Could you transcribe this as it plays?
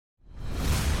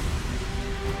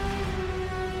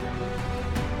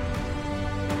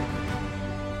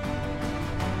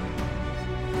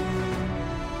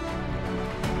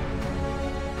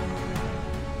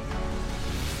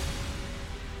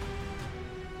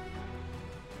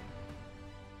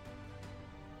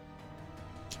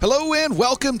Hello and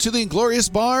welcome to the Inglorious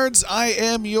Bards. I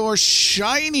am your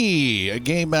shiny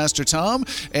Game Master Tom,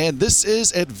 and this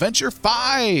is Adventure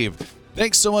 5.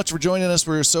 Thanks so much for joining us.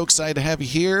 We're so excited to have you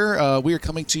here. We are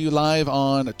coming to you live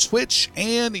on Twitch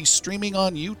and streaming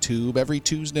on YouTube every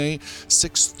Tuesday,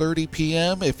 6:30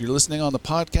 p.m. If you're listening on the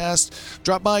podcast,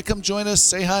 drop by, come join us,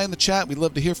 say hi in the chat. We'd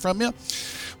love to hear from you.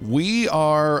 We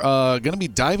are going to be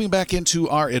diving back into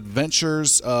our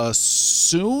adventures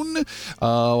soon.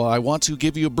 I want to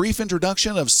give you a brief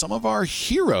introduction of some of our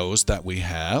heroes that we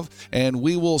have, and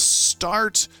we will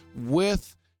start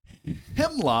with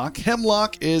Hemlock.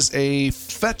 Hemlock is a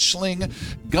fetchling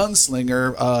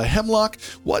gunslinger. Hemlock,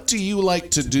 what do you like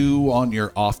to do on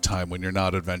your off time when you're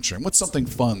not adventuring? What's something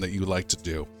fun that you like to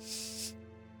do?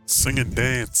 Sing and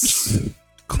dance.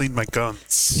 Clean my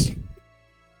guns.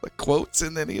 The quotes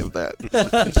in any of that?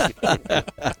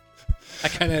 I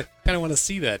kind of want to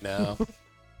see that now.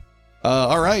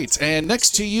 All right, and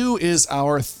next to you is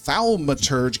our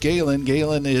thaumaturge, Galen.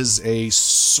 Galen is a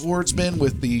swordsman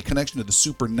with the connection to the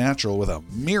supernatural with a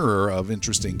mirror of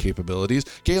interesting capabilities.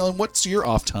 Galen, what's your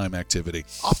off-time activity?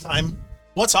 Off time?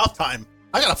 What's off time?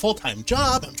 I got a full-time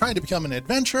job. I'm trying to become an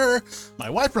adventurer. My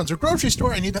wife runs a grocery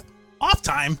store. I need off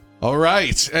time. All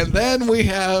right, and then we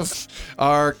have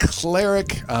our cleric,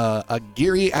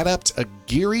 Agiri, Adept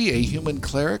Agiri, a human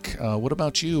cleric. What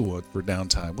about you for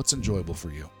downtime? What's enjoyable for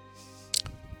you?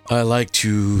 I like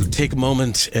to take a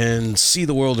moment and see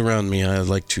the world around me. I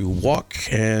like to walk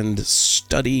and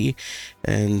study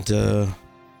and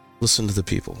listen to the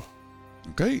people.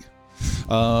 Okay.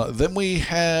 Then we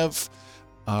have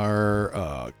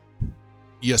our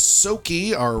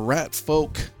Yasoki, our rat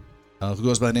folk, who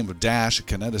goes by the name of Dash, a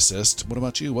kineticist. What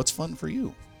about you? What's fun for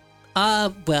you?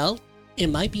 Well, it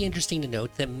might be interesting to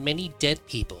note that many dead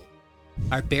people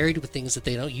are buried with things that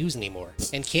they don't use anymore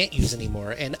and can't use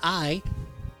anymore. And I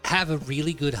have a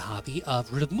really good hobby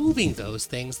of removing those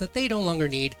things that they no longer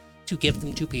need to give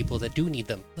them to people that do need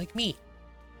them, like me.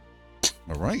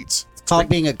 All right. It's called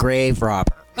being a grave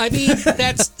robber. I mean,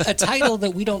 that's a title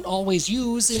that we don't always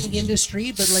use in the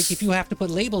industry, but like if you have to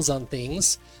put labels on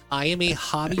things, I am a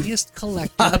hobbyist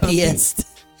collector. Hobbyist.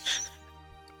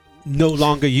 No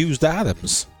longer used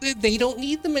items. They don't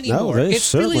need them anymore. they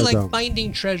It's really certainly like don't.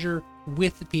 finding treasure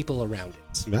with the people around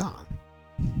it. Yeah.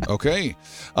 Okay.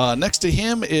 Next to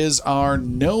him is our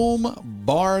gnome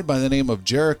bard by the name of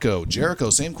Jericho.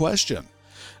 Jericho, same question.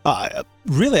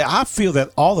 Really, I feel that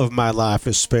all of my life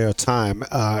is spare time.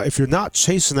 If you're not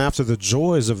chasing after the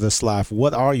joys of this life,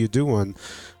 what are you doing?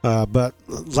 But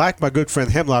like my good friend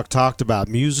Hemlock talked about,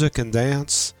 music and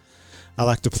dance, I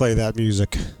like to play that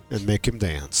music and make him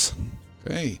dance.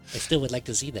 Okay. I still would like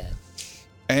to see that.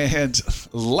 And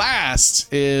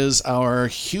last is our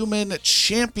human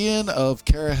champion of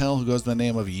Kerahell, who goes by the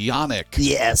name of Yannick.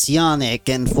 Yes, Yannick.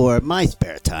 And for my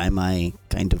spare time, I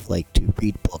kind of like to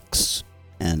read books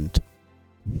and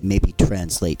maybe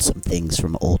translate some things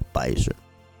from Old Beiser.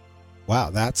 Wow,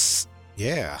 that's,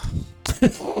 yeah.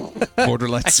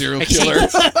 Borderline serial killer.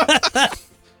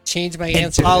 Change my And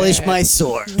answer. polish my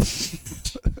sword.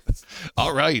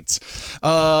 All right.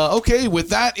 Okay, with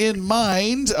that in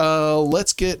mind,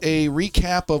 let's get a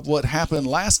recap of what happened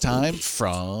last time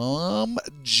from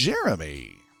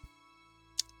Jeremy.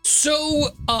 So,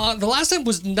 the last time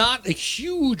was not a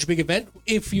huge big event.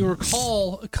 If you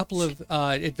recall, a couple of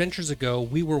adventures ago,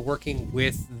 we were working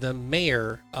with the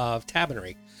mayor of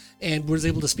Tabernery and was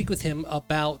able to speak with him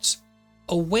about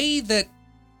a way that,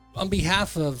 on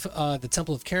behalf of the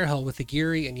Temple of Kerahell with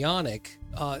Agiri and Yannick,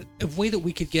 a way that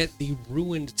we could get the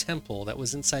ruined temple that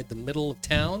was inside the middle of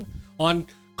town on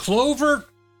Clover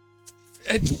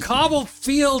and Cobble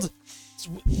Field.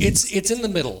 It's in the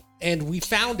middle, and we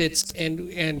found it,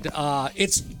 and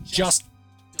it's just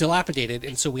dilapidated,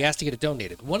 and so we asked to get it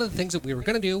donated. One of the things that we were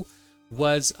going to do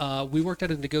was we worked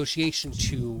out a negotiation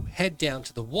to head down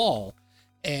to the wall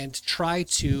and try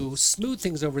to smooth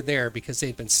things over there because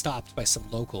they'd been stopped by some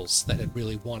locals that had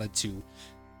really wanted to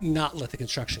not let the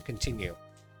construction continue.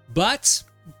 But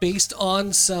based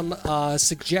on some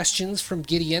suggestions from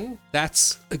Gideon,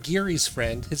 that's Agiri's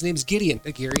friend. His name's Gideon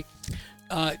Agiri.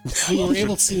 We were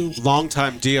able to...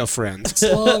 Longtime dear friend.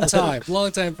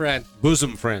 long time friend.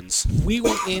 Bosom friends. We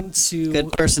went into...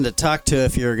 Good person to talk to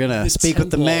if you're going to speak with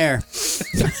the mayor.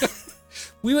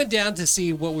 We went down to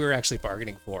see what we were actually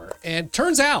bargaining for. And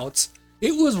turns out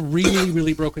it was really,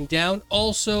 really broken down.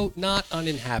 Also not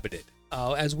uninhabited.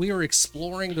 As we were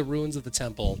exploring the ruins of the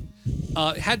temple,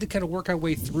 had to kind of work our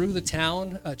way through the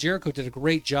town. Jericho did a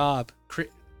great job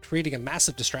creating a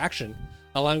massive distraction,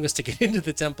 allowing us to get into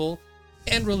the temple,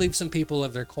 and relieve some people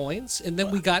of their coins. And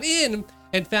then we got in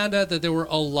and found out that there were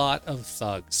a lot of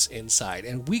thugs inside.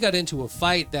 And we got into a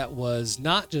fight that was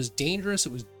not just dangerous,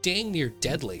 it was dang near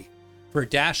deadly, for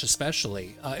Dash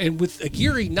especially. And with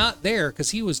Agiri not there,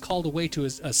 because he was called away to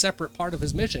a separate part of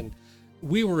his mission,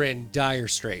 we were in dire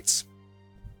straits.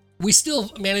 We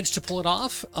still managed to pull it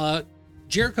off.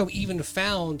 Jericho even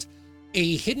found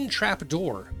a hidden trap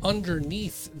door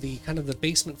underneath the kind of the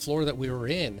basement floor that we were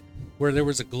in, where there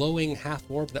was a glowing half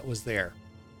orb that was there.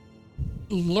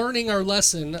 Learning our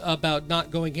lesson about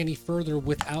not going any further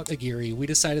without Agiri, we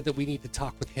decided that we need to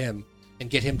talk with him and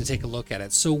get him to take a look at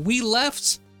it. So we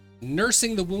left,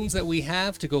 nursing the wounds that we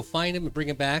have, to go find him and bring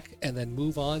him back, and then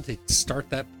move on to start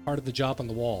that part of the job on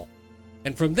the wall.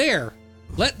 And from there,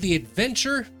 let the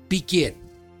adventure begin.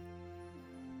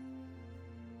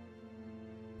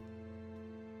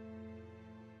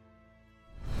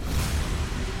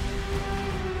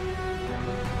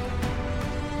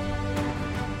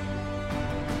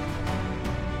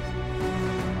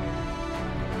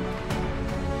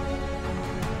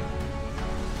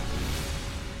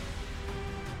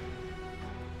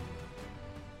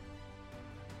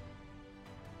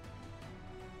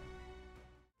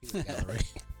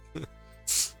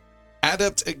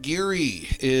 Adept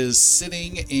Agiri is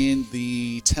sitting in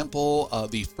the temple,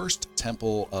 the first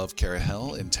temple of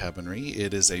Kerahell in Tabernary.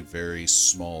 It is a very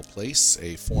small place,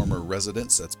 a former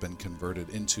residence that's been converted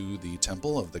into the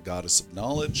temple of the goddess of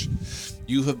knowledge.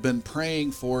 You have been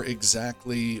praying for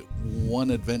exactly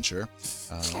one adventure,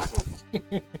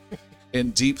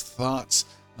 in deep thought,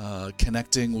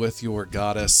 connecting with your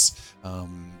goddess,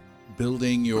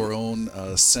 building your own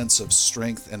sense of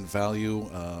strength and value,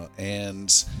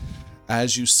 and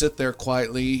as you sit there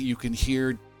quietly, you can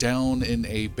hear down in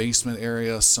a basement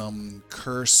area some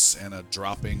curse and a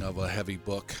dropping of a heavy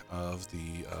book of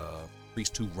the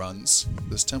priest who runs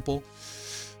this temple.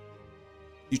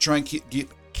 You try and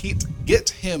get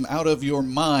him out of your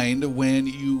mind when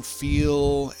you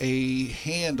feel a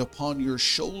hand upon your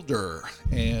shoulder,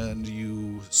 and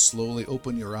you slowly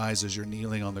open your eyes as you're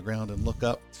kneeling on the ground and look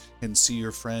up and see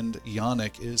your friend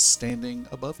Yannick is standing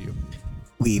above you.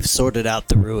 We've sorted out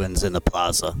the ruins in the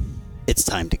plaza. It's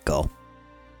time to go.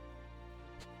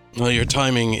 Well, your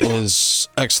timing is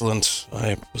excellent.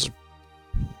 I was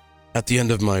at the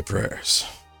end of my prayers.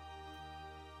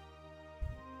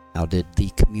 How did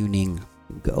the communing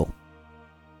go?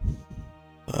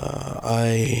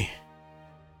 I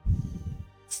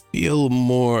feel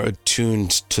more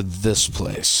attuned to this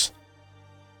place.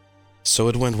 So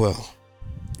it went well.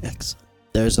 Excellent.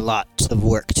 There's a lot of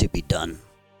work to be done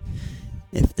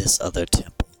if this other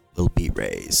temple will be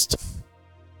raised.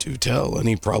 Do tell,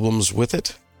 any problems with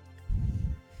it?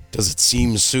 Does it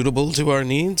seem suitable to our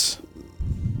needs?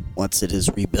 Once it is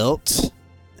rebuilt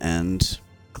and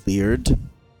cleared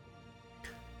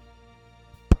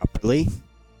properly,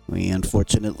 we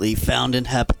unfortunately found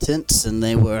inhabitants, and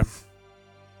they were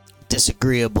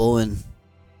disagreeable in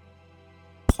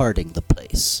parting the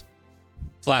place.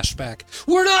 Flashback.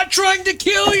 We're not trying to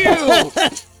kill you!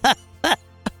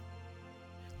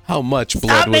 How much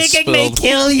blood was spilled? Stop making me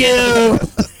kill you!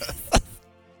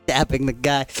 Stabbing the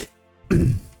guy.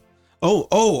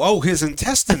 Oh, his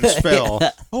intestines fell.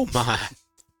 Yeah. Oh, my.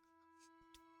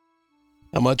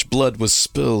 How much blood was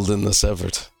spilled in this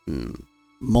effort?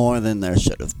 More than there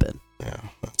should have been. Yeah,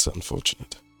 that's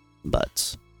unfortunate.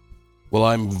 But Well,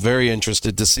 I'm very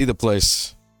interested to see the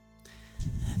place.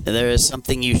 there is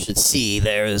something you should see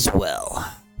there as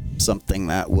well. Something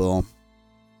that will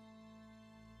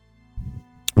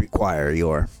require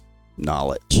your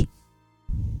knowledge.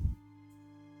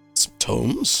 Some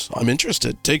tomes? I'm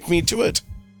interested. Take me to it.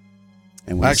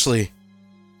 And Actually,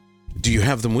 do you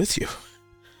have them with you?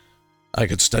 I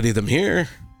could study them here.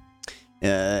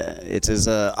 it is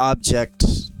an object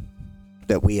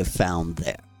that we have found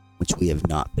there, which we have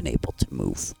not been able to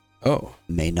move. Oh.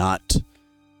 May not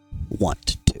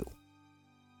want to.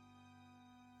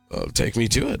 Well, take me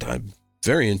to it. I'm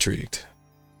very intrigued.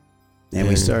 And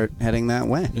we start heading that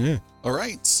way. Yeah. All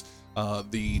right.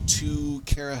 The two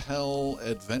Kerahell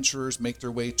adventurers make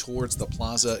their way towards the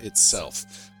plaza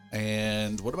itself.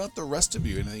 And what about the rest of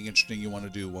you? Anything interesting you want to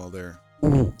do while they're...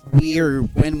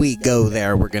 When we go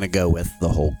there, we're going to go with the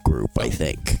whole group, I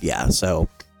think. Yeah, so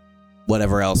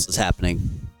whatever else is happening,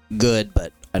 good,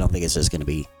 but I don't think it's just going to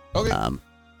be Okay.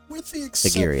 With the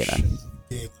Agiri and I. exception,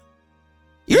 Galen,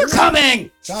 You're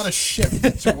coming! got a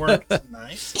shift to work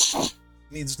tonight.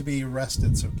 Needs to be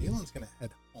rested, so Galen's going to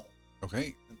head home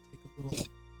Okay. and take a little...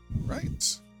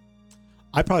 Right.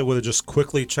 I probably would have just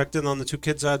quickly checked in on the two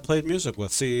kids I had played music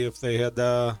with, see if they had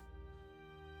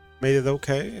made it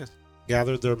okay,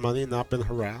 gathered their money, not been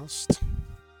harassed.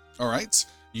 All right.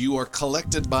 You are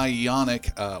collected by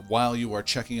Yannick while you are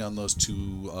checking on those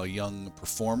two young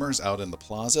performers out in the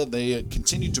plaza. They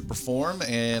continue to perform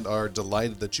and are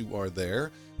delighted that you are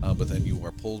there, but then you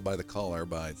are pulled by the collar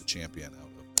by the champion out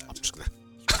of I'm that. just gonna,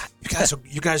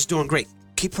 you guys are doing great.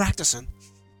 Keep practicing.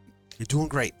 You're doing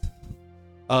great.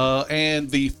 And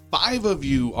the 5 of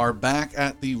you are back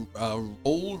at the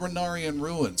old Renarian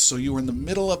ruins. So you are in the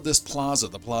middle of this plaza.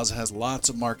 The plaza has lots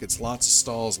of markets, lots of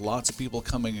stalls, lots of people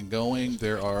coming and going.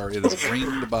 It is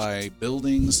ringed by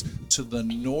buildings. To the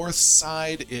north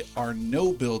side, it are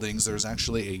no buildings. There's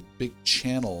actually a big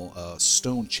channel, a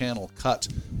stone channel cut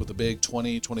with a big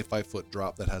 25 foot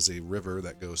drop that has a river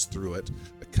that goes through it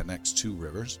that connects 2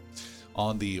 rivers.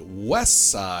 On the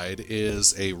west side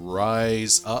is a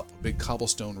rise up, big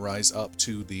cobblestone rise up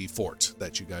to the fort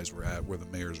that you guys were at, where the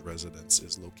mayor's residence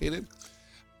is located.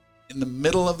 In the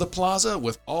middle of the plaza,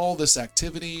 with all this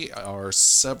activity, are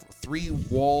 3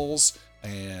 walls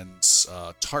and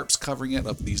tarps covering it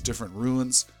of these different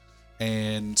ruins,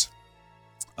 and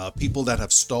people that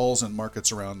have stalls and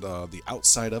markets around the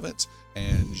outside of it,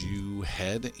 and you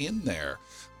head in there.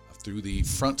 Through the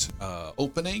front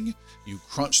opening, you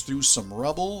crunch through some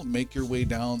rubble, make your way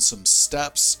down some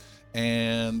steps,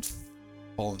 and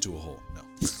fall into a hole.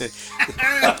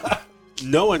 No.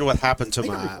 Knowing what happened to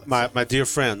my dear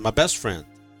friend, my best friend,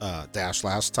 Dash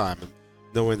last time, and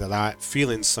knowing that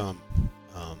feeling some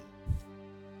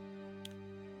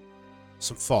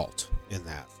fault in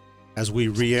that. As we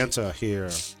re-enter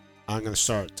here, I'm going to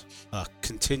start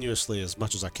continuously, as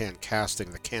much as I can,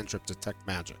 casting the cantrip Detect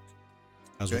Magic.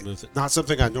 As we move not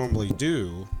something I normally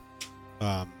do,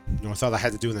 nor thought I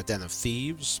had to do in the Den of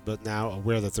Thieves, but now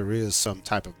aware that there is some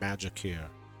type of magic here,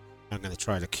 I'm going to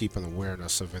try to keep an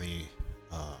awareness of any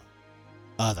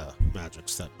other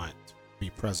magics that might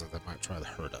be present that might try to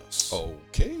hurt us.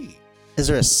 Okay. Is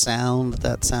there a sound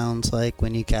that sounds like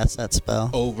when you cast that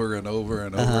spell? Over and over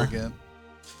and over again.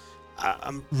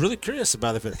 I'm really curious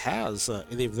about if it has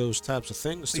any of those types of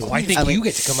things. Oh, I think you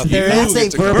get to come up There here. is a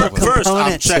verbal component First,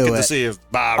 I'm checking to to it. see if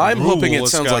I'm hoping it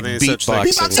sounds like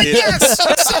beatboxing.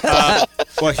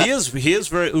 Well, he is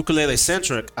very ukulele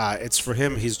centric. It's for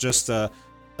him. He's just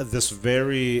this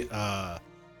very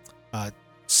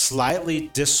slightly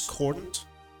discordant,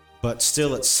 but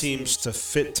still it seems to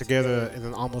fit together in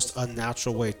an almost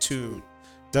unnatural way. Tune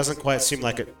doesn't quite seem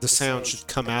like the sound should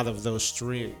come out of those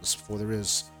strings, for there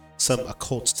is some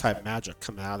occult type magic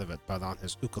coming out of it, but on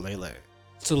his ukulele.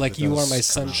 So like You Are My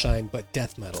Sunshine, but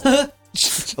death metal. A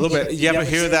little bit. You ever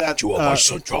hear that? You are my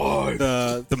sunshine.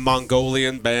 The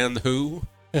Mongolian band Who?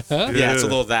 Yeah, it's a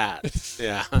little that.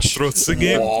 Yeah. Throat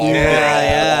singing.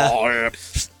 Yeah.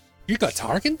 Your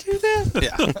guitar can do that?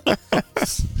 Yeah.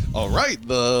 All right,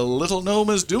 the little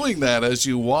gnome is doing that as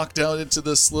you walk down into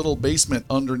this little basement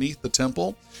underneath the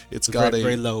temple. It's got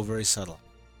very low, very subtle.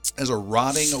 has a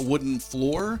rotting wooden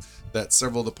floor that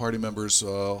several of the party members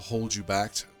hold you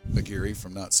back, Agiri,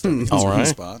 from not stepping into All right.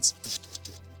 spots.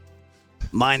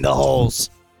 Mind the holes.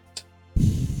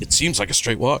 It seems like a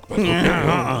straight walk, but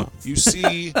okay. You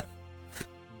see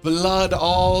blood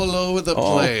all over the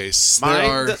place.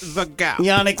 Mind the gap.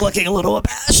 Yannick looking a little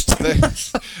abashed.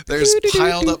 There's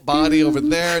piled up body over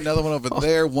there, another one over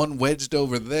there, one wedged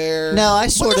over there. No, I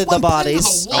sorted the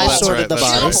bodies. Oh, I that's sorted right, the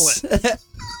that's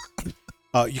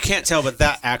bodies. You can't tell, but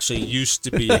that actually used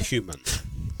to be a human.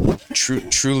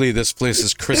 Truly, this place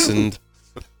is christened.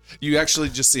 You actually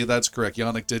just see, that's correct.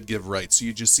 Yannick did give right. So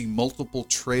you just see multiple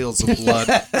trails of blood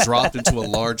dropped into a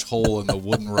large hole in the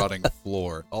wooden rotting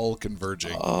floor, all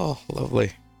converging. Oh,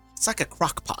 lovely. It's like a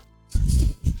crock pot.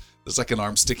 There's like an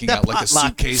arm sticking out like a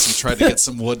suitcase. You tried to get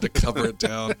some wood to cover it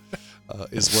down,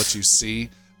 is what you see.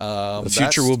 The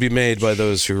future will be made by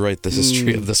those who write the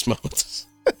history of this moment.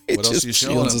 It What else just are you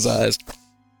showing shields us? his eyes.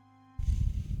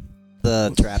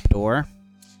 The trapdoor.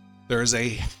 There's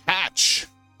a hatch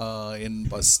in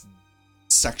a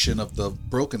section of the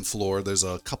broken floor. There's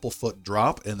a couple foot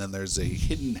drop, and then there's a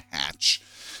hidden hatch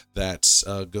that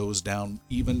goes down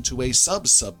even to a sub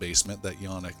basement that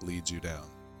Yannick leads you down.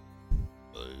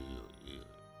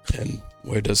 And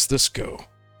where does this go?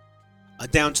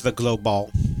 Down to the glow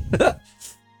ball.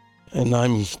 And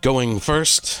I'm going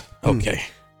first? Okay.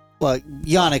 Well,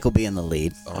 Yannick will be in the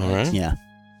lead. All right. Yeah.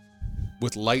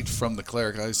 With light from the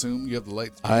cleric, I assume you have the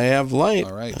light. I have light.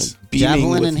 All right. Beaming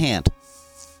Javelin with- in hand.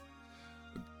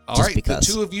 All Just right, because.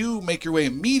 the two of you make your way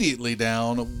immediately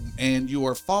down, and you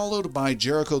are followed by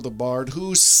Jericho the Bard,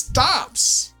 who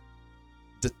stops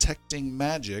detecting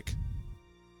magic,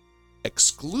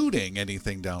 excluding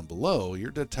anything down below.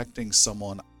 You're detecting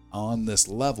someone on this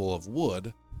level of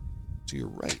wood to your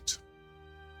right.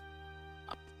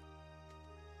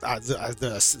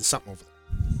 There's something over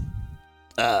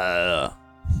there.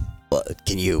 What,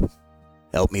 can you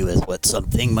help me with what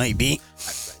something might be?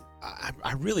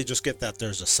 I really just get that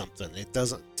there's a something. It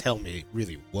doesn't tell me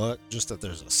really what, just that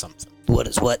there's a something. What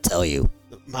does what tell you?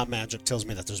 My magic tells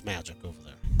me that there's magic over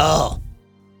there. Oh,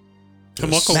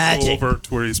 Come on, go magic. over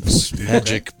to where he's supposed to be.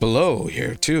 Magic below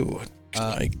here too. Can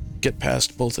I get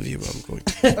past both of you? I'm going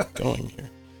to keep going here.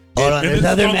 Hold on, And there's it's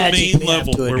other on the magic main we have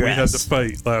level to where we had to address.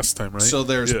 fight last time, right? So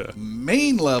there's Yeah.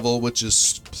 main level, which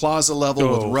is plaza level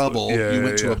Oh, with rubble. yeah, You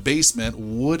went to yeah. a basement,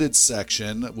 wooded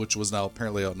section, which was now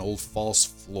apparently an old false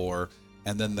floor.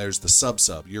 And then there's the sub.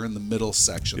 You're in the middle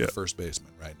section, Yeah. the first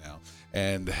basement right now.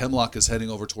 And Hemlock is heading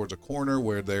over towards a corner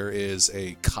where there is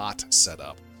a cot set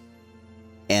up.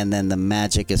 And then the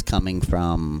magic is coming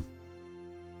from.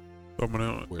 I'm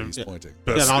gonna Where he's pointing.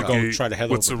 Then I'll go investigate try to head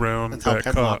what's over around and help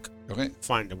that cot. Hemlock Okay.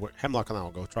 find where Hemlock and I'll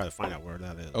go try to find out where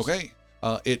that is. Okay.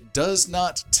 It does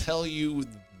not tell you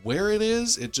where it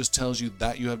is. It just tells you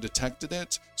that you have detected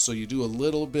it. So you do a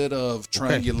little bit of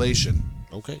triangulation.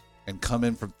 Okay. And come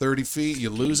in from 30 feet, you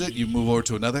lose it, you move over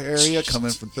to another area, come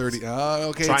in from 30.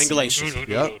 Okay. Triangulation.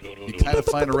 Yep. You kind of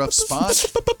find a rough spot.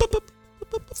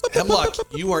 Hemlock,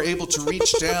 you are able to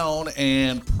reach down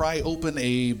and pry open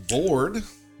a board,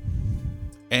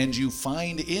 and you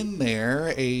find in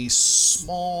there a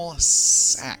small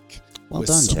sack Well with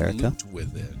done, some Jericho. loot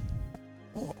with it.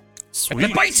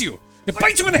 It bites you. It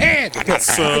bites you in the hand.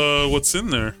 What's in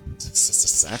there? Is this a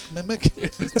sack mimic? You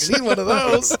need one of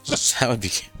those. That would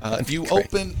be. You great.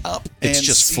 open up It's and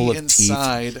just see full of teeth.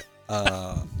 inside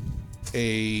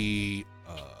a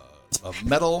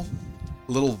metal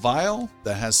little vial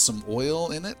that has some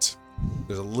oil in it.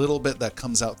 There's a little bit that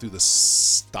comes out through the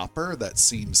stopper that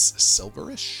seems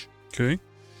silverish. Okay.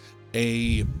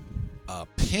 A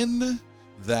pin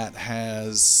that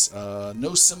has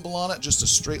no symbol on it, just a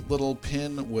straight little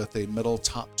pin with a metal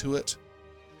top to it,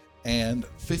 and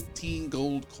 15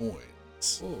 gold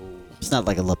coins. It's not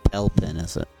like a lapel pin,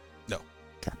 is it? No.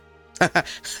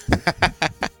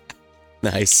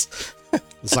 Nice.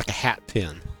 It's like a hat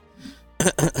pin.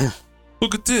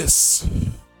 Look at this.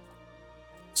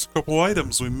 There's a couple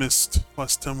items we missed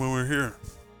last time we were here.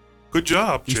 Good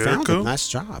job, You found Jericho. it. Nice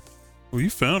job. Well, you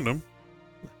found them.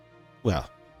 Well,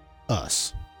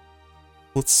 us.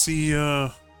 Let's see.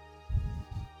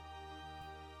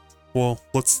 Well,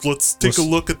 let's take a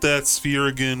look at that sphere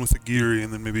again with Agiri,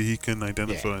 and then maybe he can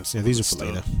identify. Yeah, some these are of for the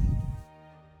later. stuff.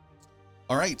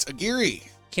 All right, Agiri.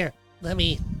 Here, I'll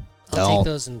No. take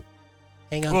those and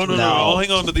hang on Oh to no, them. no! I'll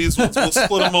hang on to these ones. We'll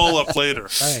split them all up later.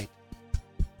 All right.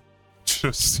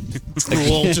 Just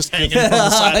Cruel, just hanging from the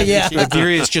side of Yeah. your teeth.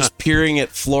 Agiri is just peering at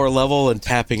floor level and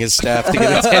tapping his staff to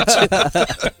get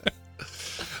attention.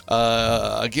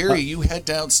 Agiri, you head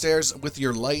downstairs with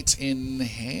your light in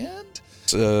hand.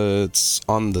 It's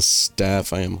on the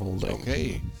staff I am holding.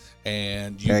 Okay.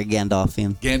 And you Very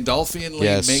Gandalfian. Gandalfianly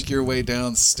Yes. make your way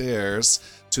downstairs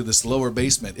to this lower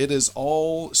basement. It is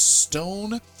all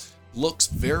stone. Looks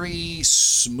very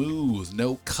smooth.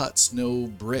 No cuts, no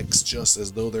bricks, just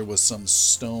as though there was some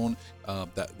stone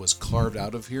that was carved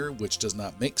out of here, which does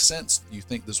not make sense. You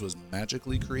think this was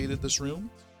magically created, this room?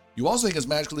 You also think it's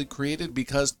magically created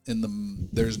because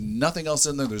there's nothing else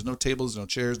in there. There's no tables, no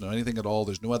chairs, no anything at all.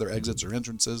 There's no other exits or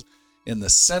entrances. In the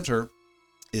center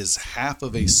is half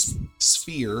of a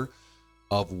sphere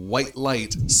of white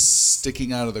light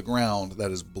sticking out of the ground that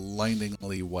is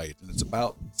blindingly white. And it's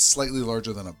about slightly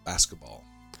larger than a basketball.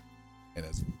 And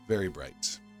it's very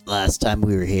bright. Last time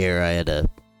we were here, I had a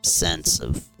sense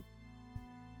of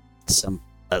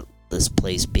this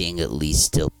place being at least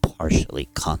still partially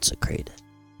consecrated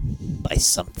by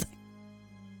something.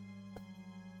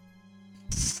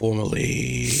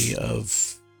 Formerly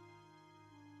of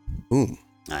whom?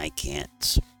 I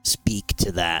can't speak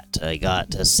to that. I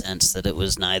got a sense that it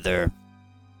was neither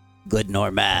good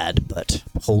nor mad, but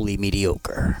wholly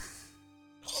mediocre.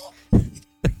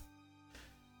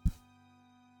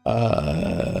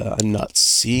 I'm not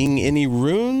seeing any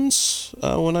runes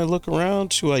when I look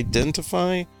around to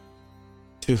identify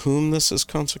to whom this is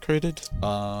consecrated.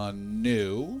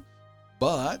 No,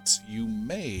 but you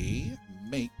may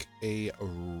make a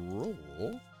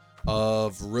roll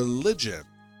of religion.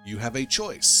 You have a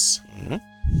choice. Mhm.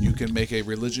 You can make a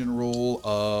religion roll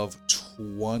of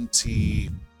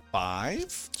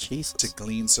 25 Jesus. to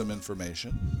glean some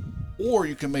information, or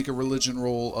you can make a religion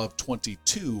roll of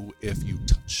 22 if you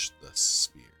touch the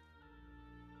sphere.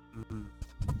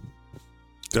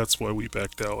 that's why we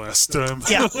backed out last time.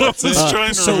 Yeah. Just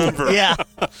trying to remember. Yeah,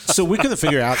 So we couldn't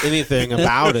figure out anything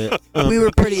about it. we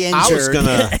were pretty I injured.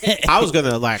 was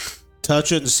gonna like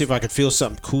touch it and see if I could feel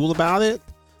something cool about it.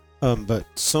 But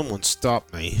someone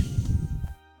stopped me.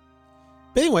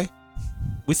 But anyway,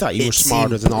 we thought you were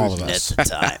smarter than all of us. At the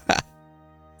time.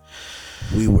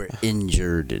 We were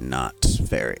injured and not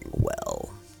faring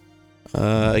well.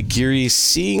 Agiri,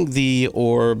 seeing the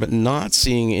orb, not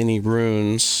seeing any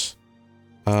runes,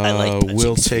 I like touching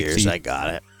we'll take spheres. the I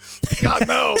got it. God,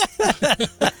 no.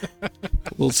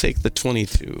 we'll take the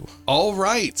 22. All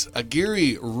right.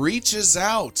 Agiri reaches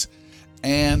out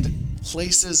and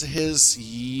places his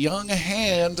young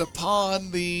hand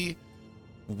upon the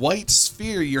white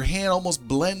sphere. Your hand almost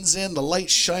blends in, the light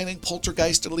shining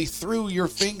poltergeistily through your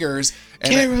fingers.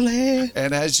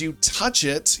 And as you touch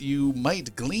it, you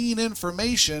might glean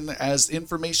information as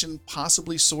information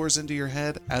possibly soars into your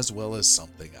head as well as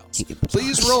something else.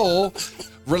 Please roll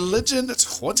religion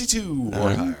 22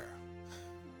 or higher.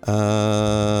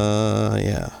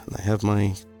 Yeah, I have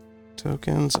my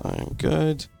tokens. I'm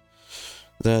good.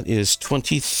 That is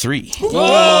 23.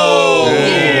 Whoa!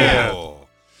 Yeah.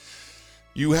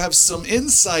 You have some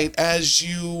insight as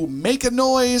you make a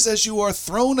noise as you are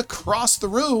thrown across the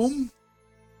room.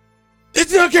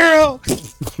 It's not Carol!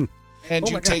 And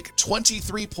you take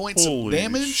 23 points of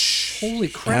damage. Holy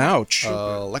crap. Ouch.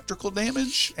 Electrical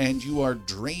damage, and you are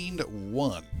drained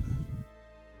 1.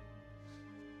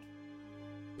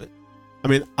 I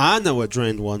mean, I know what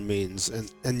drained one means,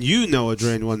 and you know what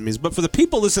drained one means, but for the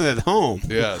people listening at home,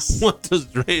 Yes. what does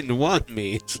drained one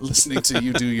mean? Listening to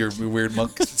you do your weird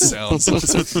monk sounds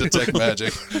with detect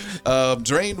magic.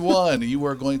 Drained 1, you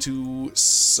are going to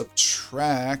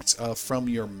subtract from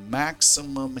your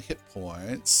maximum hit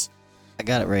points. I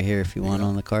got it right here if you want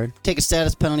on the card. Take a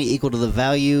status penalty equal to the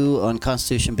value on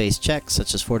constitution-based checks,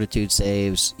 such as fortitude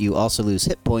saves. You also lose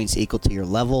hit points equal to your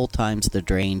level times the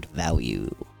drained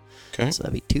value. Okay. So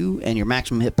that'd be 2, and your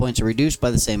maximum hit points are reduced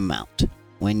by the same amount.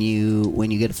 When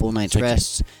you get a full night's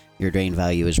rest, your drain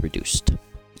value is reduced.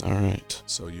 All right.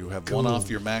 So you have 1 off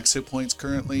your max hit points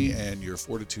currently, and your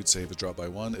fortitude save is dropped by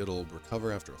 1. It'll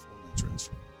recover after a full night's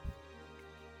rest.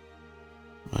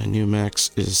 My new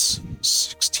max is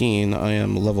 16. I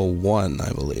am level 1,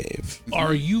 I believe.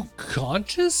 Are you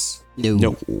conscious?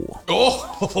 No.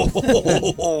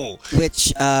 Oh!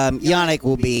 Which Yannick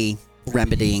will be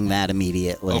remedying that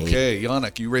immediately. Okay,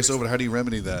 Yannick, you race over. How do you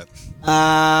remedy that?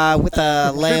 With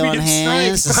a lay on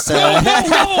hands.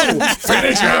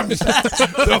 Finish him!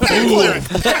 The fool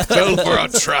fell for a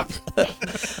trap.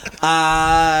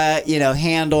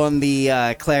 Hand on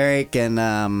the cleric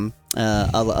and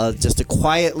just a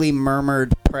quietly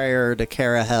murmured prayer to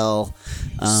Kerahell.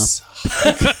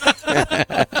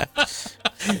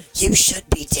 You should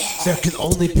be dead. There can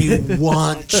only be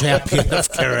one champion of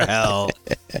Kerahell.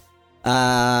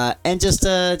 And just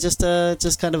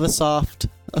kind of a soft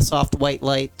white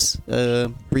light,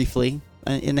 briefly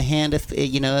in the hand. If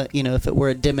if it were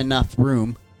a dim enough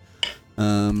room,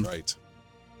 Right.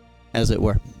 as it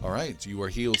were. All right. You are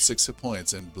healed 6 hit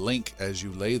points and blink as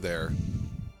you lay there.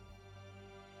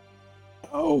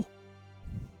 Oh.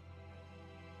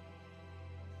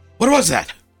 What was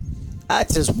that?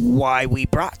 That is why we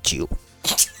brought you.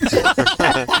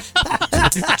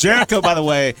 Jericho, by the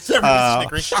way,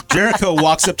 Jericho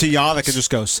walks up to Yannick and just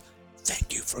goes,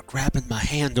 "Thank you for grabbing my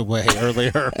hand away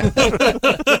earlier."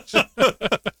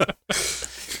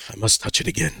 I must touch it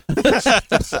again.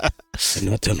 I'm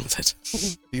not done with it.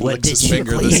 He What licks his did you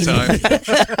finger this clean?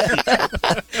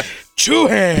 time. 2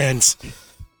 hands.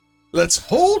 Let's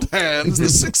hold hands, the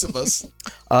 6 of us.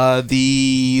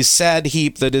 The sad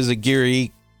heap that is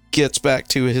Agiri gets back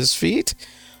to his feet.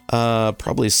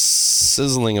 Probably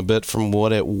sizzling a bit from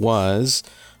what it was.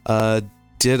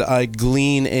 Did I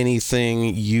glean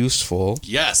anything useful?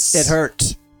 Yes. It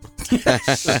hurts.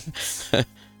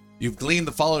 You've gleaned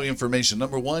the following information.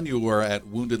 Number 1, you are at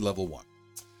wounded level 1.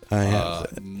 I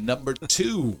have. Number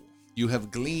 2, you have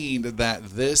gleaned that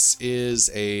this is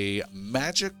a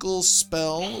magical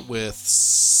spell with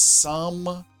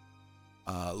some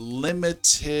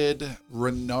limited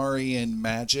Renarian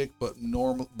magic, but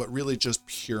really just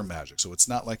pure magic. So it's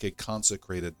not like a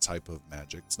consecrated type of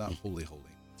magic. It's not holy.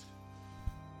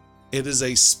 It is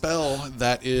a spell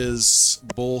that is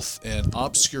both an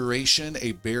obscuration,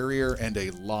 a barrier, and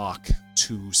a lock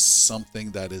to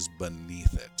something that is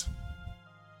beneath it.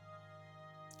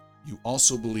 You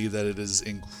also believe that it is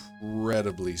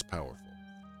incredibly powerful.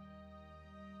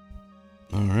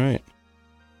 All right.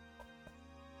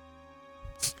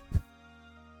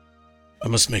 I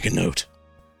must make a note.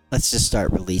 Let's just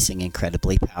start releasing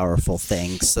incredibly powerful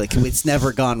things. Like, it's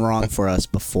never gone wrong for us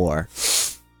before.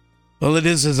 Well, it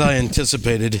is as I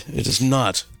anticipated. It is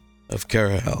not of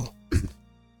Kerahell.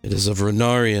 It is of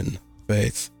Renarian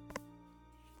faith.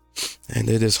 And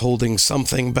it is holding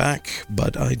something back,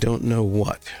 but I don't know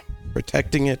what.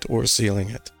 Protecting it or sealing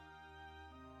it.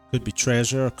 Could be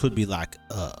treasure, or could be like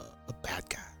a bad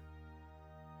guy.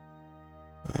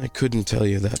 I couldn't tell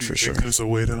you that Do you for sure. think there's a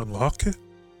way to unlock it?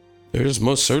 There is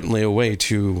most certainly a way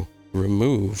to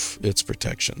remove its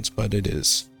protections, but it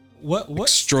is What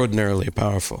extraordinarily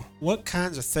powerful. what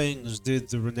kinds of things did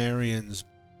the Renarians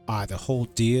either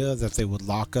hold dear that they would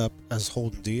lock up as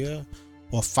holding dear,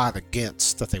 or fight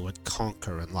against that they would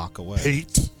conquer and lock away?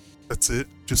 Hate. That's it.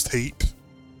 Just hate.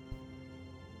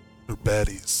 They're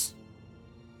baddies.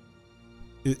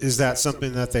 Is that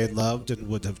something that they loved and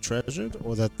would have treasured,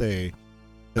 or that they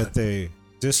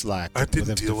disliked? I and would didn't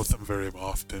have deal with them very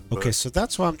often. But Okay, so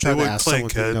that's why I'm they trying to would ask someone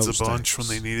clank who heads knows a bunch when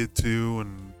things. they needed to,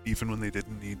 and even when they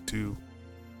didn't need to.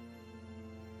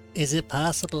 Is it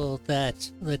possible that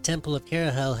the Temple of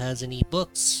Kerahell has any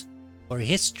books or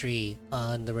history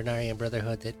on the Renarian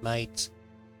Brotherhood that might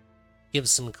give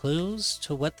some clues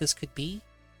to what this could be?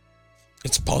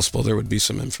 It's possible there would be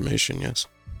some information, yes.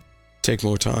 Take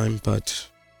more time, but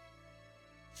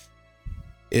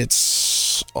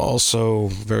it's also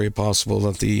very possible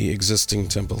that the existing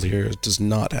temple here does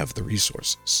not have the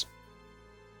resources.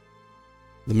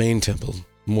 The main temple,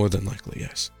 more than likely,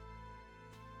 yes.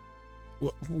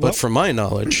 But from my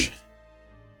knowledge,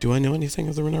 do I know anything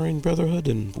of the Renarian Brotherhood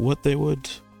and what they would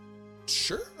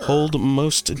Sure. hold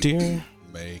most dear?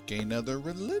 Make another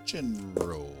religion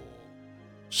roll.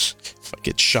 If I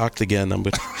get shocked again, I'm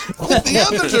going The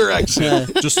other direction.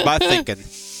 just by thinking.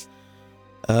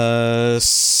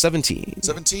 17.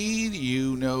 17,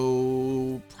 you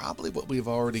know probably what we've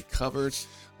already covered.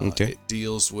 Okay. It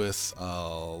deals with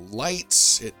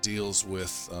light. It deals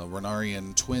with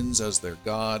Renarian twins as their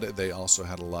god. They also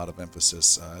had a lot of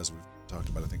emphasis, as we've talked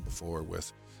about, I think, before,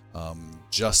 with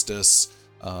justice,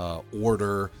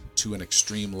 order to an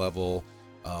extreme level,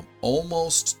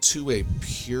 almost to a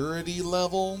purity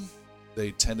level.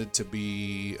 They tended to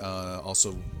be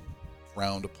also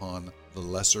frowned upon the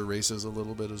lesser races a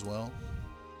little bit as well.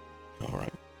 All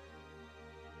right.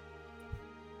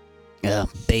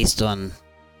 Based on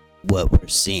what we're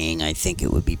seeing, I think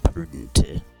it would be prudent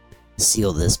to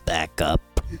seal this back up,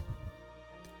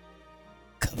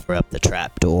 cover up the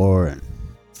trapdoor, and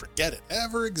Forget it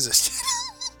ever existed.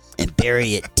 and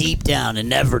bury it deep down and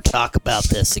never talk about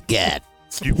this again.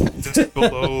 You put this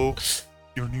below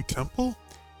your new temple?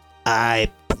 I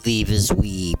believe as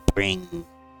we bring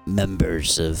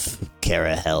members of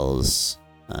Kerahell's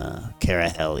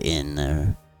Kerahell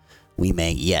in, we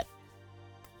may yet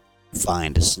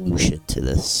find a solution to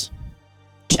this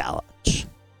challenge.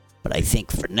 But I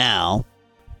think for now,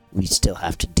 we still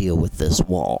have to deal with this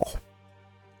wall.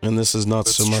 And this is not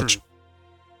That's so much true.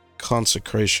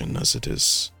 consecration as it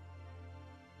is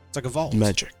It's like a vault.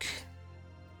 magic.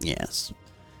 Yes.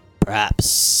 Perhaps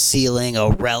sealing a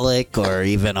relic or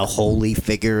even a holy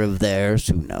figure of theirs,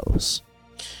 who knows?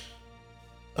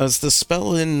 Is the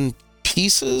spell in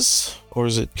pieces, or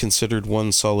is it considered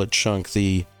one solid chunk?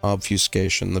 The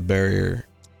obfuscation, the barrier,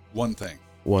 One thing.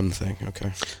 one thing.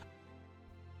 Okay.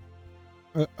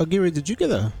 Agiri, did you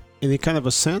get any kind of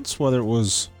a sense whether it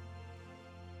was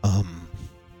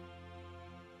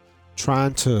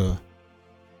trying to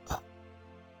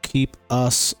keep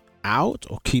us out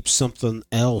or keep something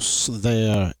else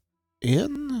there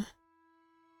in?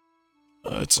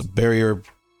 It's a barrier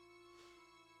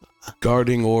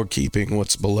guarding or keeping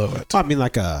what's below it. I mean,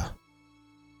 like a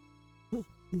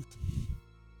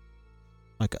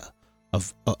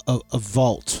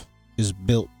vault is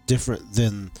built different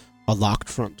than a locked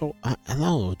front door. I don't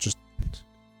know, just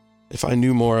If I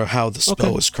knew more of how the spell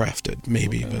Okay. was crafted,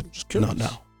 maybe, Okay, but just curious. not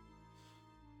now.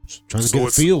 trying to So get a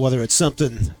it's- feel whether it's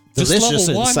something Just delicious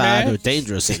level one, inside man. or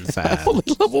dangerous inside. Only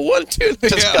level 1, too. They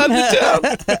just got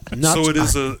it down. Not, So it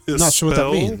is a not sure what that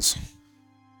spell? means.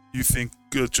 You think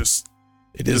just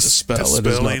It is a spell. It is not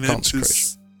dispelling consecration.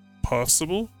 is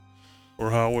possible?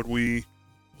 Or how would we...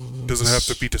 Does it have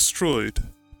to be destroyed?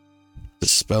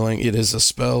 Dispelling, it is a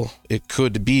spell. It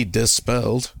could be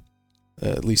dispelled.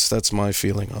 At least that's my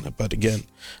feeling on it. But again,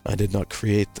 I did not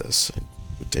create this. It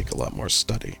would take a lot more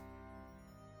study.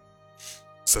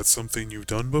 Is that something you've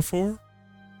done before?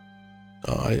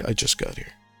 I just got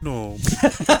here. No.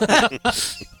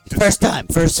 First time.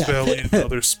 Dispelling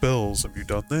other spells. Have you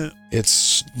done that?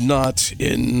 It's not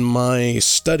in my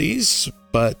studies,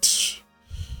 but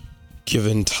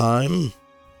given time,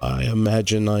 I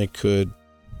imagine I could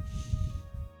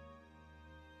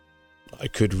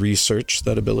research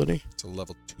that ability. It's a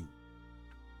level 2.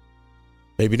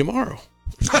 Maybe tomorrow.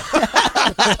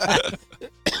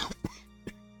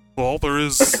 Well, there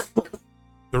is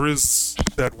There is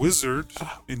that wizard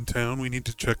in town we need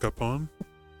to check up on.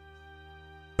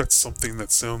 That's something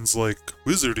that sounds like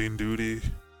wizarding duty.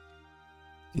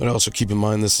 But also keep in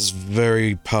mind this is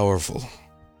very powerful.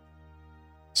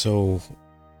 So,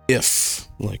 if,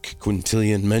 like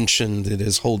Quintilian mentioned, it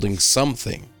is holding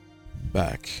something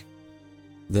back,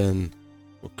 then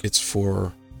it's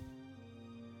for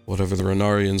whatever the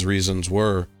Renarians' reasons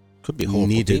were. Could be a horrible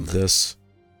needed demon this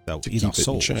that will to eat keep our it in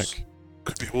souls. check.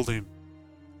 Could be holding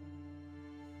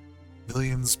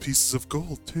millions pieces of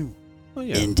gold, too. Oh,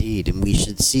 yeah. Indeed, and we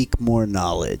should seek more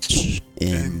knowledge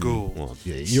in And gold. Well,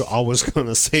 yeah, you're always going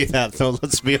to say that, though.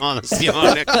 Let's be honest,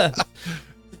 Yannick.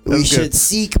 We That's should good.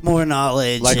 seek more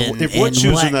knowledge. Like, in, if we're in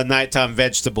choosing what- a nighttime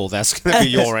vegetable, that's going to be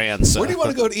your answer. Where do you want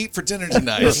to go to eat for dinner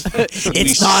tonight?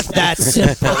 it's not that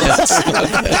simple.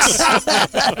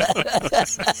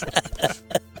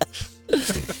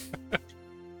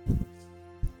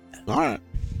 All right.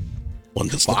 One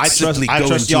does Well, not simply I go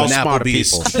trust into y'all an smart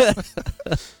Applebee's. people.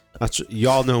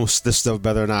 Y'all know this stuff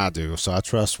better than I do, so I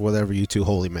trust whatever you two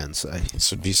holy men say. This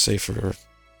would be safer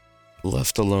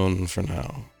left alone for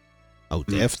now. Oh,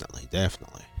 definitely,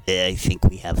 definitely. I think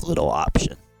we have little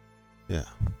option. Yeah.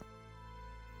 You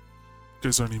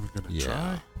guys aren't even going to Yeah.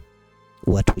 try.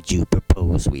 What would you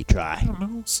propose we I try? don't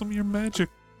know, some of your magic.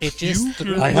 It just You-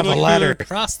 threw you're I have a like ladder a-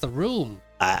 across the room.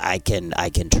 I can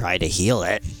try to heal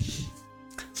it.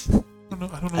 I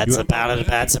don't know. That's about it.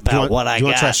 That's Do you about want, what I do you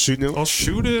want to try got. shooting it? I'll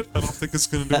shoot it. I don't think it's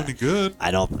going to do any good.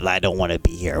 I don't want to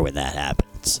be here when that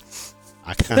happens.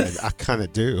 I kind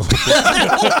of do.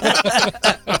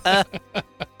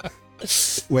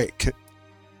 Wait,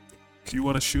 Do you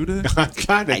want to shoot it? I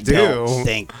kind I of do. don't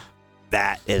think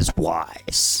that is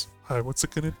wise. Hi, what's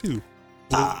it going to do?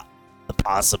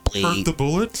 Possibly Hurt the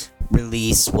bullet?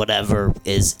 release whatever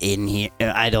is in here.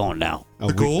 I don't know. Oh,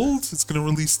 The gold? It's going to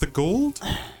release the gold?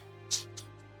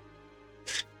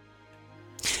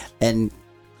 And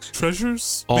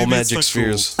Treasures? All Maybe it's magic not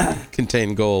spheres gold.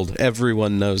 contain gold.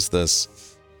 Everyone knows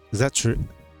this. Is that true?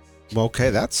 Well, okay,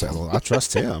 that's settled. I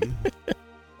trust him.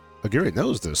 Agiri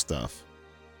knows this stuff.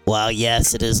 while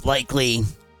yes, it is likely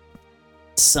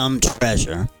some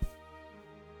treasure,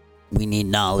 we need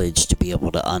knowledge to be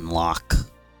able to unlock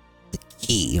the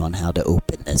key on how to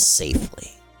open this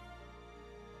safely.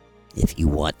 If you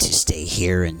want to stay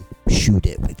here and shoot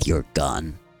it with your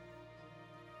gun,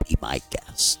 be my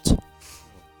guest.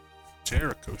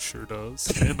 Jericho sure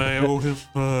does. And I owe him,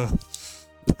 time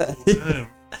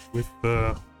with,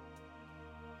 one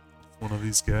of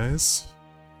these guys.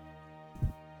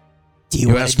 Do you,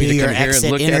 You want asked to me do to your come here and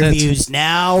exit look at it? interviews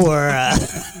now, or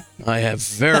I have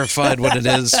verified what it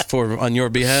is on your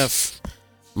behalf.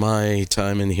 My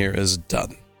time in here is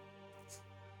done.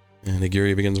 And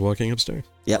Agiri begins walking upstairs.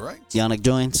 Yep. All right. Yannick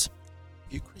joins?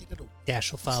 You created a.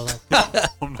 Dash will follow.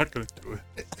 I'm not going to do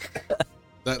it.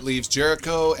 That leaves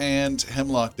Jericho and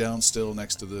Hemlock down still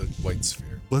next to the white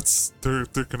sphere. They're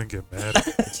going to get mad.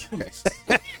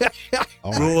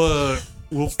 All right.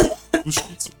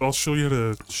 I'll show you how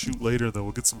to shoot later, though.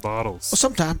 We'll get some bottles. Well,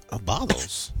 sometime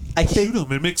bottles. I Shoot think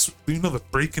them. It makes, the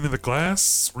break into the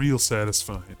glass real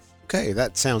satisfying. Okay,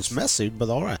 that sounds messy, but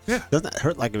all right. Yeah. Doesn't that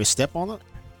hurt like if you step on it?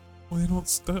 Well, you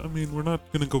don't, we're not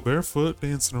going to go barefoot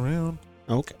dancing around.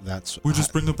 Okay, that's. We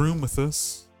just bring a broom with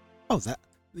us. Oh, that.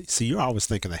 See, you're always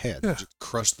thinking ahead. Yeah.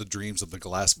 Crush the dreams of the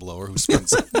glass blower who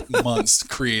spends months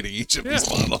creating each of these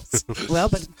bottles. well,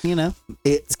 but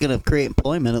it's gonna create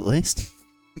employment at least.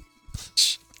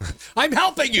 I'm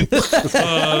helping you.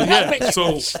 Yeah,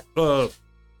 so,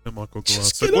 Hemlock will go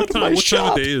Just outside. get out What of my time of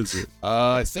shop. day is it?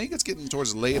 I think it's getting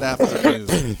towards late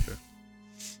afternoon.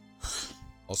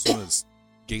 Also known as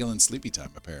Galen sleepy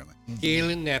time, apparently.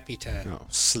 Galen nappy time. Oh,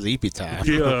 sleepy time.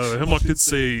 Hemlock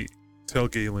did tell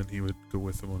Galen he would go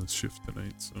with him on his shift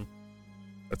tonight, so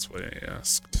that's why I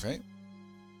asked. Okay.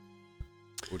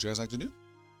 What would you guys like to do?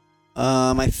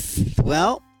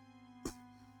 Well,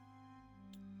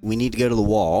 we need to go to the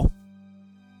wall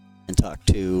and talk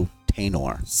to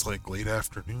Taynor. It's like late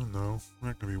afternoon, though. We're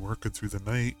not going to be working through the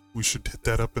night. We should hit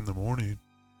that up in the morning.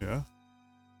 Yeah?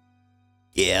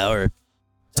 Yeah, or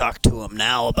talk to him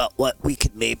now about what we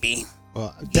could maybe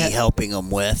Well, be helping him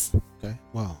with. okay.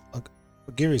 Well,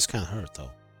 Gary's kind of hurt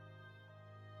though.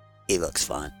 He looks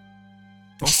fine.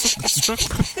 Also,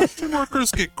 construction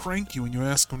workers get cranky when you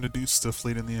ask them to do stuff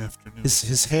late in the afternoon.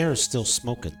 His hair is still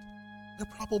smoking. They're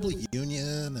probably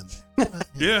union and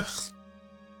Yeah.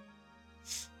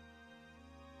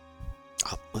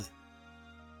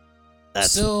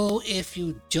 That's So, if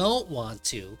you don't want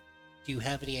to, do you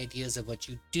have any ideas of what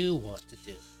you do want to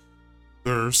do?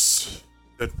 There's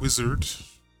that wizard,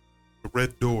 the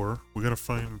red door. We got to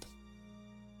find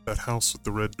that house with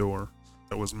the red door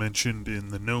that was mentioned in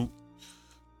the note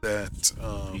that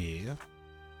Yeah.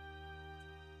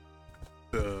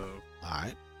 the All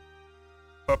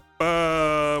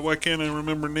right. why can't I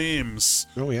remember names?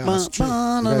 Oh yeah, that's true.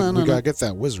 We gotta get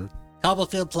that wizard.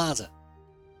 Cobblefield Plaza.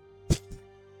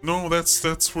 No, that's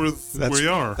where we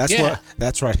are. That's Yeah. what.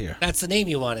 That's right here. That's the name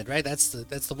you wanted, right? That's the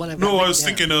one I've got No, I written was down.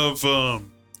 thinking of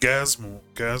Gasmore.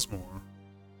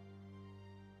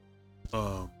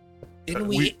 Didn't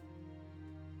we?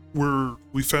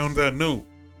 We found that note.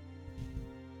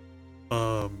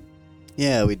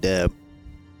 Yeah, we did.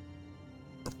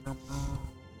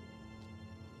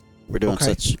 We're doing Okay.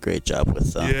 such a great job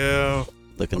with yeah.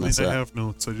 looking I this mean, I up. have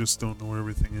notes. I just don't know where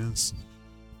everything is.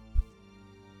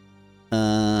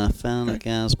 Found a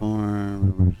Gasmore.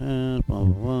 Blah, blah,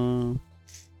 blah.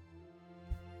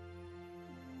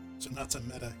 So not a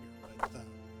meta here, right?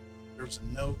 There's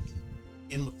a note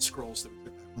in with the scrolls that we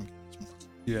took back from Gasmore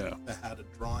Yeah. that had a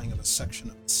drawing of a section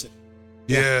of the city,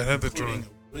 Yeah, I had the including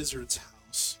drawing. a wizard's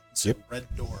house. It's a red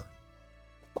door.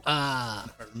 Ah,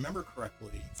 And if I remember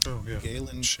correctly, Oh, yeah.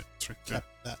 Galen Shit, it's right there.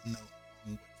 kept that note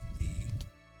along with the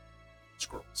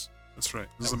scrolls. That's right.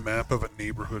 This is a map of a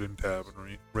neighborhood in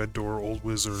Tavernry. Red door, old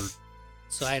wizard.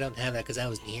 so I don't have that because I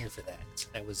wasn't here for that.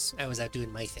 I was out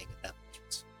doing my thing at that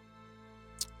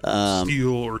point.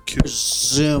 Steal or kill.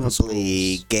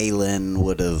 Presumably, Galen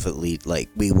would have at least,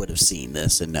 we would have seen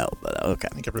this and know, but okay.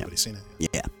 I think everybody's seen it.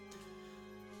 Yeah.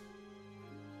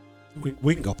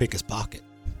 We can go pick his pocket.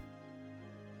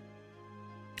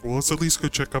 Well, let's at least go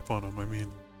check up on him. I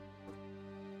mean,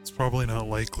 it's probably not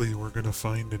likely we're going to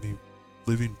find any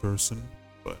living person,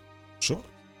 but Sure.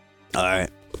 All right.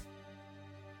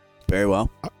 Very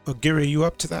well. Gary, you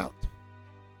up to that?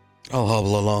 I'll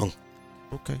hobble along.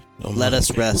 Okay. Don't Let mind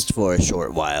us me. rest for a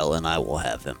short while, and I will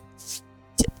have him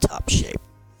tip-top shape.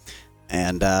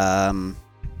 And I'll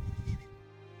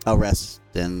rest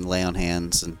and lay on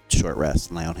hands and short rest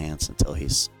and lay on hands until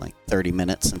he's 30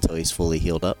 minutes until he's fully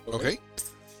healed up. Okay.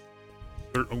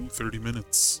 30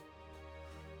 minutes.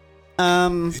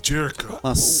 Um, Hey, Jericho.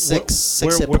 well, six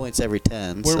where- hit where- points every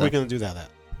 10. Where so are we gonna do that at?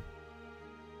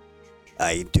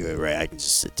 I can do it right. I can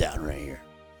just sit down right here.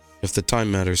 If the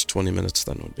time matters, 20 minutes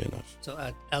then would be enough.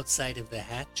 So outside of the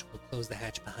hatch, we'll close the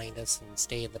hatch behind us and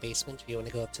stay in the basement. If you want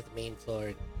to go up to the main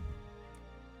floor,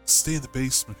 Stay in the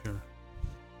basement here.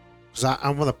 Because I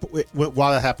want to.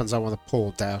 While that happens, I want to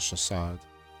pull Dash aside.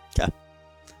 Okay.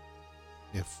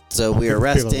 If So we are Feeling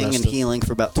resting and rested. healing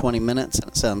for about 20 minutes, and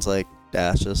it sounds like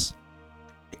Dash is.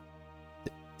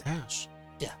 Dash.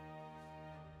 Yeah.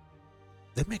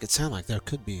 They make it sound like there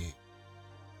could be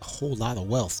a whole lot of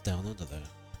wealth down under there.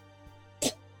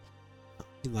 I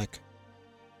mean, like,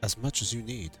 as much as you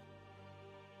need.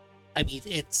 I mean,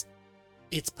 it's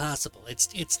possible.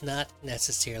 It's not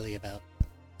necessarily about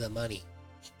the money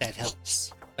that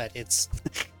helps, but it's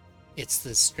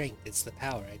the strength, it's the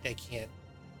power. I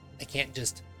can't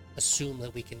just assume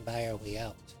that we can buy our way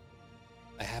out.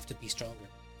 I have to be stronger.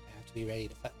 I have to be ready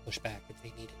to push back if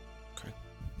they need it. Okay.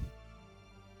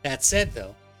 That said,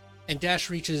 though, and Dash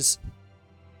reaches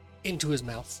into his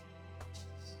mouth,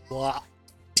 blah,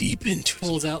 Deep into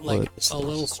pulls out like What? a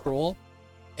little scroll,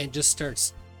 and just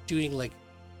starts doing like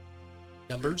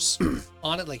numbers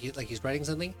on it, like he's writing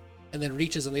something, and then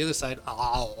reaches on the other side,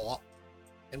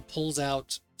 and pulls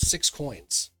out 6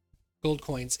 coins, gold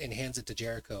coins, and hands it to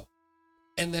Jericho,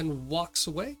 and then walks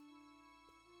away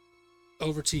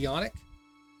over to Yannick.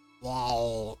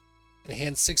 Wow. And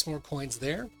hands 6 more coins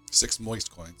there, 6 moist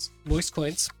coins. moist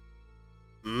coins,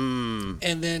 Mmm.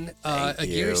 and then Thank Agiri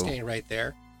you. standing right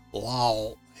there.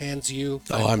 Wow. Hands you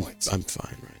 5 I'm coins.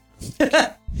 fine right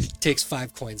now. Takes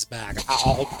 5 coins back.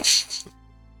 Ow.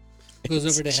 Goes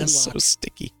over to It's just Hemlock. so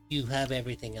sticky. You have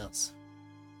everything else.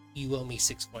 You owe me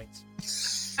 6 coins.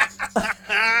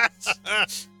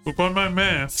 Upon my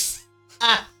math,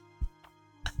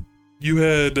 you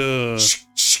had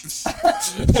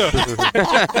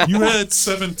you had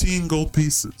 17 gold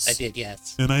pieces. I did,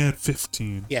 yes. And I had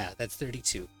 15. Yeah, that's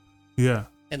 32. Yeah.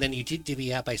 And then you did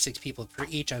divvy out by 6 people per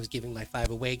each. I was giving my 5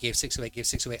 away, gave 6 away, gave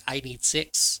 6 away. I need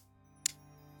 6.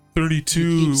 32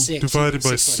 You keep 6, divided you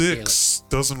by keep 6 6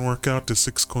 doesn't work out to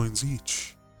 6 coins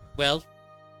each. Well,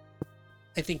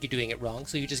 I think you're doing it wrong,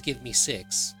 so you just give me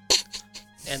 6.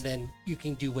 And then you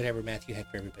can do whatever math you have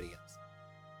for everybody else.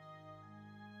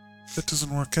 That doesn't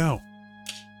work out.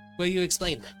 Well, you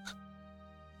explain that.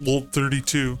 Well,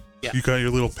 32. Yeah. You got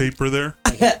your little paper there?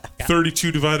 Yeah,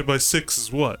 32 divided by 6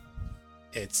 is what?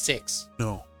 it's 6.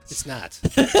 No. It's not.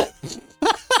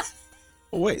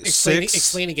 Oh, wait, Explain, 6,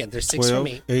 explain again. There's 6 for 12,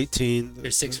 me. 18,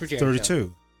 There's 6 for Jericho.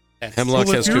 32. That's- Hemlock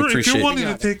Well, has if to you're appreciate. wanting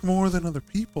to take more than other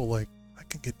people, like, I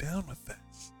can get down with that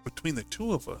between the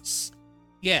two of us.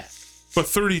 Yeah. But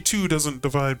 32 doesn't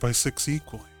divide by 6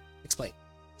 equally. Explain.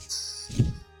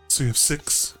 So you have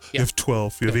 6, you Yeah. have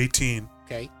 12, you have 18,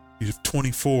 Okay. you have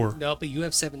 24, No, but you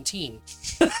have 17.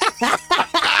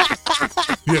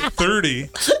 you have 30,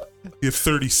 you have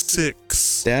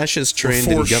 36. Dash is trained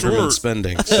We're in four government short.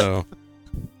 spending, so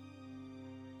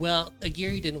Well,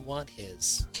 Agiri didn't want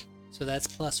his. So that's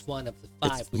 +1 of the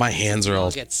 5. which my means hands we are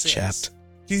all get 6. chapped.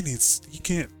 He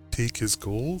can't take his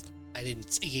gold. He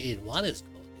didn't want his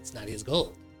gold. It's not his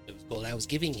gold. It was gold I was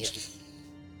giving him.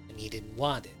 And he didn't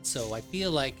want it. So I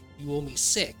feel like you owe me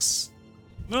 6.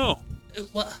 No.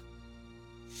 Well,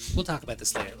 we'll talk about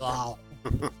this later. Oh.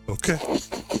 Okay.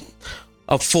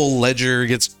 A full ledger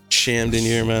gets jammed into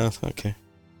your mouth. Okay.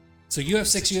 So you have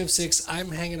 6. I'm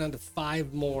hanging on to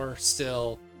 5 more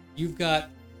still. You've got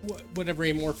whatever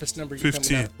amorphous number you're 15.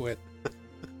 coming up with.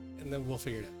 And then we'll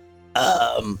figure it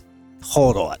out.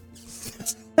 Hold on.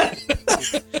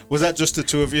 Was that just the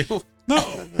two of you?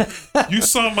 No. You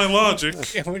saw my logic,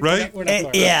 Yeah, right? we're not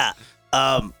far. Yeah.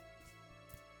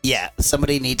 Yeah.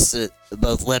 Somebody needs to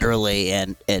both literally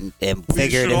and all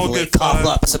figuratively get cough 5.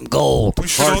 up some gold. We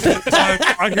should all get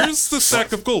 5. Here's the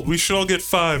sack of gold. We should all get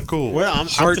 5 gold. Well, I'm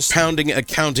Heart just pounding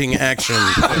accounting action.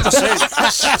 saying,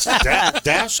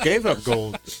 Dash gave up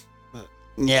gold.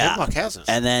 Yeah. Hemlock hasn't.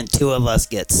 And then 2 of us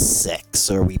get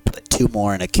 6, or we put 2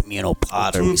 more in a communal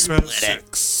pot, or 2 we of you have split it.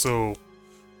 6. So,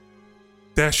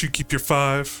 Dash, you keep your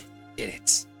 5. Did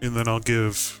it. And then I'll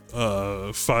give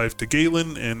 5 to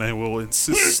Galen, and I will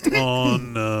insist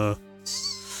on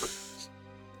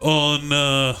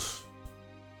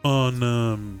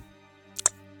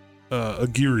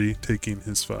Agiri taking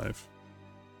his 5.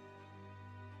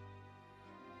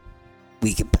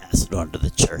 We can pass it on to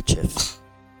the church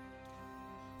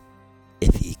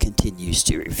if he continues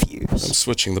to I'm refuse.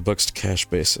 switching the books to cash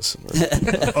basis.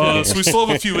 So we still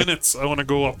have a few minutes. I want to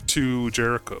go up to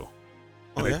Jericho.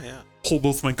 Oh, yeah. Pull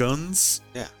both my guns.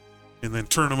 Yeah. And then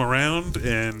turn them around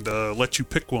and let you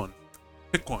pick one.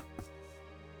 Pick one.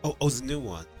 Oh, the new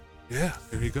one. Yeah,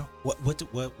 there you go. What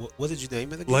did you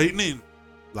name it again? Lightning.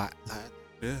 Light.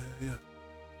 Yeah.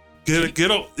 Get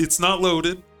it. It's not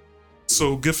loaded,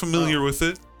 so get familiar with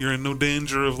it. You're in no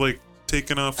danger of like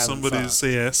taking off Having somebody's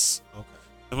AS. Okay.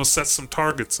 And we'll set some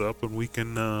targets up, and we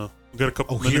can. We got a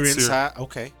couple Oh, here minutes here. inside.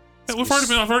 Okay. Yeah,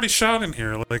 I've already shot in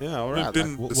here. Like, Yeah, all right. it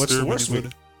didn't Like, what's the disturb worst we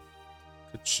anybody.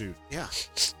 could shoot? Yeah.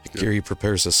 Gary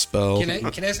prepares a spell. Can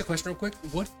I ask a question real quick?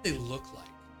 What do they look like?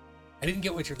 I didn't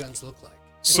get what your guns look like.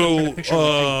 So Picture of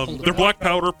how you pulled they're it black out.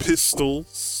 powder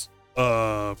pistols.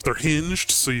 They're hinged,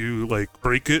 so you like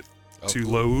break it to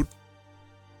cool. load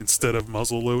instead of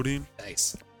muzzle loading.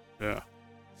 Nice. Yeah.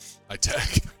 I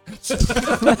tag.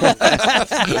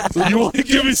 You want to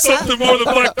give me something more than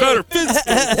black powder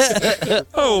pistol? I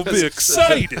will be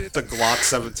excited. The Glock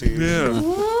 17. Yeah.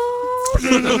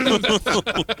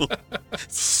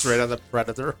 Straight out of the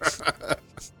Predator.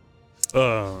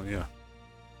 Yeah.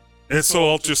 And so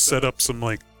I'll just set up some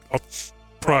I'll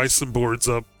pry some boards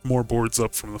up, more boards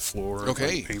up from the floor. and,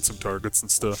 Okay. like, paint some targets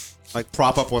and stuff. Like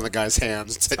prop up one of the guy's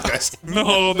hands and say, guys.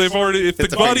 No, they've already. If the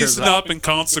the body's fingers not been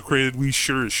consecrated, we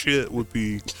sure as shit would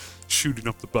be shooting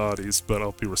up the bodies. But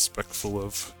I'll be respectful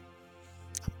of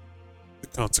the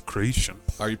consecration.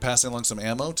 Are you passing along some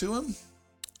ammo to him?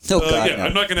 Oh, God, Yeah, no.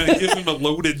 I'm not gonna give him a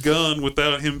loaded gun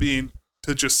without him being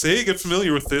to just say, "Hey, get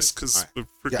familiar with this," because we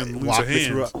freaking lose a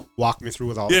hand. Walk me through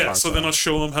with all the Yeah, parts so then of I'll it.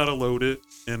 show him how to load it,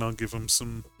 and I'll give him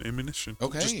some ammunition.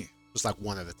 Okay. Just like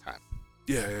one at a time.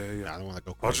 Yeah. I don't want to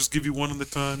go crazy. I'll just give you one at a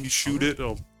time. You shoot it,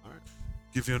 I'll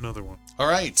give you another one. All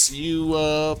right.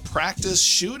 You practice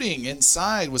shooting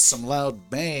inside with some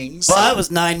loud bangs. Well, that was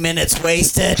 9 minutes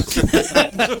wasted.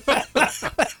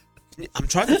 I'm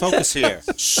trying to focus here.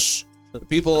 The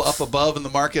people up above in the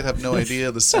market have no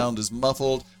idea. The sound is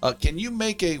muffled. Can you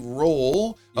make a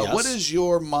roll? Yes. What is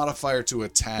your modifier to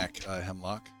attack,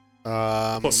 Hemlock?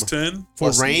 Plus 10? For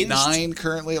Plus ranged? 9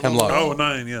 currently at Hemlock. level Oh,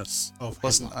 9, yes. Oh,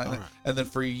 Plus hemlock. 9. All right. And then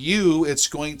for you, it's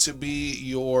going to be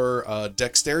your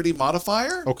dexterity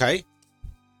modifier. Okay.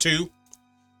 2.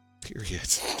 Period.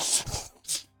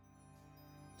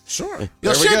 Sure.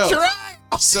 There we go.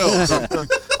 So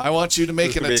I want you to make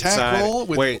This an will be attack exciting. roll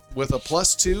Wait. with a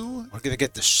 +2. We're going to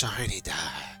get the shiny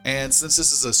die. And since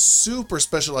this is a super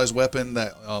specialized weapon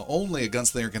that only a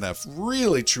gunslinger can have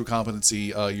really true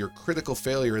competency, your critical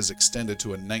failure is extended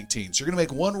to a 19. So you're going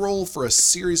to make one roll for a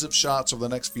series of shots over the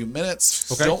next few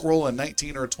minutes. Okay. Don't roll a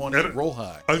 19 or a 20. Got it. Roll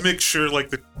high. I make sure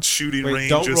like the shooting Wait, range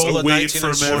don't is roll a away 19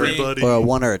 or from 20. everybody. or a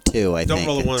 1 or a 2, I Don't think.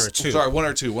 roll a 1 it's- or a 2. Sorry, one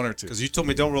or two. Because you told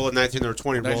me don't roll a 19 or a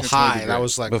 20, roll 19 or 20 high. would be And I great.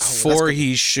 was like, Before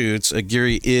he shoots,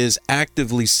 Agiri is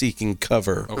actively seeking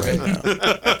cover. Okay.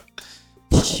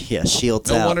 Yeah, shields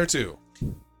No out. 1 or 2.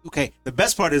 Okay, the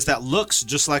best part is that looks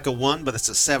just like a 1, but it's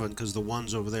a 7 because the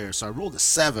 1's over there. So I rolled a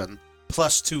 7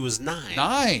 plus 2 is 9.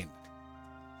 9.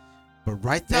 But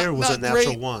right there was a Not natural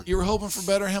great. 1. You were hoping for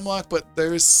better, Hemlock, but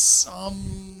there's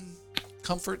some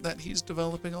comfort that he's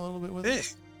developing a little bit with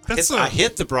it. That's I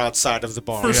hit the broadside of the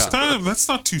bar. first time. That's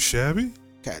not too shabby.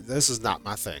 Okay, this is not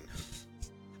my thing.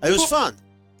 It was fun.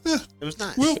 Yeah. It was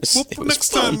nice. Well, It was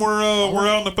next fun. time we're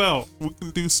out and about, we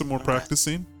can do some more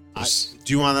practicing.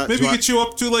 Do you want to Maybe get you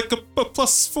up to like a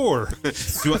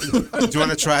 +4. do you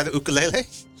want to try the ukulele?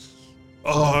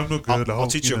 Oh, I'm no good. I'll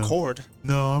teach you a chord.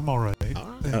 No, I'm all right.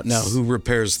 Now, who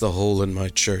repairs the hole in my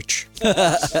church?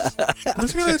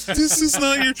 This is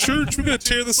not your church. We gotta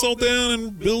tear this all down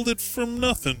and build it from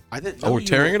nothing. I didn't. Oh, we're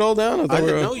tearing it all down? I I thought we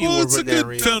didn't were- know you Well, were it's a good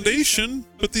Renarian. foundation,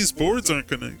 but these boards aren't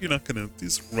gonna. You're not gonna.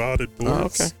 These rotted Oh,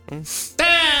 boards. okay.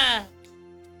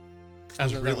 I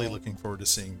was really looking forward to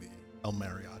seeing the El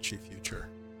Mariachi future.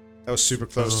 That was super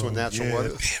close to a natural yeah.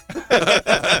 1.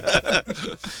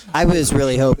 I was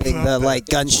really hoping the like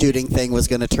gun shooting thing was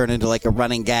going to turn into like a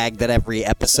running gag that every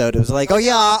episode it was like, oh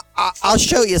yeah, I'll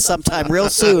show you sometime real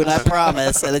soon, I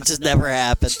promise, and it just never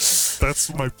happened.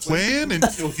 That's my plan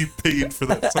until he paid for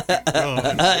that fucking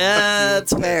gun. Yeah,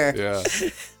 that's fair. Yeah.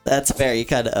 That's fair. You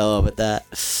kind of owe him with that.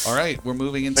 All right, we're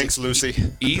moving into Thanks, Lucy.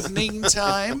 evening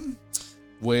time,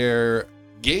 where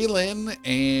Galen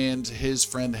and his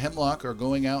friend Hemlock are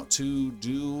going out to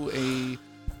do a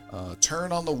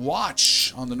turn on the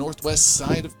watch on the northwest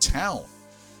side of town.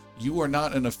 You are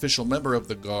not an official member of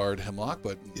the guard, Hemlock,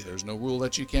 but there's no rule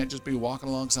that you can't just be walking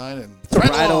alongside and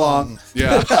Ride along.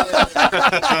 Yeah.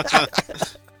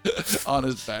 On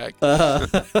his back.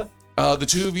 The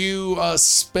two of you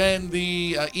spend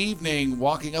the evening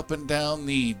walking up and down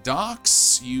the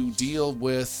docks. You deal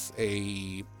with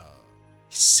a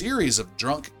series of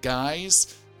drunk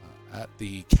guys at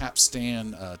the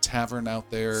Capstan Tavern out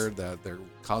there that they're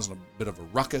causing a bit of a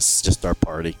ruckus. Just our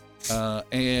party.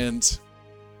 And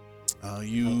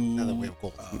you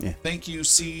Yeah. think you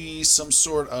see some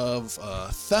sort of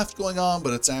theft going on,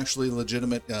 but it's actually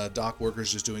legitimate dock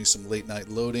workers just doing some late night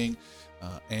loading.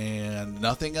 And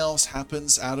nothing else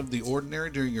happens out of the ordinary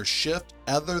during your shift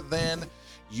other than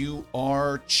you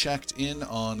are checked in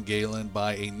on, Galen,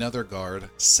 by another guard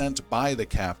sent by the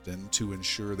captain to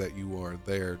ensure that you are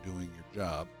there doing your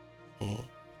job.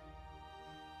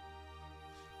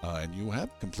 And you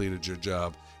have completed your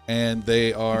job. And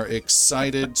they are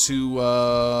excited to...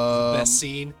 Best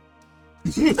scene.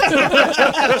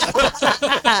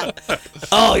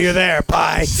 Oh, you're there.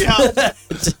 Bye.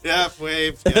 Yeah,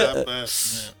 wave. Yeah,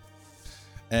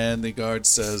 And the guard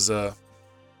says, you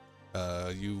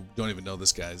don't even know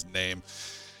this guy's name.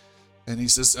 And he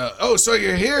says, oh, so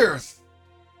you're here.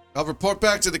 I'll report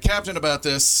back to the captain about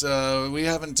this. We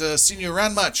haven't seen you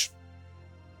around much.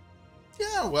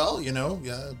 Yeah, well,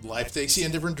 life takes you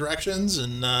in different directions,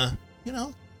 and, I'm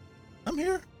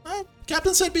here.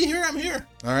 Captain said be here, I'm here.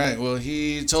 All right, well,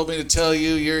 he told me to tell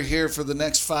you you're here for the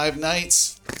next 5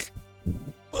 nights.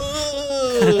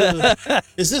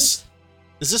 Is this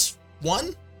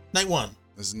one? Night 1.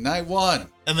 This is night 1.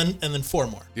 And then 4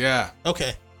 more. Yeah.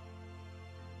 Okay.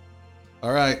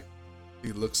 All right.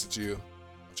 He looks at you.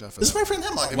 Watch out for This is that. my friend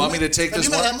Hemlock. You want me to take Have this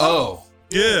you met one? Hemlock? Oh,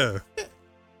 Yeah.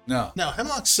 no. No,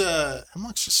 Hemlock's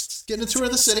just getting a tour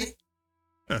of the city.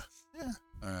 All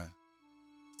right.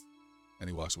 And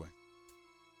he walks away.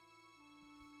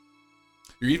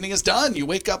 Your evening is done. You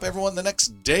wake up, everyone, the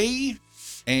next day.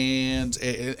 And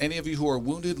any of you who are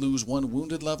wounded lose 1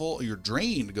 wounded level. Your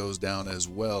drain goes down as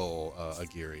well,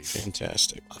 Agiri.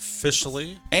 Fantastic.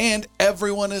 Officially. And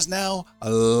everyone is now a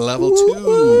level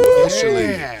 2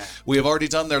 officially. We have already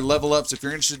done their level ups. If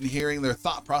you're interested in hearing their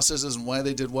thought processes and why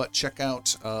they did what, check out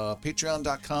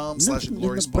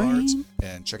patreon.com/gloriousbards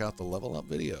and check out the level up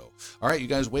video. All right, you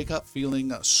guys wake up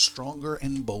feeling stronger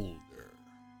and bolder.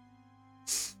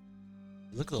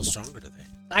 Look a little stronger today.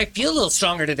 I feel a little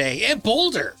stronger today and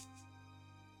bolder.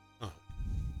 Oh.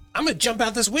 I'm gonna jump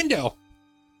out this window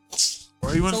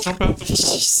Why you want to jump out the window?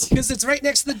 because it's right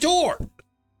next to the door.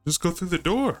 Just go through the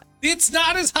door. It's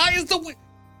not as high as the window.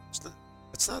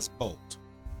 It's not as bold.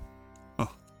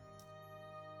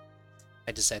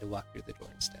 I decided to walk through the door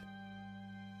instead.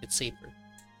 It's safer.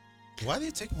 Why do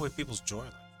you take away people's joy?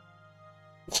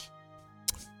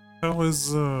 How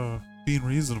is being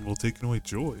reasonable taking away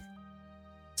joy?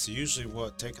 It's usually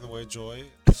what taking away joy.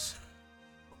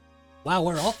 Wow,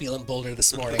 we're all feeling bolder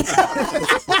this morning.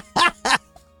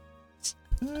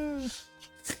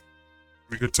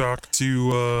 We could talk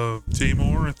to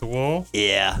Tamor at the wall.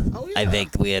 Yeah. Oh, I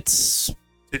think it's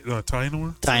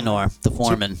Tynor? Tynor, the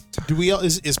foreman. Do we all,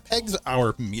 is Peg's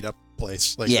our meetup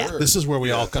place? Like, Yeah. this is where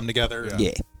we all come together.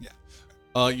 Yeah.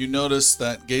 You notice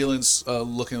that Galen's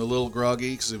looking a little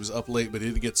groggy because he was up late, but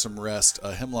he did get some rest.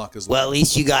 Hemlock is Well, at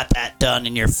least you got that done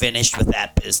and you're finished with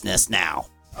that business now.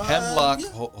 Hemlock.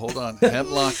 Hold on.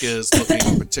 Hemlock is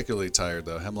looking particularly tired,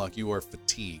 though. Hemlock, you are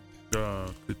fatigued.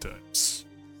 Good times.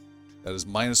 That is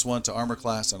 -1 to armor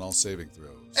class on all saving throws.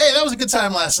 Hey, that was a good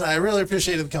time last night. I really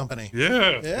appreciated the company.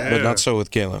 Yeah. But not so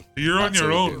with Galen. You're on Not so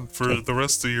your with own for the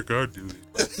rest of your guard duty.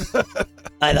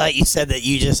 I thought you said that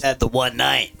you just had the one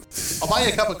night. I'll buy you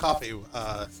a cup of coffee,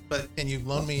 but can you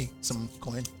loan me some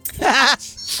coin?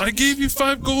 I gave you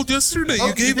 5 gold yesterday. Oh,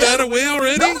 You gave did? that away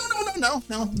already?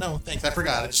 No. Thanks. I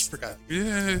forgot. I just forgot.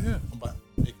 Yeah. I'll buy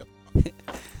you a cup of coffee.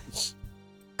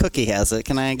 Cookie has it.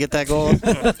 Can I get that gold?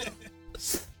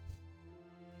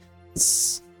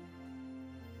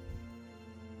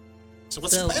 So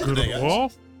what's So- the plan Go to today, the guys?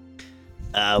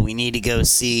 wall? We need to go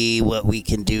see what we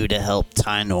can do to help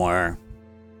Tynor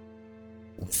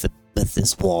with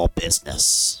this wall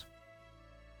business.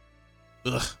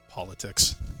 Ugh,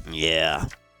 politics. Yeah.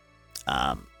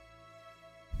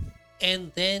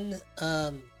 And then,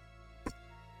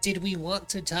 did we want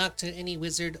to talk to any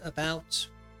wizard about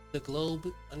the globe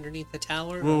underneath the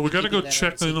tower? or Well, are we gotta keeping go that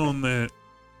check in secret? on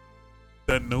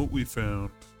that note we found.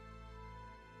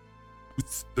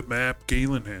 With the map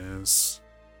Galen has.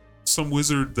 Some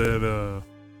wizard that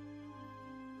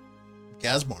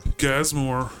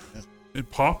Gasmore Yeah. and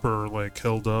Popper like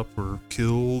held up or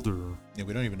killed or Yeah,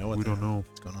 we don't even know we don't know.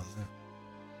 what's going on there.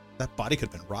 That body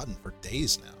could have been rotten for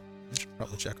days now. We should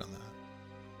probably check on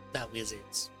that. Not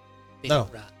wizards. They No.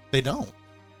 don't rot. They don't.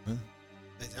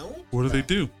 They don't? What do they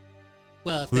do?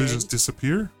 Well, if Do they they're, just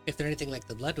disappear? if they're anything like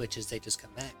the blood witches, they just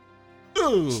come back.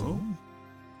 Ooh.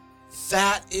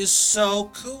 That is so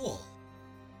cool.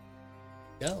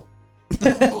 No,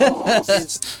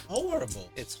 It's horrible.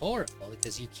 it's horrible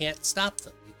because you can't stop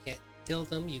them. You can't kill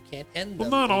them. You can't end Well,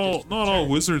 them. not they all just not all return.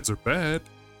 wizards are bad.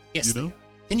 Yes, you they know? are.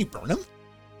 Can you burn them?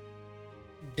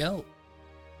 No,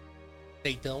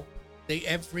 they don't.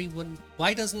 Everyone.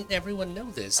 Why doesn't everyone know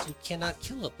this? You cannot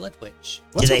kill a blood witch.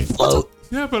 Do they float?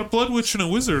 Yeah, but a blood witch and a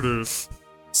wizard are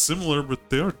similar, but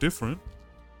they are different.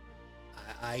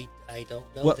 I don't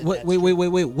know. What, that wait, that's wait, true. wait, wait,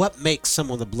 wait. What makes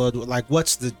someone a blood? Like,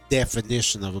 what's the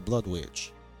definition of a blood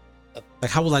witch?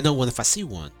 Like, how will I know one if I see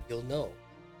one? You'll know.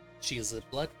 She is a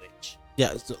blood witch.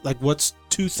 Yeah, so, like, what's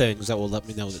 2 things that will let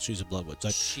me know that she's a blood witch?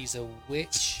 Like, She's a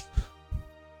witch.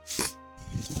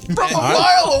 From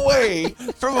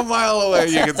a mile away,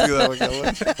 you can see that one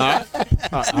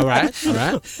going. all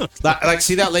right. Like,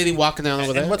 see that lady walking down over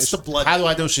And there? what's the blood- How do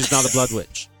I know she's not a blood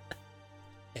witch?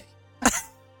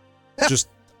 Just,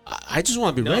 I just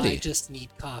want to be No, ready. I just need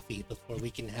coffee before we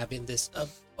can have in this.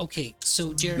 Okay,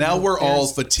 so Jericho. Now we're all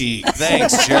there's- fatigued.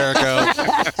 Thanks, Jericho.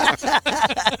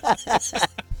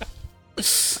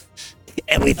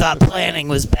 And we thought planning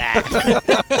was back.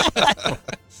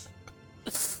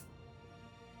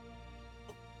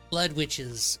 Blood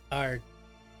witches are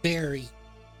very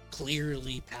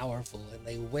clearly powerful, and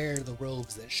they wear the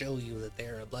robes that show you that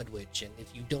they're a blood witch. And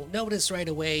if you don't notice right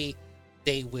away,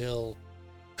 they will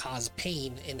cause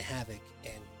pain and havoc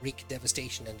and wreak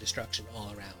devastation and destruction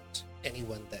all around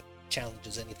anyone that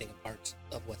challenges anything apart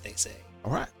of what they say.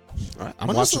 All right. I'm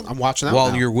When was watching. the- I'm watching out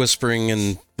While now. you're whispering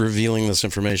and revealing this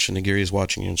information, Agiri's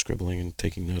watching you and scribbling and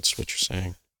taking notes of what you're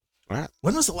saying. All right.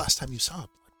 When was the last time you saw a blood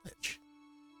witch?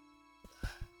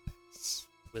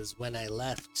 Was when I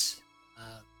left,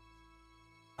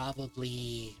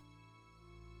 probably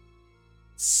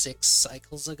 6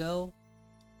 cycles ago.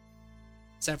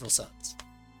 Several suns.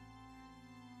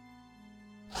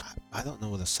 I don't know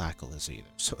what a cycle is either,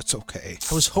 so it's okay.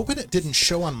 I was hoping it didn't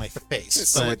show on my face.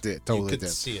 So but it did. Totally you could did.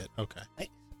 see it. Okay.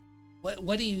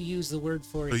 What do you use the word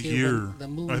for A here year. when the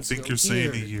moons I think go- you're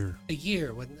saying a year. A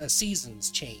year when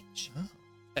seasons change.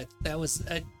 Oh. That was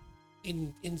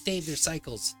in Thaver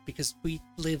cycles because we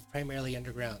live primarily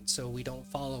underground, so we don't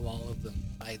follow all of them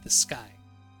by the sky.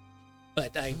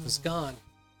 But I was gone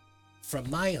from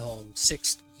my home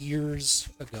 6 years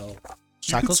ago.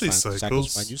 You could Cycle's say fine. cycles.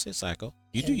 Cycle's fine. You say cycle.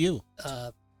 You do you.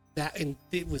 And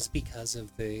it was because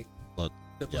of the Blood.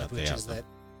 blood Yeah, witches yeah.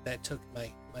 that took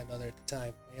my mother at the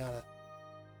time, Rihanna.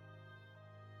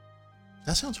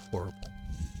 That sounds horrible.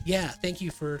 Yeah, thank you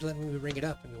for letting me bring it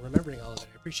up and remembering all of it.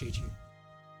 I appreciate you.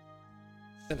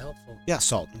 It's been helpful. Yeah,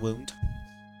 salt and wound.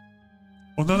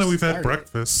 Well, now that we've had Sorry.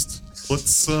 breakfast,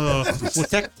 let's Well,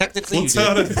 technically, let's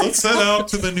you did. head out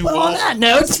to the new Well, wall. on that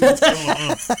note, What's going on?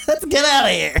 let's get out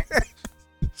of here.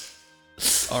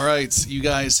 All right, you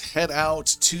guys head out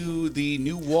to the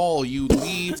new wall. You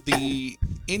leave the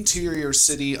interior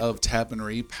city of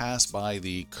Tapenry, pass by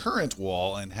the current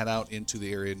wall, and head out into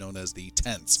the area known as the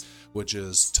tents, which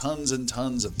is tons and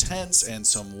tons of tents and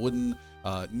some wooden,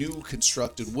 new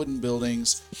constructed wooden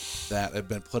buildings that have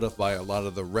been put up by a lot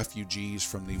of the refugees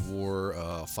from the war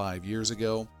 5 years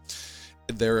ago.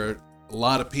 There are a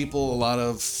lot of people, a lot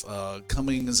of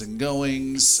comings and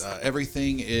goings.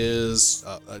 Everything is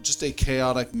just a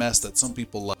chaotic mess that some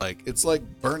people like. It's like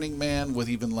Burning Man with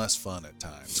even less fun at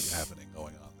times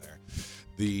going on there.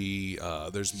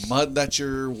 There's mud that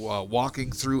you're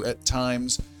walking through at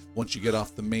times once you get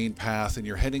off the main path, and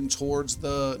you're heading towards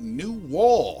the new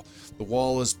wall. The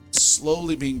wall is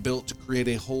slowly being built to create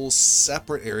a whole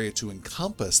separate area to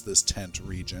encompass this tent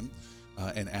region.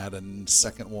 And add a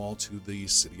second wall to the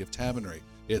city of Tapenry.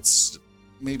 It's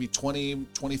maybe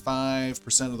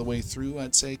 20-25% of the way through,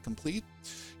 I'd say, complete.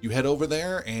 You head over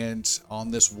there, and on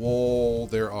this wall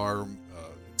there are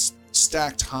it's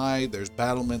stacked high. There's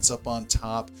battlements up on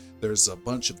top. There's a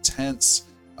bunch of tents,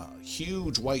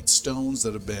 huge white stones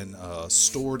that have been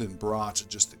stored and brought,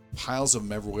 just piles of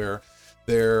them everywhere.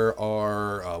 There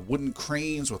are wooden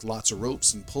cranes with lots of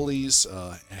ropes and pulleys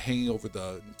hanging over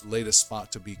the latest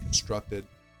spot to be constructed.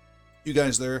 You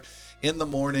guys there in the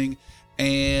morning,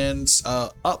 and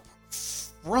up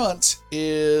front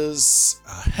is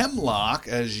Hemlock.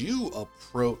 As you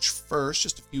approach first,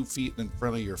 just a few feet in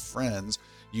front of your friends,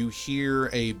 you hear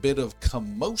a bit of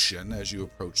commotion as you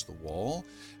approach the wall,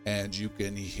 and you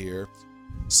can hear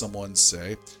someone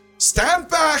say, "Stand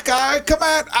back, I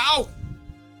command." Ow!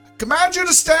 Command you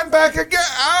to stand back again.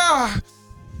 Ah!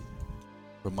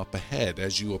 From up ahead,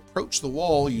 as you approach the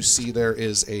wall, you see there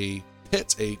is a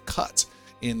pit, a cut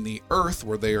in the earth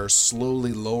where they are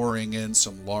slowly lowering in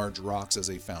some large rocks as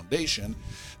a foundation.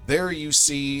 There you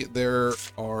see there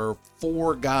are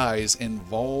 4 guys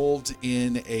involved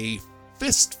in a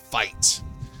fist fight.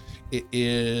 It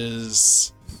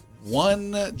is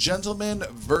 1 gentleman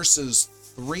versus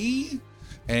 3.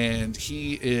 And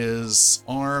he is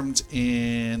armed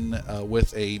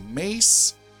with a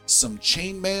mace, some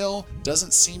chainmail,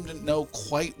 doesn't seem to know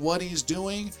quite what he's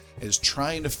doing, is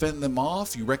trying to fend them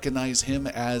off. You recognize him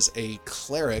as a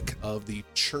cleric of the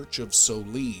Church of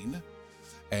Solene,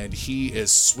 and he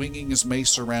is swinging his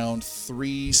mace around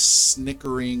 3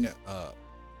 snickering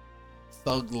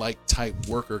thug-like type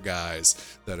worker guys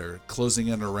that are closing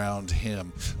in around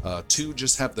him. 2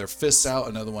 just have their fists out,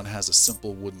 another one has a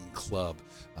simple wooden club.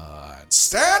 And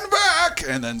stand back!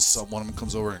 And then one of them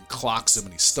comes over and clocks him,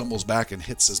 and he stumbles back and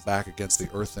hits his back against the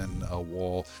earthen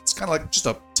wall. It's kind of like just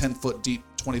a 10-foot deep,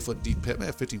 20-foot deep pit, maybe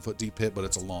a 15-foot deep pit, but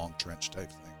it's a long trench type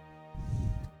thing.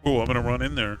 Oh, I'm gonna run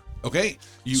in there. Okay.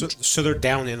 So they're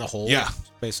down in a hole? Yeah.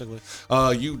 Basically.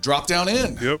 You drop down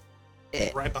in. Yep.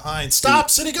 Right behind.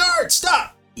 Stop, city guard!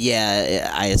 Stop!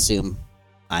 Yeah, I assume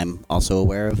I'm also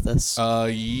aware of this.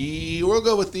 We'll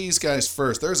go with these guys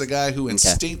first. There's a guy who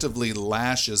instinctively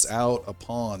lashes out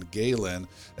upon Galen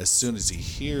as soon as he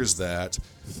hears that.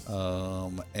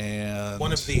 And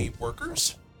one of the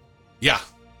workers? Yeah.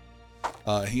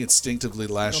 He instinctively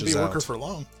lashes Don't be a out. worker for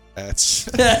long. That's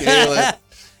Galen.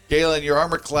 Galen, your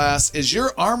armor class. Is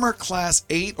your armor class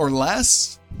 8 or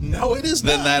less? No, it is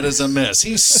Then not. that is a miss.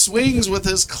 He swings with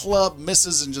his club,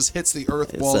 misses, and just hits the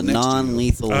earth wall It's a next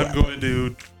non-lethal I'm weapon. going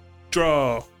to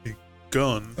draw a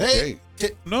gun. Hey.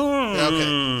 No.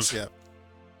 Okay. Yeah.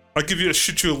 I'll give you a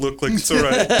shoot you a look like it's all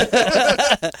right.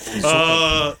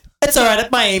 It's all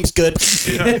right. My aim's good.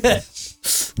 Yeah.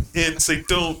 And say,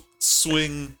 don't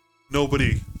swing.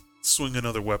 Nobody swing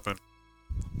another weapon.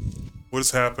 What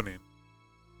is happening?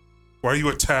 Why are you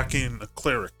attacking a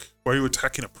cleric? Why are you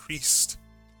attacking a priest?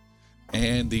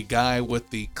 And the guy with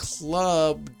the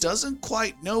club doesn't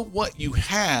quite know what you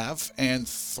have and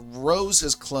throws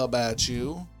his club at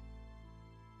you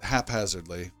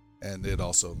haphazardly, and it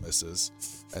also misses,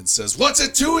 and says, "What's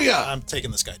it to ya?" I'm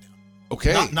taking this guy down.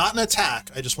 Okay. Not an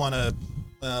attack. I just want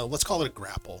to, let's call it a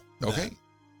grapple. Okay.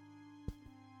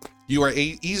 You are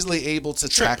easily able to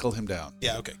tackle him down.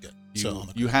 Yeah, okay, good.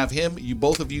 You have him.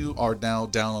 Both of you are now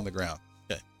down on the ground.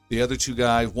 Okay. The other 2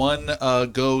 guys, one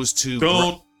goes to...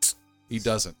 Don't. He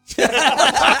doesn't. We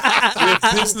have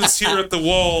business here at the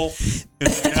wall, and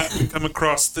we have to come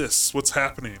across this. What's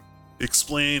happening?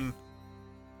 Explain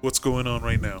what's going on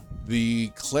right now. The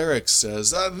cleric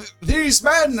says, these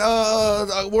men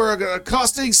were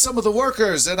accosting some of the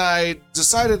workers, and I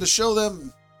decided to show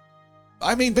them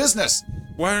I mean business.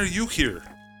 Why are you here?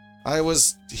 I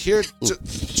was here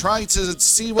trying to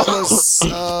see what was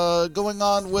going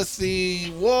on with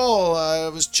the wall. I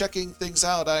was checking things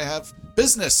out. I have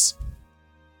business.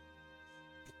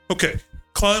 Okay,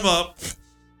 climb up.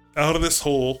 out of this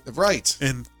hole Right.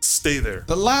 and stay there.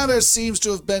 The ladder seems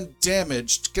to have been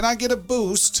damaged. Can I get a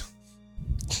boost?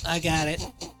 I got it.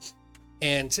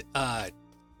 And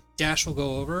Dash will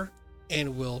go over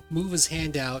and will move his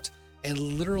hand out, and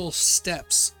literal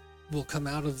steps will come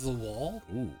out of the wall,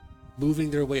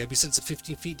 moving their way up. He said it's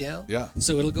 15 feet down. Yeah.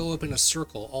 So it'll go up in a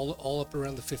circle, all up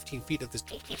around the 15 feet of this.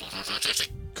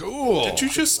 Cool. Did you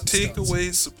just take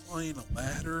away supplying a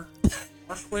ladder?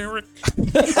 Our cleric?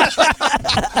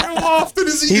 How often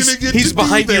is he going to get He's to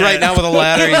behind do you that? right now with a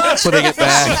ladder. He's putting it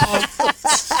back.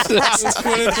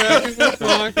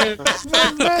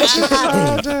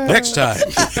 Next time.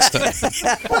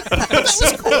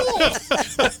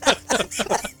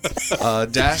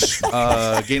 Dash,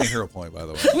 gain a hero point, by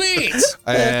the way. Sweet!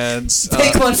 And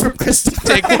Take one from Christopher.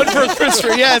 Take one for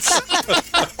Christopher. Yes.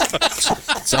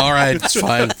 It's all right. It's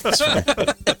fine.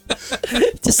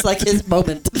 Just like his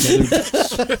moment.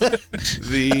 It's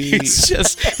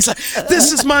like,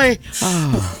 this is my.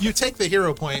 You take the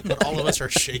hero point, but all of us are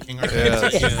shaking our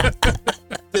heads. Yeah.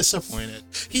 Disappointed.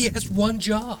 He has one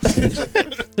job.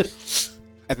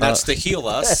 And that's to heal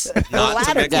us, not to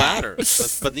ladder make guy. ladders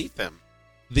that's beneath him.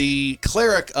 the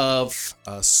cleric of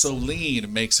Solene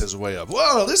makes his way up.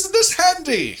 Whoa, isn't this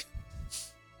handy?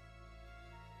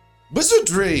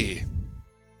 Wizardry.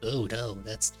 Oh no,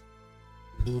 that's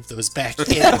move those back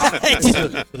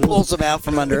in. Pulls him out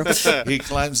from under him. He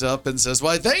climbs up and says,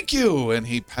 "Why, thank you," and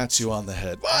he pats you on the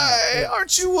head. "Why,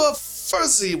 aren't you a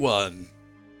fuzzy one?"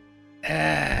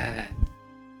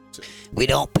 We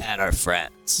don't pat our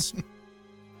friends.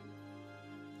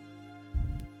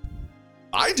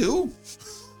 I do.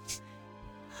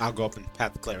 I'll go up and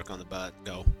pat the cleric on the butt and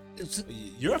go,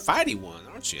 "You're a fighty one,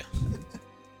 aren't you?"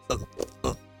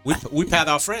 we pat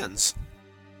our friends.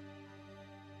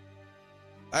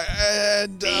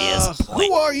 And Yes,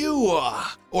 who are you?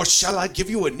 Or shall I give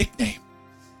you a nickname?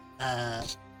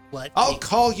 What? I'll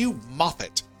call you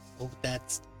Moffat. Oh,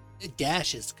 that's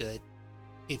Dash is good.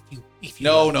 If you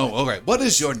No, want no. one. Okay. What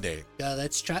is your name?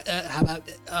 Let's try. How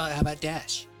about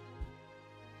Dash?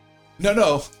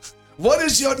 No. What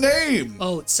is your name?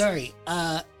 Oh, sorry.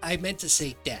 I meant to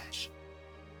say Dash.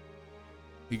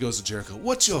 He goes to Jericho.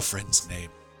 What's your friend's name?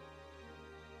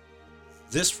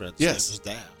 This friend's Yes. name is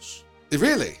Dash.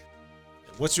 Really?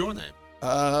 What's your name?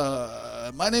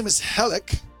 My name is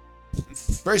Hellick.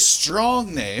 Very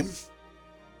strong name.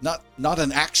 Not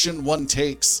an action one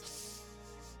takes.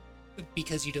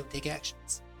 Because you don't take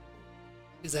actions.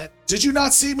 Is that Did you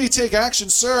not see me take action,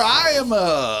 sir? I am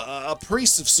a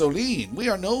priest of Solene. We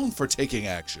are known for taking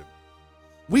action.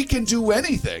 We can do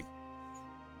anything.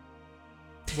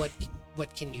 what?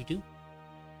 What can you do?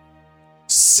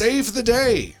 Save the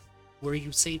day. Were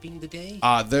you saving the day?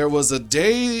 There was a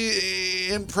day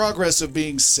in progress of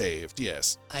being saved,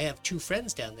 yes. I have two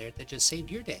friends down there that just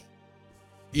saved your day.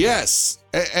 Yes.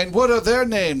 And what are their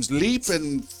names? Leap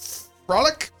and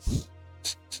Frolic?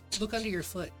 Look under your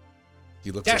foot. He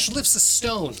looks Dash up. lifts a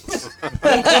stone.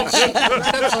 Right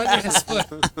up from under his foot.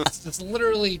 Just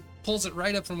literally pulls it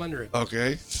right up from under it.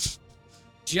 Okay.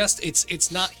 Just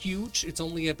it's not huge. It's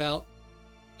only about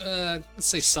let's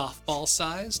say softball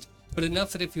sized, but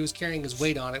enough that if he was carrying his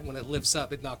weight on it, when it lifts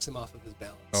up, it knocks him off of his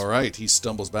balance. All right. He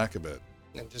stumbles back a bit.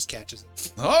 And just catches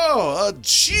it. Oh, a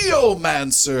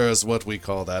geomancer is what we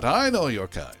call that. I know your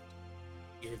kind.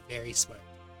 You're very smart.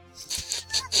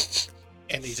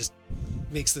 And he just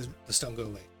makes the stone go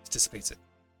away. Dissipates it.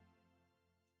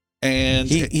 And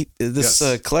This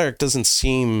yes. cleric doesn't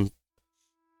seem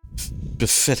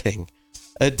befitting.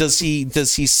 Does he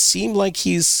seem like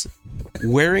he's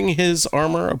wearing his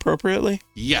armor appropriately?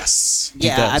 Yes.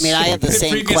 Yeah, does. I mean, I have the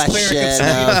same Previous cleric question.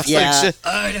 has Of, yeah,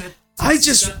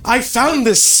 I found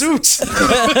this suit.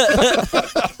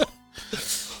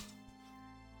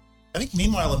 I think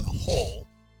meanwhile in the hole,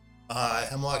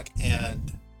 Hemlock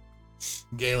and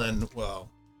Galen, well,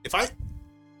 if I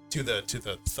to the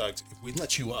thugs, if we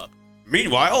let you up,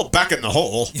 Meanwhile, back in the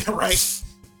hole. yeah, right.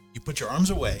 You put your arms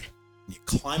away, and you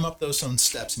climb up those stone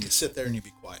steps, and you sit there and you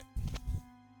be quiet.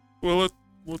 Well,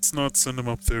 let's not send him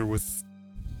up there with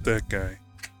that guy.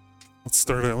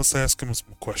 Let's ask him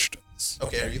some questions.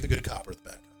 Okay, are you the good cop or the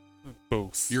bad cop?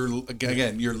 Both. You're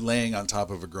laying on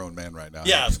top of a grown man right now.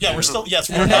 Yeah, we're still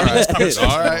we're having this conversation.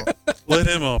 All right. Let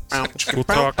him up. We'll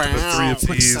talk to the three of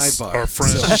Quick these, sidebar. our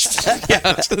friends.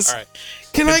 All right.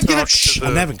 Can I get Talk a? to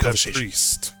I'm having the conversation.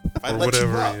 priest I or let you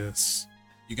whatever up. he is.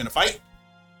 You gonna fight?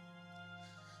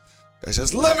 Guy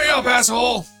says, "Let me up,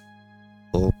 asshole."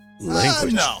 No,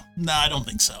 I don't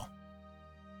think so.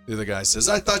 The other guy says,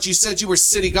 "I thought you said you were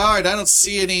city guard. I don't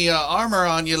see any armor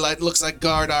on you. Like looks like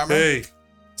guard armor." Hey,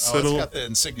 Oh, it's settle got the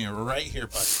insignia right here,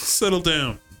 bud. settle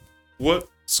down. What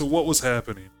So what was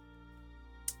happening?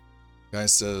 Guy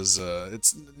says,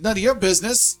 it's none of your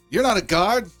business. You're not a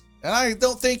guard, and I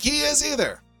don't think he is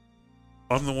either.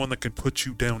 I'm the one that can put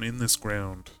you down in this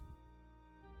ground.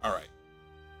 All right.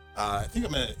 I think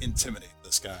I'm going to intimidate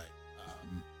this guy.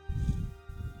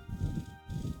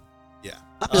 Yeah.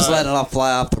 I'm just letting it all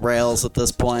fly off the rails at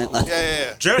this point.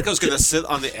 Yeah. Jericho's gonna sit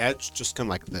on the edge, just kind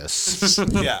of like this.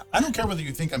 Yeah. I don't care whether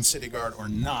you think I'm city guard or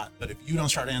not, but if you don't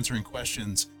start answering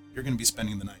questions, you're going to be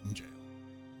spending the night in jail.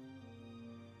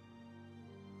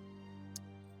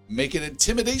 Make an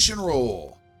intimidation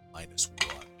roll. -1.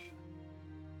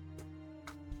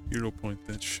 Hero point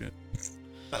that shit.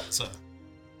 That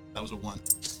was a 1.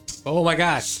 Oh my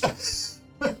god.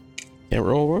 Can't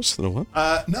roll worse than a 1.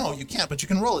 No, you can't, but you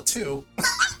can roll a 2.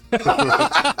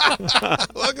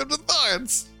 Welcome to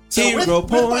Science. So with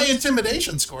my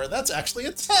intimidation score, that's actually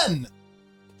a 10.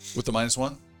 With the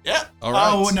 -1? Yeah. All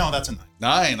right. Oh, no, that's a 9.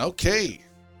 9, okay.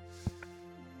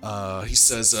 He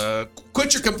says,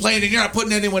 quit your complaining. You're not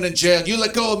putting anyone in jail. You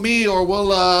let go of me or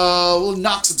we'll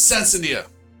knock some sense into you.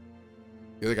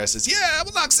 The other guy says, yeah,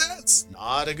 we'll knock sense.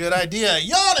 Not a good idea.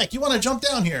 Yannick, you want to jump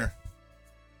down here?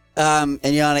 And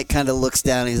Yannick kind of looks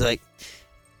down. He's like,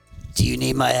 "Do you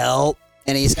need my help?"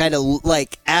 And he's kind of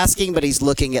like asking, but he's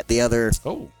looking at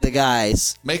the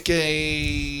guys. Make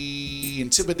a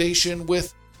intimidation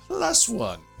with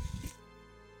 +1.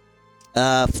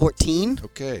 14.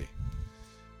 Okay.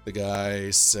 The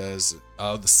guy says,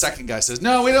 the second guy says,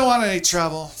 no, we don't want any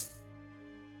trouble.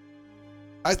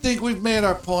 I think we've made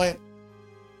our point.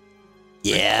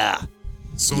 Yeah.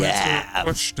 So answer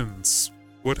questions.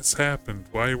 What has happened?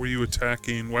 Why were you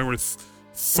attacking? Why were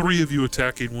 3 of you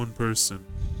attacking one person?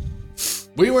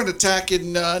 We weren't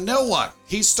attacking no one.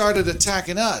 He started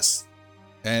attacking us.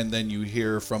 And then you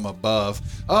hear from above,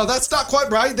 oh, that's not quite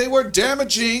right. They were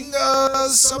damaging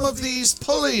some of these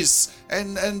pulleys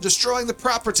and destroying the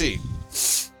property.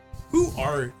 Who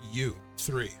are you?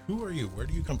 3. Who are you? Where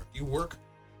do you come from? Do you work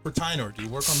for Vaynor? Do you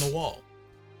work on the wall?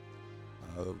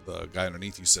 The guy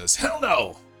underneath you says, hell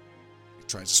no. He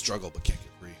tries to struggle but can't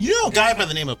get free. You know a guy by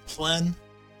the name of Plen?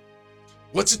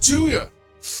 What's it to you?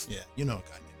 Yeah, you know a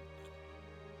guy named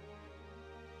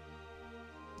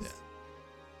Plen. Yeah.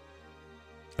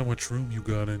 How much room you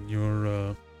got in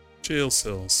your jail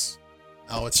cells?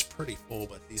 Oh, it's pretty full,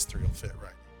 but these 3 will fit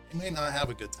right. You may not have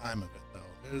a good time of it,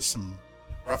 though. There's some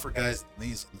rougher guys than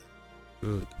these in there.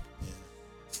 Good. Yeah.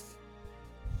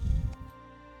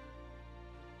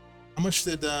 How much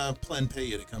did Plen pay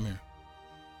you to come here?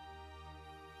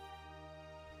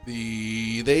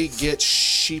 They get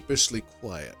sheepishly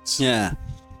quiet. Yeah.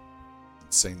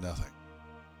 Say nothing.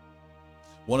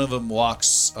 One of them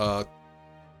walks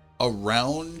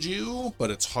around you, but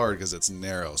it's hard because it's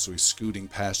narrow, so he's scooting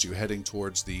past you, heading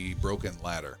towards the broken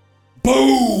ladder.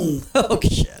 Boom! Oh,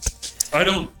 shit. I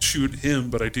don't shoot him,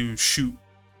 but I do shoot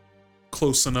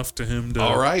close enough to him to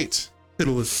All right.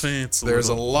 fiddle his pants a There's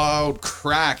a little. loud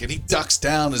crack, and he ducks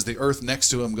down as the earth next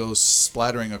to him goes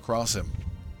splattering across him.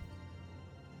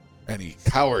 And he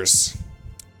cowers.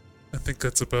 I think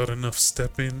that's about enough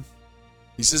stepping.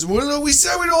 He says, well, we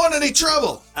said we don't want any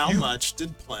trouble. How much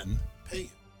did Plen pay you?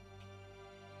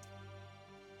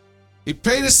 He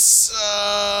paid us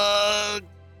a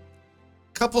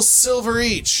couple silver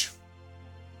each.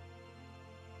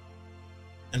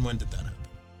 And when did that happen?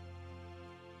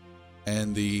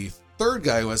 And the third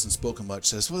guy who hasn't spoken much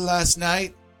says, well, last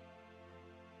night.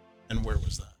 And where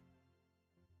was that?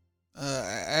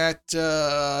 At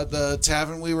the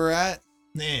tavern we were at.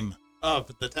 Name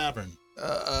of the tavern.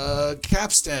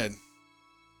 Capstan.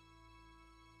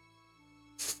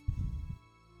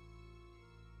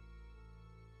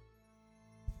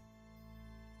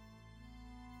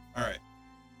 All right.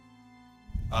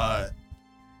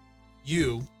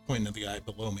 You, pointing at the guy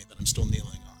below me that I'm still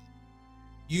kneeling on.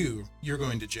 You're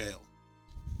going to jail.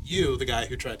 You, the guy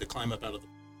who tried to climb up out of the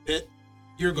pit,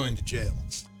 you're going to jail.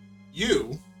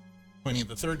 You, pointing at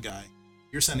the third guy,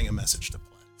 you're sending a message to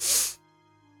Plen.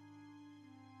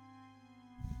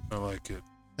 I like it.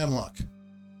 Hemlock.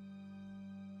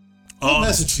 What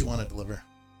message do you want to deliver?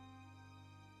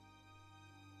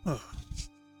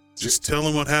 Just tell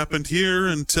him what happened here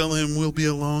and tell him we'll be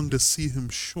along to see him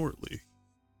shortly.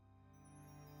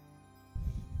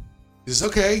 He says,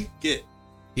 okay. Get.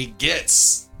 He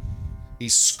gets. He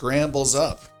scrambles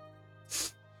up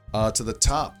to the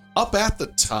top. Up at the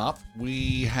top,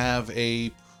 we have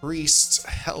a priest,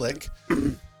 Hellick,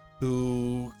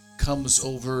 who comes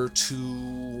over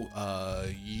to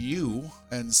you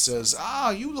and says,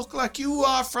 you look like you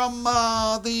are from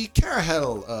the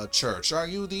Kerahell church. Are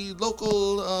you the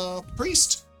local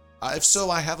priest? If so,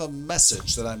 I have a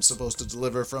message that I'm supposed to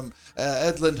deliver from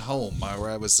Edland Home, where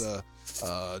I was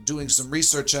doing some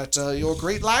research at your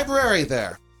great library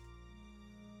there.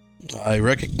 I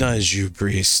recognize you,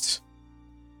 priest.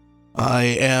 I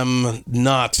am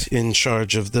not in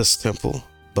charge of this temple,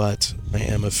 but I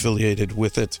am affiliated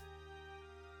with it.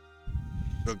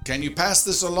 Can you pass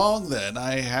this along, then?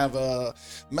 I have a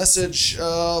message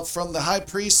from the high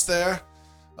priest there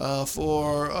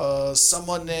for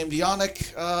someone named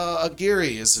Yannick.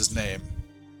 Agiri is his name.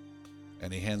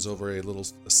 And he hands over a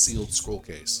sealed scroll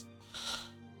case.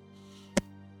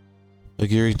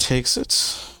 Agiri takes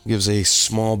it, gives a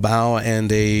small bow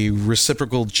and a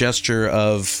reciprocal gesture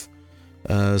of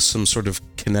some sort of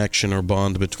connection or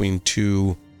bond between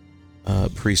two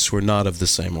priests who are not of the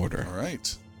same order. All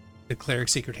right. The cleric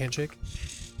secret handshake.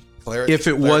 If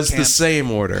it was the same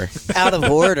order. Out of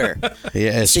order.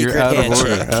 Yes, Secret you're out handshake.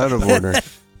 of order. Out of order.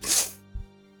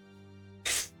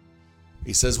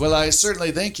 He says, well, I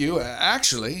certainly thank you,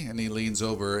 actually, and he leans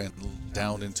over and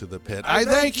down into the pit. I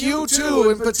thank you, too,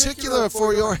 in particular,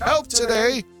 for your help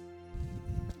today.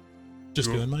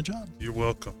 Just doing my job. You're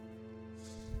welcome.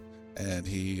 And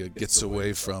he gets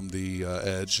away from the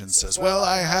edge and says, well,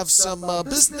 I have some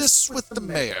business with the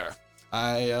mayor.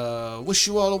 I wish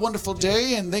you all a wonderful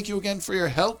day, and thank you again for your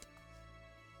help.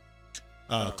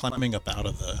 Climbing up out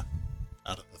of the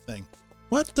thing.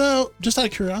 What? Just out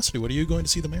of curiosity, what are you going to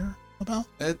see the mayor about?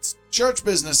 It's church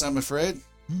business, I'm afraid.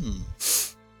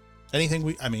 Anything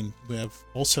we have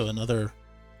also another,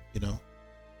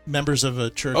 members of a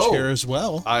church here as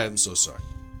well. I am so sorry.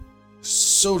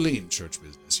 So lean church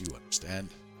business, you understand.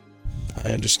 I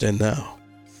understand now.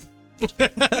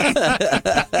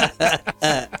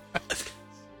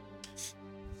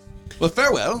 Well,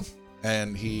 farewell.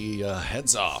 And he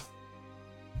heads off.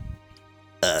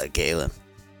 Galen,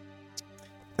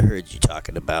 I heard you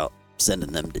talking about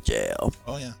sending them to jail.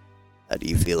 Oh, yeah. How do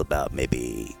you feel about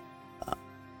maybe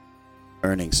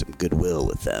earning some goodwill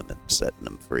with them and setting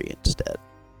them free instead?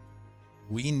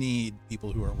 We need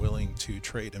people who are willing to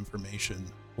trade information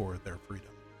for their freedom.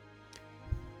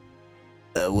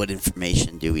 What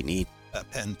information do we need?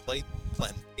 Penn paid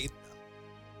them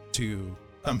to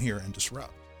come here and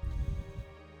disrupt.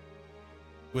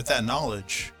 With that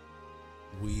knowledge,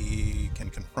 we can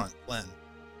confront Glenn,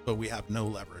 but we have no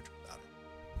leverage without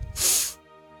it.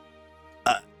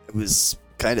 I was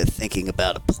kind of thinking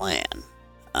about a plan.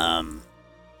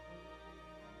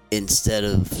 Instead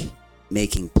of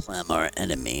making Plem our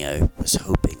enemy, I was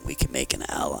hoping we could make an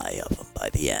ally of him by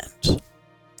the end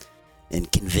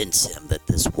and convince him that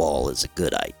this wall is a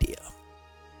good idea.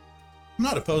 I'm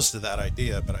not opposed to that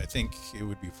idea, but I think it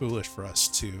would be foolish for us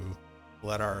to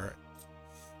let our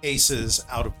aces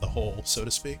out of the hole, so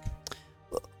to speak.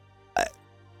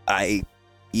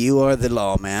 You are the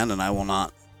lawman, and I will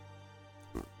not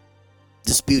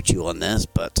dispute you on this,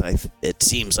 but it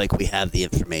seems like we have the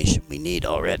information we need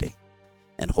already,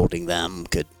 and holding them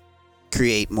could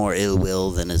create more ill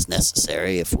will than is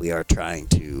necessary if we are trying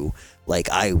to, like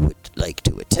I would like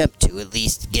to attempt to, at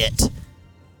least get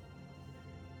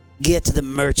the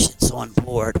merchants on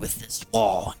board with this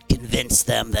wall and convince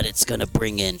them that it's going to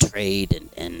bring in trade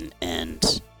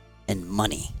and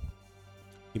money.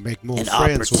 You make more An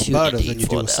friends with butter opportunity than you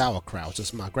do for with them. sauerkraut,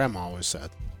 as my grandma always said.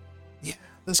 Yeah,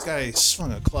 this guy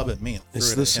swung a club at me and threw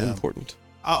Is it this at him. important?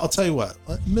 I'll tell you what,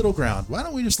 middle ground. Why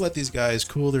don't we just let these guys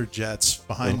cool their jets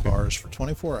behind bars for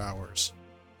 24 hours?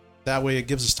 That way it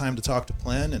gives us time to talk to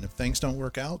Plen, and if things don't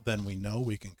work out, then we know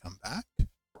we can come back.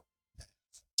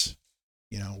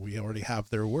 We already have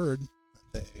their word.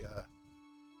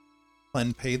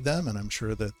 Plen paid them, and I'm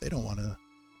sure that they don't want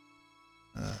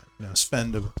to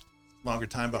spend a longer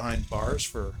time behind bars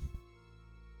for...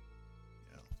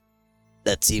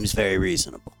 That seems very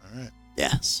reasonable. All right.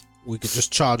 Yes. We could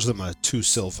just charge them a 2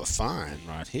 silver fine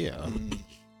right here.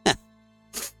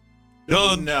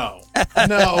 Done. No,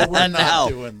 we're not No.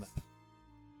 doing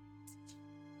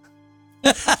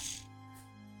that.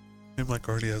 Hemlock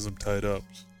already has him tied up.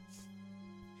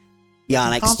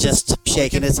 Yannick's just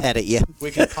shaking his head at you.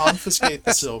 We can confiscate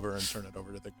the silver and turn it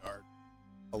over to the guard,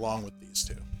 along with these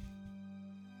two.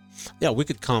 Yeah, we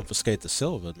could confiscate the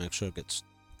silver and make sure it gets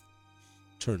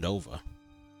turned over.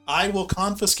 I will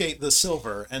confiscate the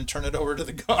silver and turn it over to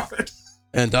the guard.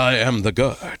 And I am the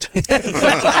guard.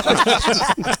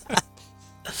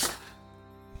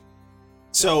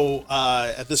 So,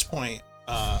 at this point,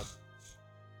 I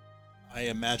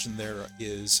imagine there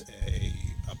is a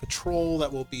patrol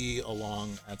that will be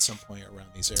along at some point around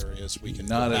these areas. We can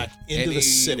Not go in back into any the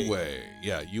city. way.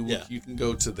 Yeah, you can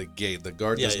go to the gate. The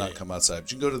guard Yeah, does yeah, not yeah. come outside.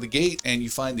 But you can go to the gate and you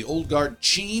find the old guard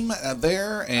Cheem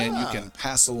there, and you can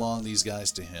pass along these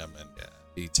guys to him, and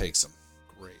he takes them.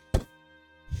 Great.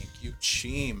 Thank you,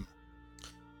 Cheem.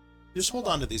 Just hold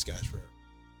on to these guys for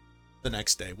the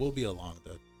next day. We'll be along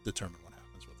to determine what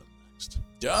happens with them next.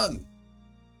 Done.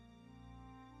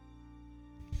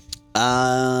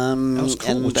 That was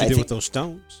cool what you did with those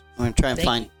stones. I'm going to try and Thank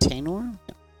find Taynor.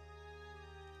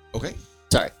 Okay.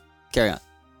 Sorry. Carry on.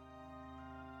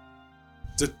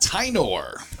 To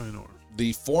Taynor, Taynor.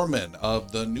 the foreman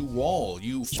of the new wall.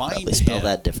 You You find probably spell him.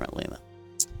 that differently, though.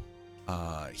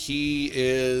 He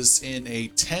is in a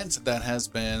tent that has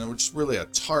been, which is really a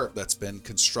tarp that's been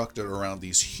constructed around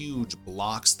these huge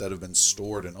blocks that have been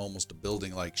stored in almost a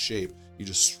building-like shape. You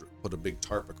just put a big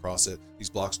tarp across it. These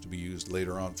blocks to be used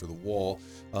later on for the wall.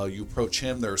 You approach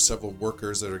him. There are several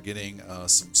workers that are getting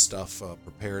some stuff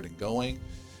prepared and going.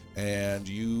 And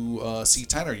you see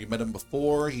Tyner. You met him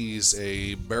before. He's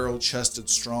a barrel-chested,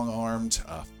 strong-armed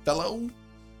fellow.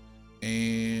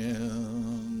 And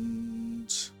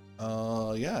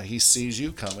he sees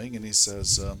you coming, and he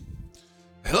says,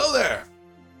 "Hello there."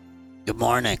 Good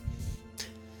morning.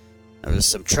 There was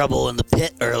some trouble in the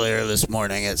pit earlier this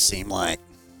morning, it seemed like.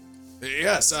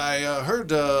 Yes, I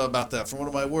heard about that from one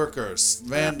of my workers.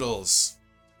 Vandals.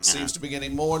 Seems to be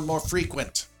getting more and more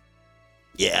frequent.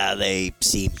 Yeah, they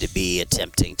seem to be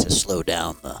attempting to slow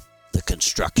down the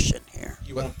construction here.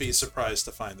 You won't be surprised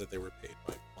to find that they were paid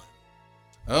by plan.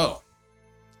 Oh.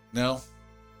 No,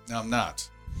 I'm not.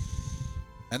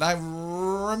 And I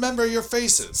remember your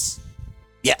faces.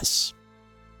 Yes,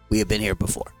 we have been here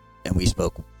before, and we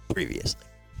spoke previously.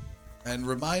 And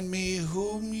remind me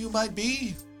whom you might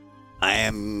be. I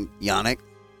am Yannick,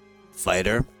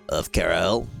 fighter of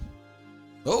Kerahell.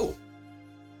 Oh,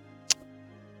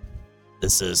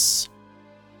 This is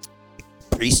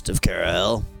priest of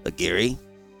Kerahell, Agiri.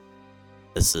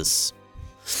 This is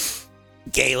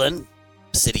Galen,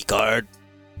 city guard,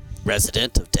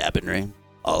 resident of Tabernary,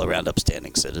 all around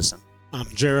upstanding citizen. I'm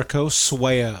Jericho,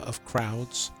 swayer of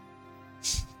crowds.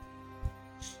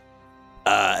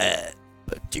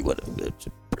 Do you want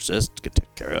to persist?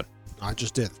 Carry on. I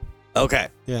just did. Okay.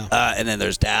 Yeah. And then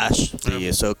there's Dash, the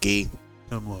Yosoki,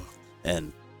 Hemlock.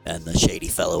 and the shady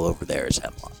fellow over there is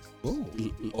Hemlock.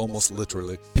 almost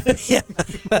literally. Yeah.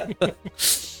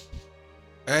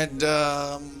 And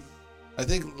I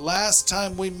think last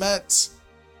time we met,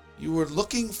 you were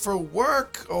looking for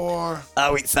work, or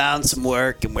We found some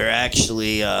work, and we're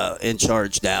actually in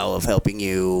charge now of helping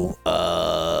you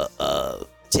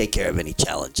take care of any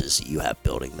challenges that you have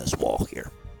building this wall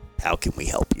here. How can we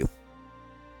help you?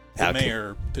 The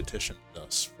mayor petitioned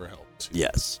us for help to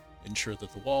Yes. ensure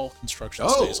that the wall construction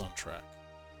Oh. stays on track.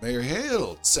 Mayor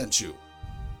Hale sent you.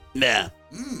 Nah.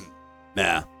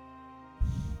 Nah.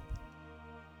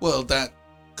 Well, that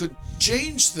could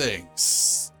change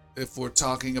things if we're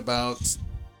talking about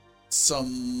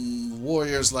some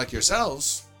warriors like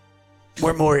yourselves.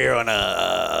 We're more here on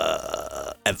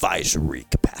a advisory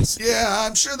capacity. Yeah,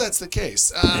 I'm sure that's the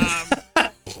case.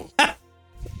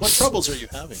 What troubles are you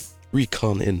having?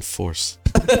 Recon in force.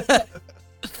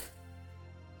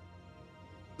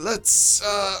 Let's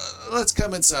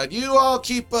come inside. You all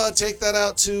take that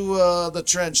out to the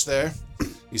trench there.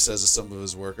 He says to some of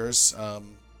his workers,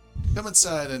 come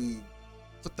inside and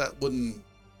put that wooden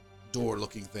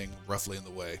door-looking thing roughly in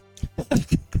the way.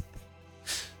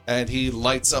 And he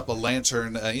lights up a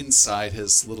lantern inside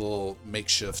his little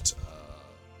makeshift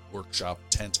workshop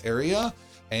tent area.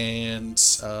 And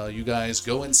you guys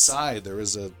go inside. There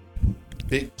is a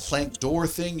big plank door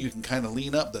thing you can kind of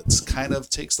lean up that's kind of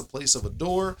takes the place of a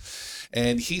door.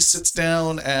 And he sits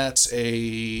down at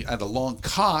a long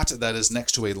cot that is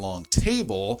next to a long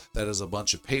table that has a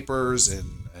bunch of papers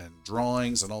and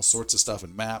drawings and all sorts of stuff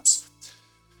and maps.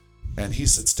 And he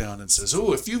sits down and says,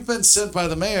 "Oh, if you've been sent by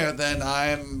the mayor, then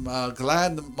I'm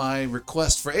glad that my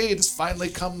request for aid has finally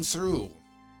come through.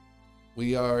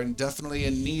 We are definitely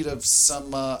in need of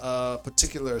some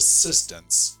particular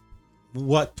assistance."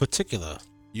 What particular?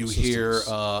 You hear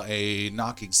a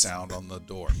knocking sound on the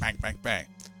door. Bang, bang, bang.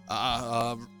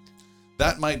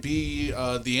 That might be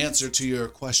the answer to your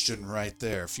question right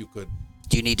there, if you could.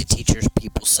 Do you need to teach your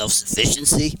people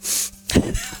self-sufficiency?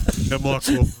 Hemlock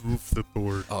will move the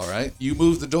board. All right. You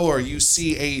move the door. You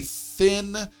see a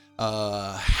thin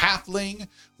halfling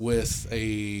with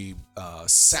a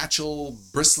satchel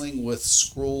bristling with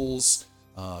scrolls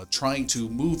trying to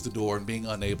move the door and being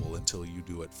unable until you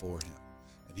do it for him.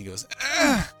 And he goes,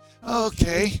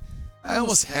 "Okay. I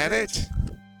almost had it."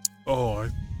 Oh,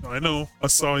 I know. I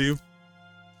saw you.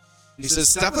 He says,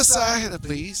 "Step aside,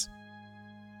 please."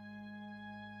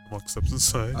 Walk steps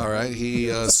inside. All right,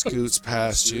 he scoots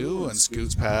past you and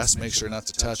scoots past, make sure not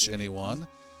to touch anyone,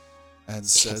 and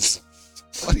says,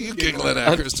 "What are you giggling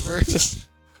at, Christopher?"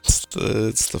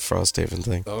 It's the Frosthaven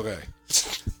thing. Okay.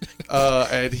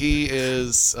 And he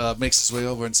makes his way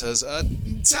over and says,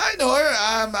 "Vaynor,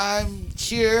 I'm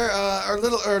here a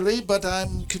little early, but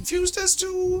I'm confused as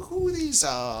to who these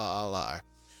all are."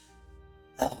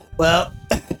 Well,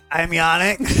 I'm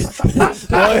Yannick,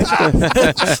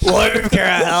 Lord of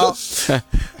Kerahell.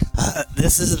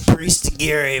 This is the priest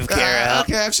Agiri of Kerahell.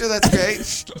 Okay, I'm sure that's great.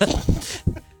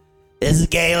 This is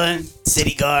Galen,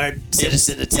 city guard,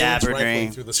 citizen of Rifling Tabernary.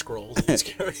 through the scrolls.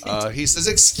 He says,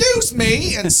 "Excuse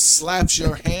me," and slaps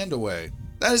your hand away.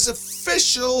 That is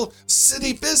official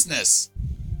city business.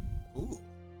 Ooh,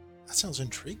 that sounds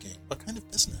intriguing. What kind of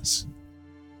business?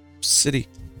 City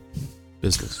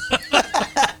business.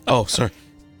 Oh, sorry.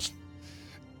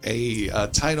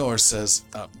 Vaynor says,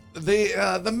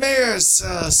 the mayor's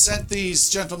sent these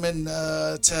gentlemen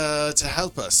to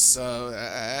help us.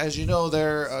 As you know,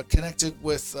 they're connected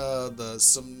with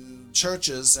some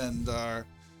churches and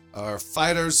are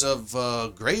fighters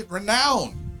of great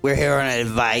renown. We're here on an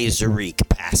advisory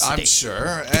capacity. I'm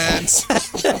sure. And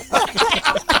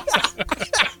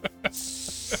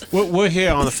We're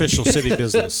here on official city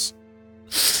business.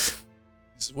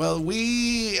 well,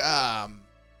 we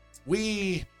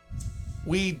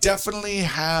definitely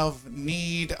have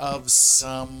need of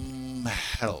some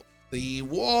help. The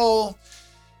wall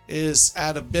is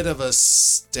at a bit of a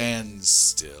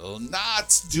standstill,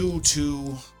 not due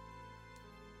to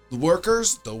the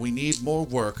workers, though we need more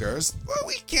workers. Well,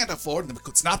 we can't afford them.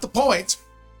 It's not the point.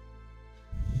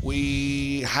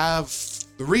 We have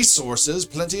the resources,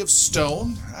 plenty of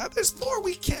stone. There's more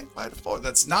we can't quite afford.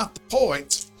 That's not the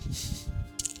point.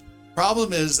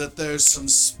 Problem is that there's some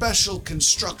special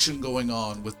construction going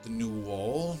on with the new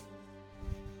wall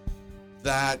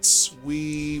that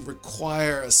we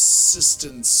require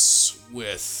assistance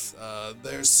with.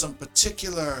 There's some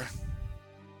particular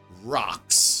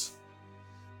rocks,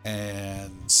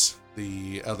 and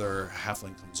the other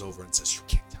halfling comes over and says, "You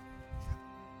can't tell."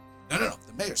 No,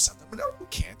 the mayor said that. No, you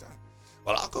can't.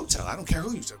 Well, I'll go tell. I don't care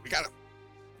who you said. We got him.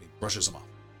 He brushes him off.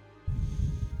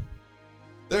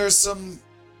 There's some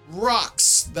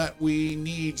rocks that we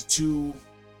need to,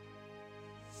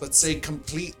 let's say,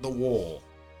 complete the wall.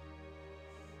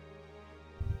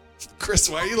 Chris,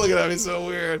 why are you looking at me so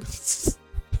weird?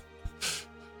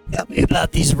 Tell me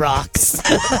about these rocks.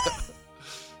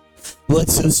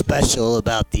 What's so special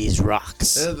about these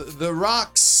rocks? The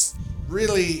rocks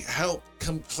really help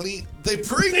complete. They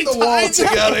bring the wall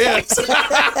together. Yes.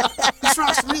 These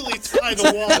rocks really tie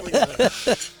the wall together.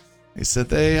 He said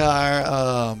they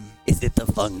are. Is it the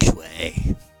feng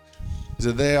shui?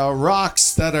 So they are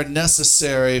rocks that are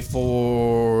necessary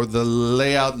for the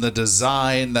layout and the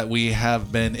design that we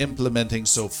have been implementing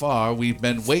so far. We've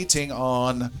been waiting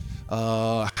on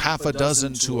half a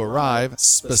dozen to arrive,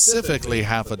 specifically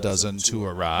half a dozen to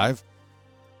arrive,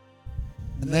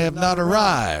 and they have not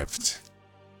arrived.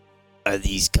 Are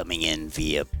these coming in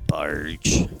via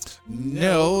barge?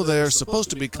 No, they're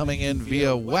supposed to be coming in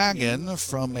via wagon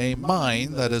from a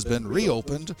mine that has been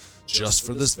reopened just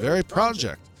for this very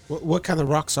project. What kind of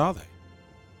rocks are they?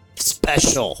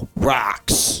 Special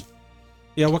rocks.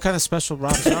 Yeah, what kind of special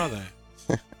rocks are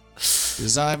they?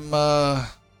 Because I'm a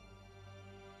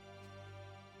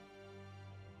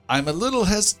little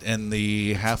hesitant, and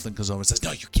the halfling comes over and says,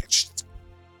 "No, you can't."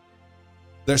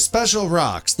 They're special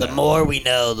rocks. The more we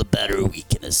know, the better we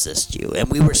can assist you. And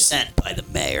we were sent by the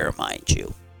mayor, mind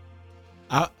you.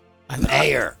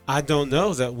 Mayor. I don't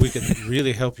know that we can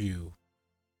really help you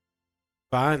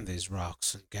find these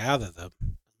rocks and gather them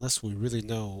unless we really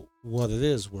know what it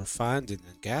is we're finding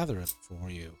and gathering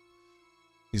for you.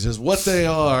 He says, what they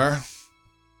are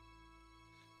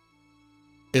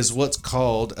is what's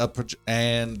called a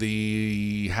and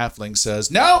the halfling says,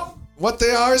 "No, what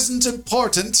they are isn't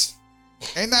important.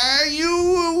 And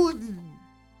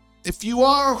if you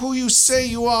are who you say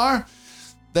you are,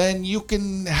 then you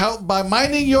can help by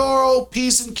minding your old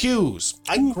P's and Q's."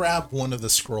 I grab one of the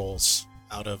scrolls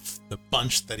out of the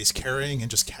bunch that he's carrying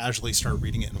and just casually start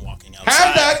reading it and walking outside.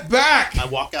 Have that back! I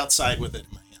walk outside with it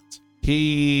in my hands.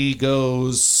 He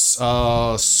goes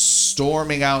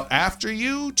storming out after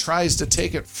you, tries to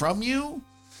take it from you.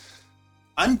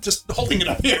 I'm just holding it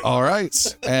up here. All right.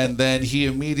 And then he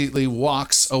immediately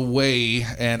walks away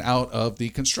and out of the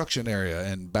construction area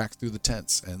and back through the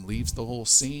tents and leaves the whole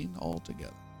scene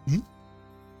altogether.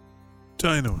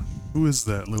 Vaynor, who is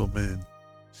that little man?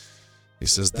 He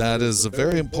says that is a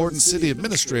very important city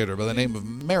administrator by the name of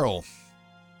Merrill.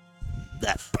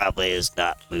 That probably has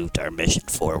not moved our mission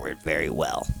forward very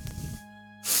well.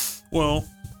 Well,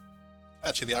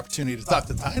 Got you the opportunity to talk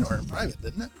to Vaynor in private,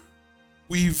 didn't it?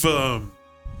 we've I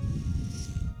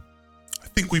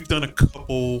think we've done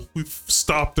we've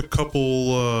stopped a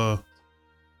couple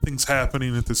things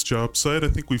happening at this job site. I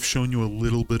think we've shown you a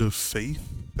little bit of faith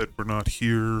that we're not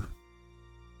here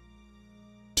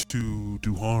to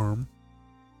do harm,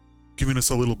 giving us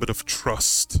a little bit of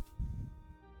trust.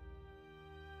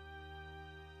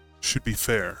 Should be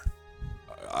fair.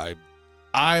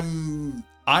 I'm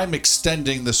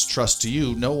extending this trust to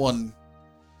you. No one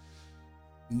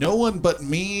but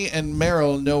me and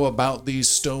Merrill know about these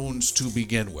stones to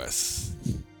begin with.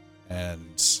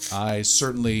 And I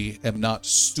certainly am not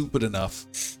stupid enough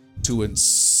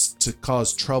to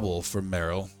cause trouble for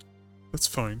Merrill. That's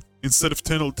fine. Instead of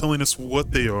telling us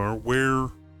what they are, where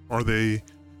are they?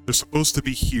 They're supposed to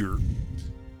be here.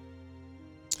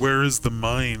 Where is the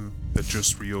mine that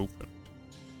just reopened?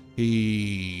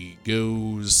 He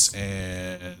goes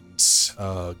and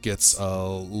gets a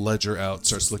ledger out,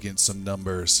 starts looking at some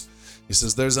numbers. He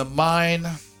says, there's a mine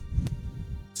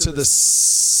to the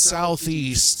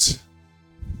southeast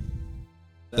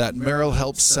that Merrill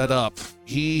helped set up.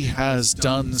 He has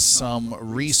done some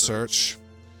research,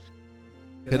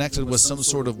 connected with some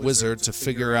sort of wizard to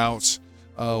figure out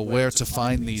where to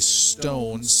find these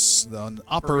stones. An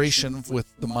operation with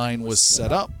the mine was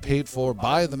set up, paid for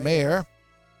by the mayor,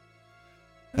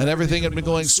 and everything had been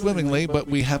going swimmingly, but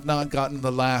we have not gotten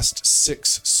the last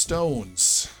 6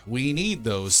 stones. We need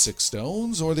those 6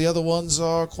 stones, or the other ones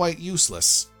are quite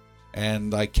useless.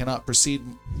 And I cannot proceed.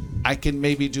 I can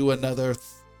maybe do another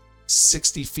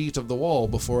 60 feet of the wall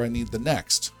before I need the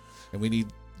next. And we need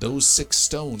those 6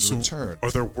 stones returned.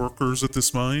 Are there workers at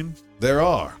this mine? There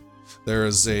are. There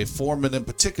is a foreman in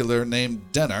particular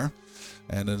named Denner,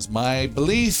 and it is my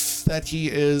belief that he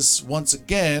is once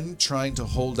again trying to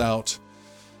hold out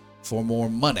for more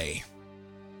money.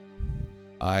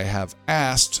 I have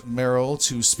asked Merrill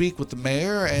to speak with the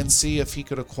mayor and see if he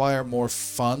could acquire more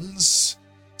funds,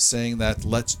 saying that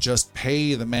let's just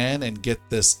pay the man and get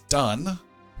this done,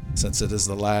 since it is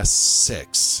the last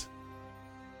 6.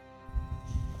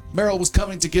 Merrill was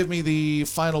coming to give me the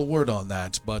final word on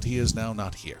that, but he is now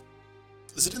not here.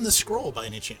 Is it in the scroll by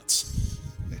any chance?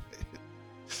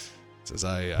 Says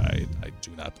I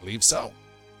do not believe so.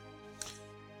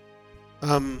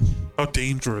 How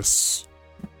dangerous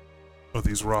are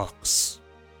these rocks?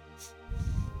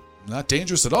 Not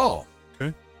dangerous at all.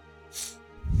 Okay.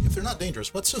 If they're not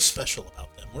dangerous, what's so special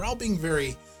about them? We're all being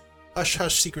very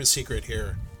hush-hush, secret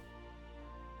here.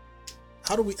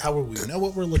 How will we know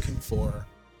what we're looking for?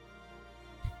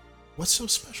 What's so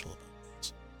special about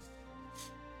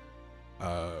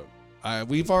this?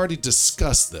 We've already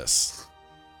discussed this.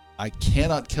 I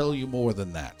cannot tell you more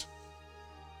than that.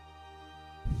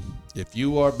 If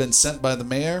you are been sent by the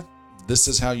mayor, this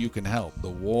is how you can help. The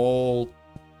wall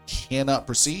cannot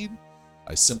proceed.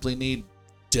 I simply need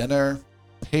dinner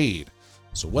paid.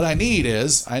 So what I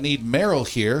need Merrill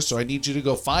here, so I need you to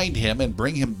go find him and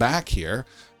bring him back here.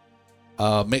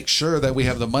 Make sure that we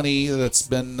have the money that's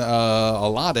been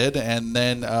allotted, and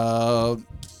then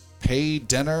pay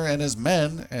Denner and his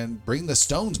men and bring the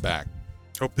stones back.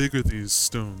 How big are these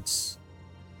stones?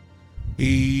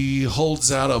 He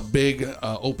holds out a big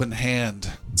open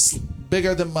hand. It's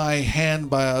bigger than my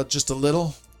hand by just a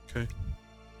little. Okay.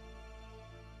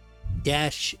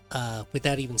 Dash,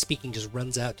 without even speaking, just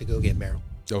runs out to go get Merrill.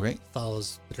 Okay.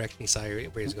 Follows the direction he saw where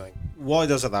he's going. While he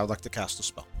does that, I would like to cast a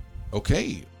spell.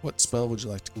 Okay. What spell would you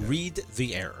like to cast? Read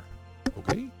the air.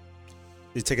 Okay.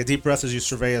 You take a deep breath as you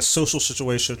survey a social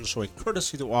situation, showing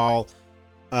courtesy to all.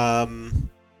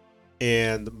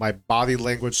 And my body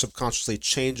language subconsciously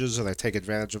changes, and I take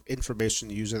advantage of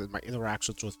information, use it in my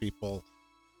interactions with people.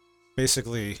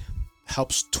 Basically,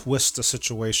 helps twist the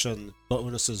situation.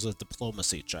 Bonuses a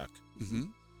diplomacy check.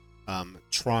 Mm-hmm.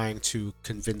 Trying to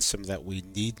convince him that we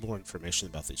need more information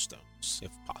about these stones, if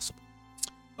possible.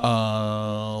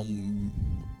 Role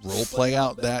play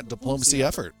out that diplomacy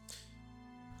effort.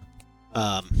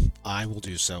 I will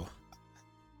do so.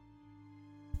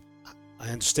 I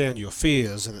understand your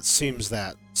fears, and it seems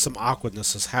that some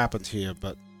awkwardness has happened here,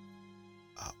 but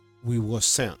we were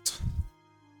sent.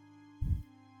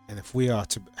 And if we are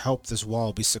to help this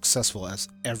wall be successful, as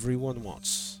everyone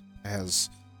wants,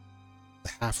 as the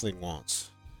halfling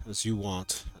wants, as you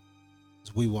want,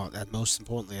 as we want, and most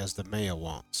importantly, as the mayor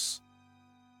wants,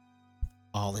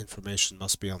 all information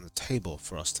must be on the table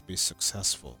for us to be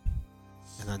successful.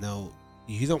 And I know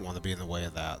you don't want to be in the way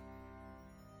of that.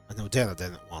 I know Dana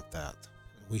didn't want that.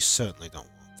 We certainly don't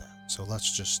want that. So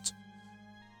let's just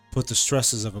put the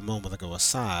stresses of a moment ago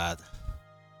aside.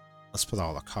 Let's put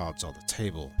all the cards on the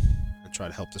table and try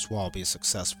to help this wall be as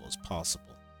successful as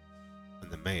possible. And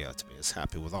the mayor to be as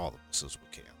happy with all of us as we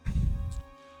can.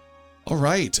 All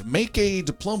right, make a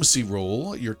diplomacy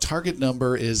roll. Your target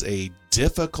number is a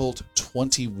difficult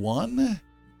 21.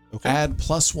 Okay. Add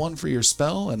 +1 for your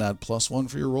spell and add +1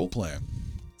 for your role plan.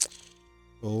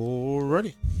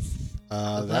 Alrighty.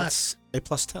 That's a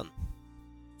 +10.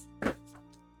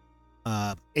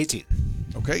 18.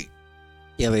 Okay.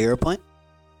 You have a hero point?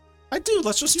 I do.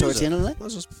 Let's just Towards use the it. end of the night?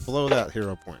 Let's just blow that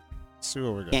hero point. Let's see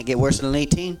what we got. Can't get worse than an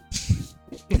 18.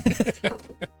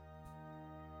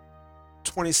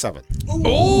 27.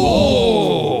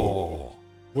 Oh!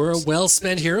 We're a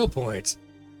well-spent hero point.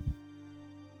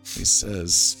 He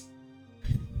says,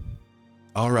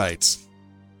 all right,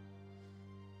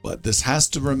 but this has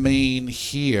to remain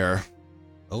here.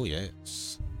 Oh,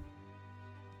 yes.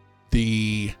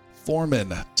 The foreman,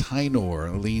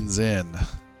 Tynor, leans in.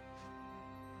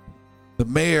 The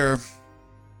mayor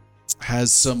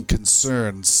has some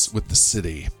concerns with the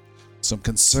city, some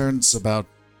concerns about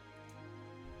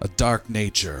a dark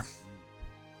nature,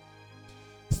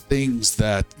 things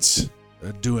that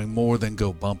are doing more than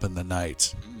go bump in the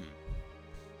night.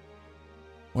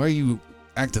 Why are you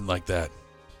acting like that?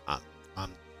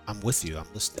 I'm with you. I'm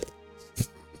listening.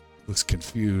 Looks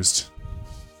confused.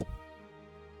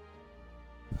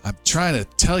 I'm trying to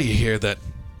tell you here that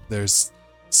there's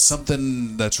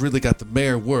something that's really got the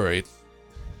mayor worried.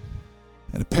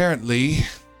 And apparently,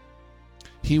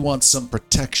 he wants some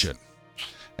protection.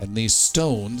 And these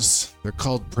stones, they're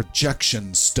called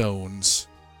projection stones,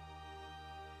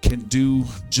 can do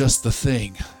just the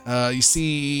thing. You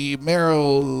see,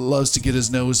 Marrow loves to get his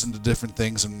nose into different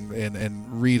things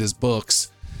and read his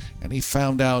books. And he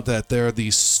found out that there are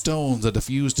these stones that, if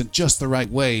used in just the right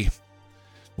way,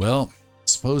 well,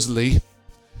 supposedly,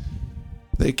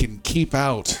 they can keep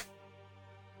out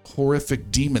horrific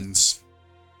demons.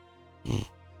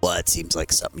 Well, it seems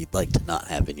like something you'd like to not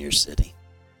have in your city.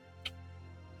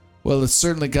 Well, it's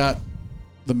certainly got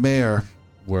the mayor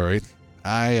worried.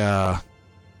 I'm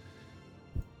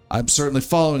certainly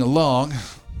following along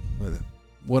with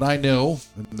what I know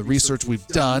and the research we've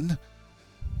done.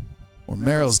 What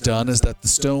Merrill's done is that the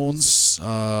stones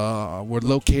were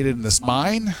located in this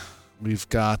mine. We've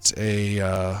got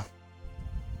a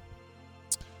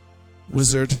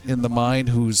wizard in the mine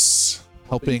who's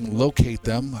helping locate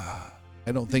them.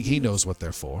 I don't think he knows what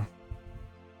they're for.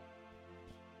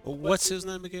 What's his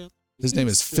name again? His name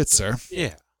is Fitzer,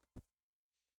 Yeah.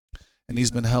 and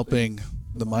he's been helping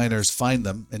the miners find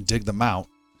them and dig them out.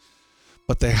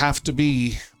 But they have to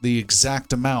be the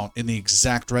exact amount in the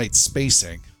exact right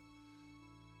spacing.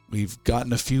 We've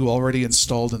gotten a few already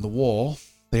installed in the wall.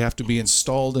 They have to be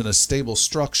installed in a stable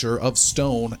structure of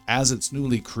stone as it's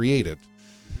newly created.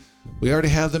 We already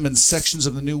have them in sections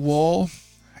of the new wall,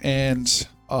 and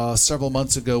several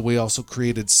months ago we also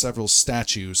created several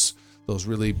statues, those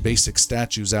really basic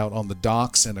statues out on the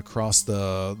docks and across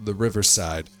the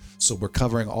riverside. So we're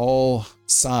covering all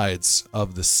sides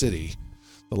of the city.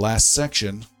 The last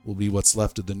section will be what's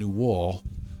left of the new wall,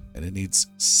 and it needs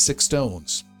 6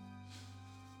 stones.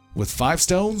 With 5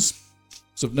 stones,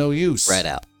 it's of no use. Right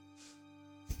out.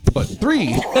 But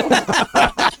 3.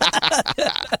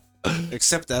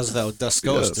 Except as thou dost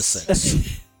goes to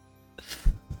 6.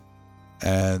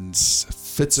 And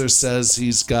Fitzer says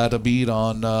he's got a bead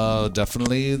on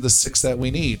definitely the 6 that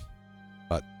we need.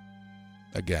 But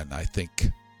again, I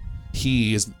think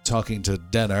he is talking to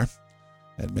Denner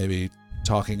and maybe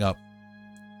talking up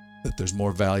that there's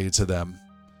more value to them.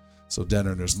 So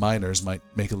Denner and his miners might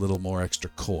make a little more extra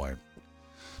coin.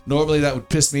 Normally that would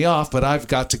piss me off, but I've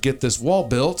got to get this wall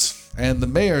built, and the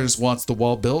mayor's wants the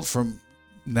wall built from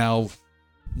now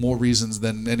more reasons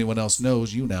than anyone else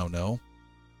knows. You now know.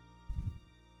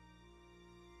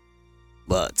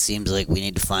 Well, it seems like we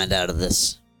need to find out if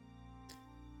this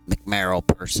McMarrow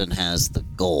person has the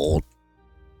gold.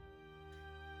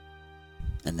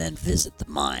 And then visit the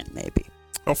mine, maybe.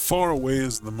 How far away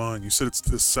is the mine? You said it's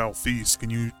to the southeast. Can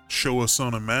you show us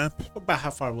on a map? About how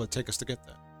far will it take us to get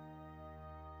there?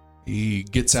 He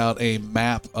gets out a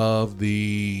map of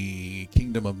the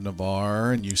Kingdom of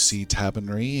Navarre, and you see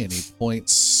Tabanry, and he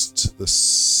points to the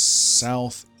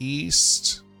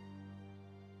southeast.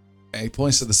 And he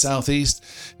points to the southeast.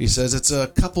 He says it's a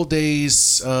couple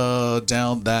days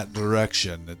down that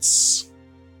direction.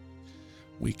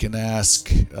 We can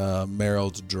ask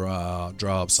Merrill to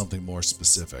draw up something more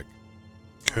specific.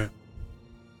 Okay.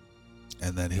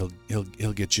 And then he'll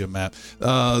get you a map.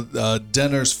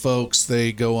 Denner's folks,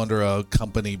 they go under a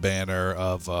company banner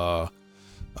of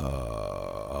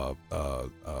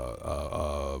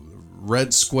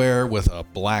red square with a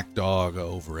black dog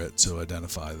over it to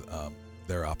identify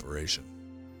their operation.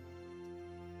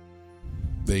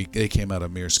 They came out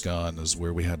of Mirskan is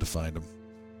where we had to find them.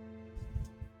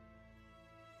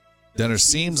 Denner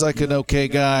seems like an okay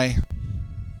guy,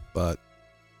 but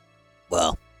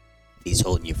Well, if he's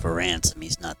holding you for ransom,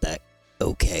 he's not that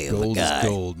okay of a gold guy. is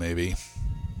gold, maybe.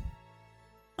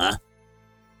 Huh?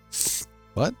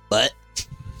 What? But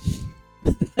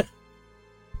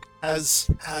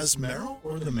Has Merrill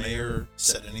or the mayor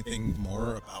said anything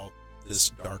more about this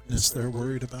darkness they're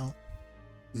worried about?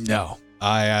 No.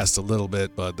 I asked a little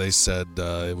bit, but they said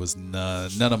it was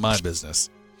none of my business.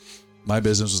 My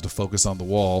business was to focus on the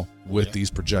wall with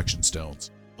these projection stones.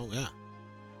 Oh, yeah.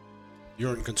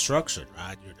 You're in construction,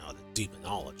 right? You're not a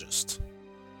demonologist.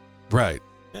 Right.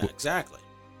 Yeah, exactly.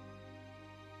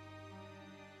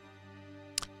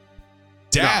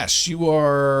 Dash, you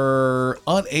are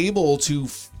unable to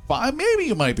find. Maybe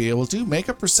you might be able to make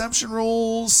a perception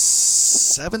roll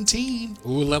 17. Ooh,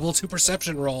 level 2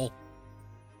 perception roll.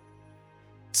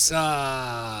 It's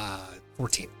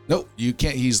 14. Nope, you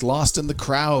can't. He's lost in the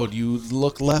crowd. You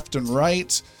look left and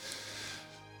right.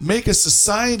 Make a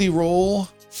society roll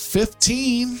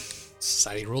 15.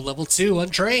 Society roll level 2,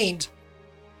 untrained.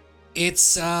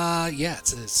 It's make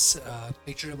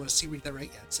sure I want to see read that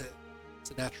right. Yeah, it's a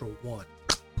natural 1.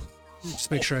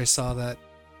 Just make sure I saw that.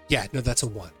 Yeah, no, that's a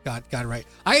 1. Got it right.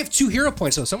 I have 2 hero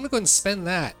points though, so I'm gonna go ahead and spend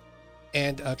that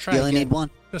and try you only again need one.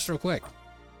 just real quick.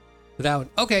 Without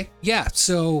okay, yeah,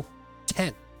 so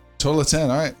 10. Total of 10.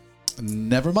 All right.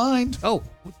 Never mind. Oh,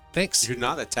 thanks. You're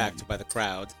not attacked by the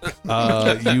crowd.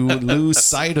 You lose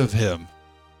sight of him.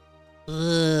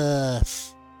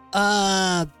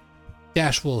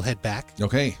 Dash will head back.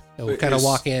 Okay. And we'll kind of Is-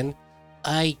 walk in.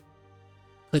 I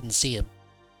couldn't see him.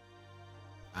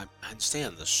 I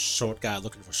understand the short guy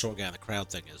looking for short guy in the crowd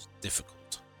thing is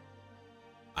difficult.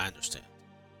 I understand.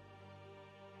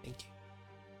 Thank you.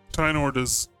 Tynor,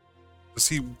 does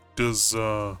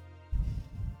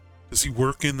he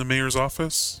work in the mayor's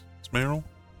office? Is Merrill?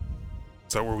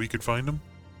 Is that where we could find him?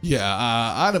 Yeah,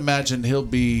 I'd imagine he'll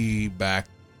be back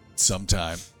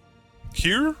sometime.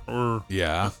 Here or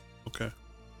Yeah. okay?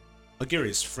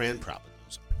 Agiri's friend probably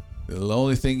knows him. The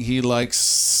only thing he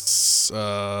likes,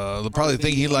 the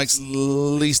thing he likes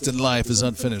least in life is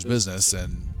unfinished business,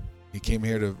 and he came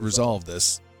here to resolve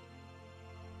this.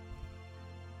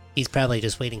 He's probably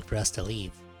just waiting for us to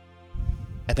leave.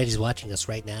 I bet he's watching us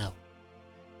right now.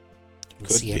 Can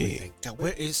Could see be. everything. Now,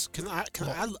 where is?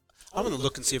 I'm gonna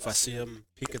look and see if I see him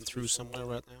peeking through somewhere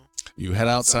right now. You head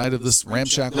outside of this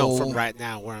ramshackle. No, from right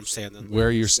now where I'm standing. Where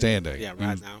you're standing. Yeah,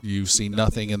 right now. You see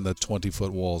nothing in the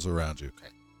 20-foot walls around you.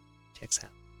 Checks out.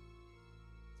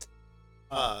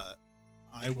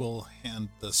 I will hand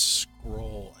the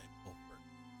scroll I pulled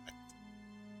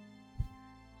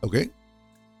for. Okay.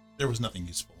 There was nothing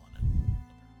useful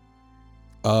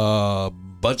on it.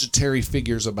 Budgetary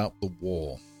figures about the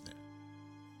wall.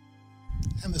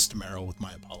 And this to Merrill with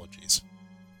my apologies.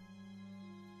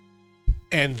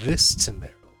 And this to Meryl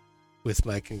with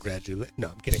my congratulations. No,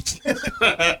 I'm kidding.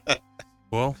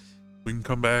 Well, we can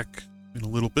come back in a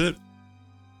little bit.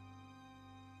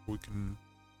 We can.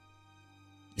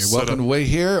 You're set welcome up- to wait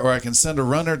here, or I can send a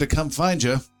runner to come find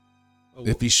you Oh,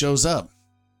 if he shows up.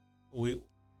 we're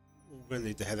gonna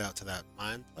need to head out to that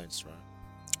mine place, right?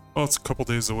 Oh, it's a couple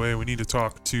days away. We need to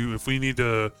talk to. If we need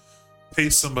to pay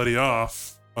somebody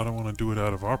off, I don't want to do it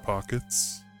out of our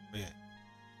pockets. Yeah.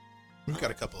 We've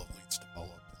got a couple of leads to follow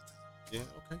up with. Yeah.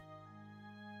 Okay.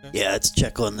 Yeah, let's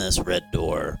check on this red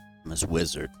door, this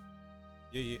wizard.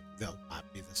 Yeah. That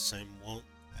might be the same one.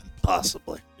 And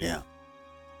Possibly, yeah.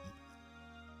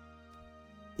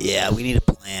 Yeah, we need a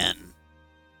plan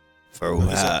for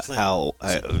What is that plan? how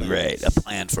What's that plan? right, a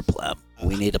plan for Plum.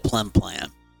 We need a plum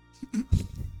plan.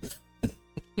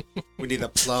 We need a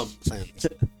plum plan.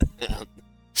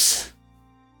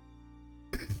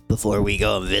 Before we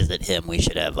go and visit him, we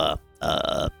should have a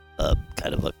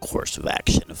kind of a course of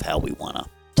action of how we want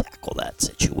to tackle that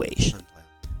situation.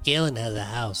 Galen has a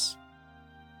house.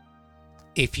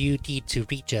 If you need to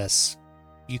reach us,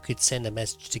 you could send a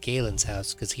message to Galen's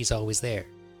house because he's always there.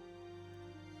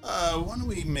 why don't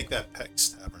we make that Peg's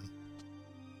Tavern?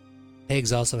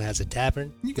 Pigs also has a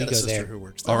tavern. You We got a go sister there. who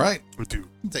works there. All right. We do.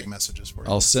 I'll take messages for you.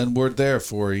 I'll send word there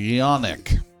for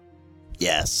Yannick.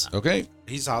 Yes, Okay.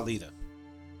 He's our leader.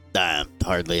 I'm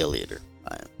hardly a leader.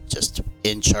 I'm just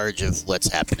in charge of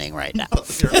what's happening right now.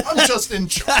 I'm just in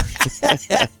charge.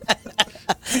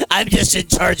 I'm just in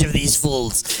charge of these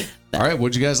fools. All right.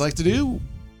 What'd you guys like to do?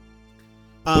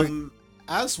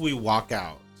 As we walk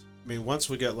out, I mean, once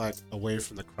we get like away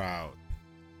from the crowd,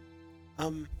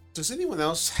 does anyone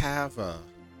else have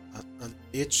an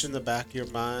itch in the back of your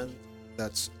mind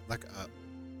that's like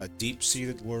a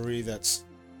deep-seated worry that's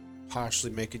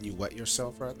partially making you wet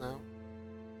yourself right now?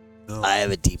 No. I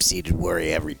have a deep-seated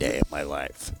worry every day of my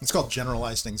life. It's called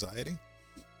generalized anxiety.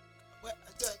 Well,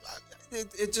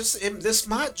 this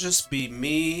might just be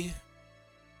me,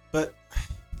 but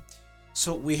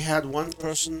so we had one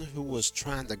person who was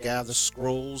trying to gather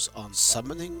scrolls on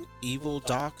summoning evil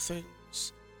dark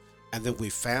things, and then we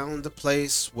found a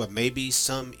place where maybe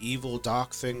some evil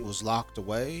dark thing was locked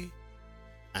away,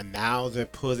 and now they're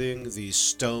putting these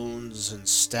stones and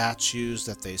statues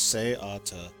that they say are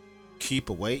to keep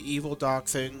away evil dark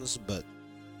things, but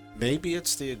maybe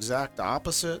it's the exact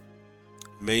opposite.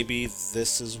 Maybe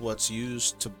this is what's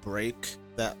used to break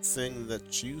that thing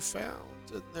that you found,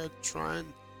 and they're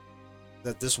trying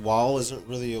that this wall isn't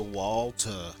really a wall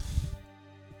to...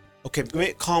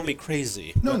 Okay, call me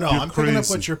crazy. No, You're I'm picking up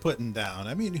crazy. what you're putting down.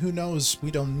 I mean, who knows? We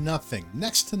know nothing,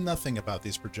 next to nothing about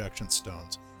these projection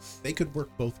stones. They could work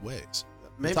both ways.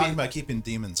 We're talking about keeping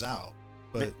demons out,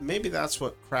 but maybe that's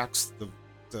what cracks the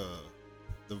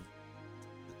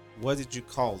what did you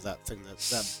call that thing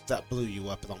that blew you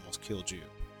up and almost killed you?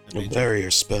 And A made you-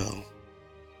 barrier spell.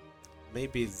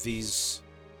 Maybe these,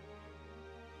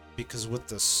 because with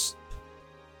this,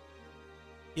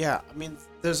 yeah, I mean,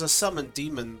 there's a summon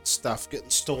demon stuff getting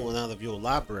stolen out of your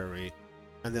library,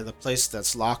 and then a place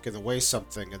that's locking away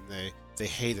something, and they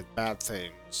hated bad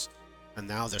things, and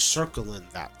now they're circling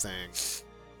that thing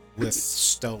with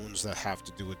stones that have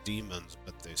to do with demons,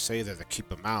 but they say they're to keep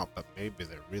them out, but maybe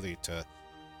they're really to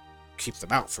keep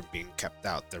them out from being kept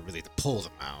out. They're really to pull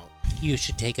them out. You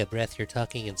should take a breath. You're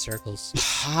talking in circles.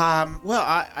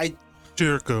 Well,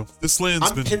 Jericho, this land's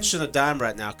I'm been pinching a dime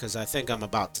right now because I think I'm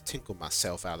about to tinkle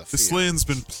myself out of fear. this land's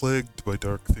been plagued by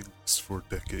dark things for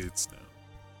decades now.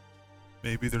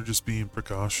 Maybe they're just being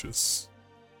precautious.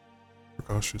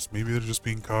 Maybe they're just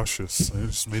being cautious. I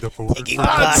just made up a word. Taking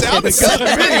It sounded good to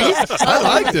me. I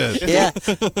liked it. Yeah.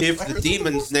 If the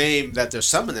demon's name that they're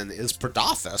summoning is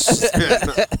Predathus,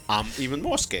 I'm even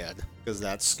more scared because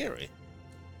that's scary.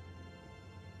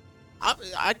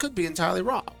 I could be entirely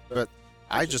wrong, but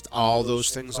all those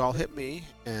things all hit me,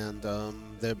 and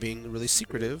they're being really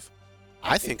secretive.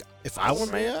 I think if I were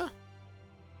mayor,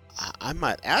 I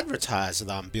might advertise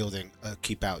that I'm building a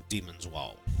keep out demons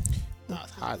wall. Not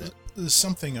hide it.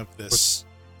 something of this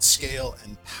scale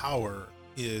and power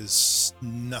is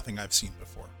nothing I've seen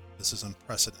before. This is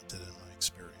unprecedented in my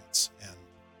experience, and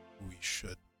we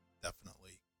should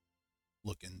definitely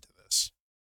look into this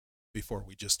before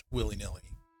we just willy-nilly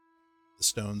the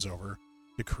stones over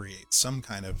to create some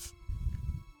kind of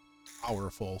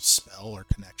powerful spell or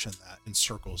connection that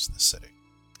encircles the city.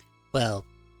 Well,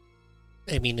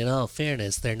 I mean, in all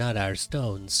fairness, they're not our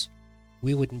stones.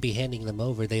 We wouldn't be handing them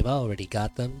over. They've already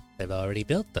got them. They've already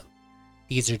built them.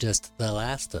 These are just the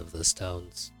last of the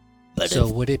stones. But So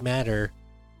if- would it matter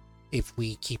if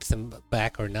we keep them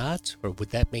back or not? Or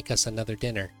would that make us another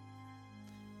dinner?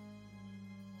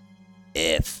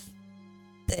 if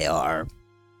they are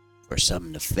for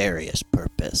some nefarious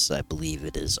purpose, I believe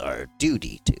it is our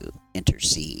duty to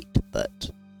intercede. But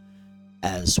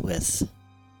as with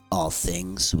all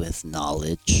things, with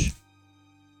knowledge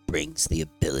brings the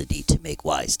ability to make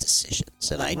wise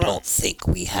decisions. And I don't think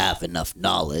we have enough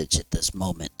knowledge at this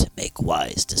moment to make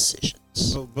wise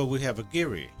decisions. But we have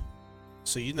Agiri,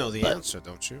 so you know the But- answer,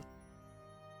 don't you?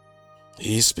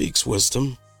 He speaks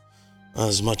wisdom,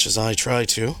 as much as I try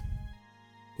to.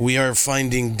 We are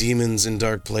finding demons in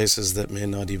dark places that may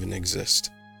not even exist.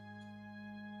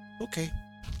 Okay.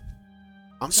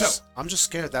 I'm just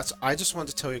scared. I just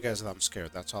wanted to tell you guys that I'm scared.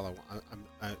 That's all I want.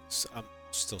 I'm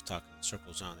still talking in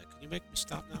circles on it. Can you make me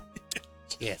stop now?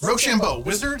 Yes. Rochambeau,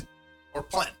 wizard or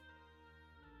plan?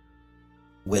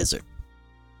 Wizard.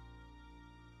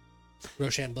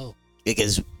 Rochambeau.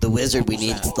 Because the wizard, we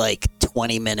need like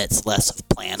 20 minutes less of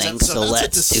planning, so that's a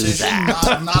let's do decision,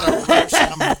 that. Not a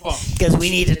Rochambeau. Because we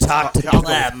need to talk to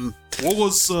Plem. What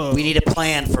was We need a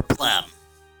plan for Plem.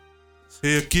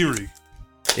 hey Agiri,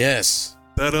 Yes.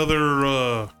 that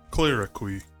other cleric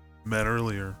we met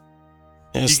earlier?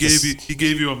 Yes, He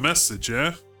gave you a message,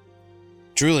 yeah?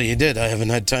 Truly, he did. I haven't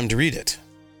had time to read it.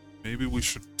 Maybe we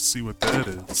should see what that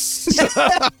is.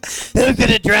 Who could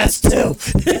address to?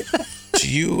 To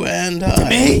you and I.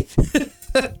 Me?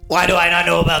 Why do I not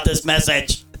know about this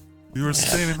message? You were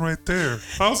standing right there.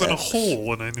 I was in a hole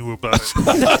when I knew about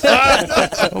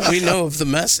it. We know of the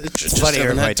message. Just funny,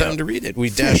 haven't everybody had time don't. to read it. We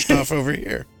dashed off over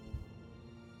here.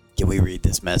 Can we read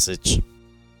this message?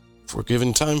 If we're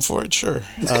given time for it, sure.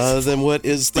 Then what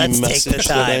is the Let's take the message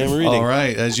that I am reading? All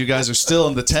right, as you guys are still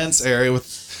in the tense area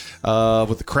with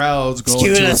the crowds going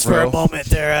Excuse to and us for fro. a moment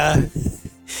there,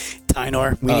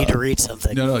 Tynor. We need to read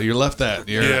something. No, you're left that.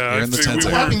 You're I in the figured tense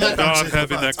we area. were not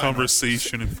having that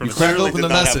conversation in front You of crack Clearly open did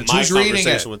the not have message. my Who's reading it?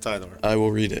 conversation with Tynor. I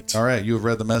will read it. All right, you have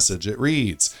read the message. It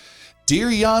reads, Dear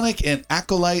Yannick and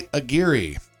Acolyte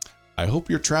Agiri, I hope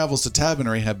your travels to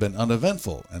Tabernae have been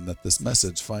uneventful and that this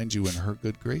message finds you in her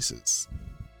good graces.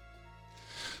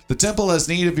 The temple has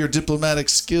need of your diplomatic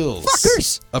skills.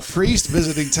 Fuckers! A priest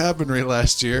visiting Tabernae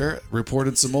last year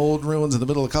reported some old ruins in the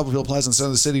middle of Copperfield Plaza in the center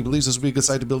of the city. Believes this would be a good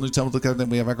site to build a new temple to the Captain.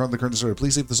 We have background on the current story.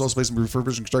 Please see if this also space and be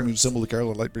refurbished and construct a new symbol of the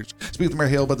Kerahell Light Bridge. Speak with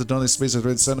Mary Hale about the donated space.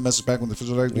 Send a message back when the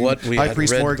What we High had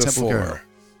Priest read Morik Temple before. Kerahell.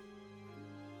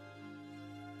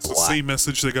 It's the same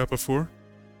message they got before.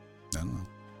 I don't know.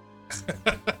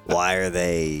 Why are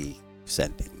they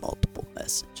sending multiple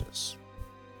messages?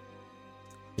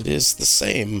 It is the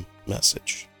same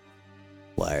message.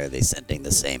 Why are they sending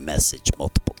the same message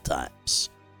multiple times?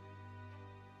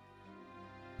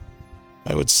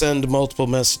 I would send multiple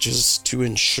messages to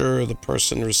ensure the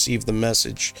person received the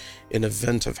message in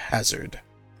event of hazard.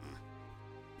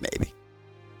 Maybe.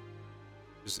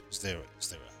 Is there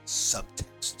a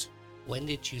subtext? When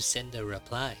did you send a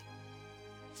reply?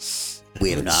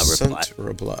 We have not Sent replied. a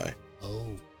reply. Oh,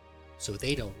 so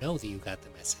they don't know that you got the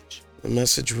message. The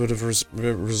message would have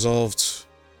resolved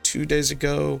 2 days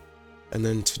ago and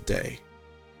then today.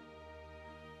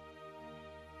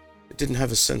 It didn't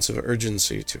have a sense of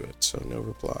urgency to it, so no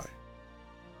reply.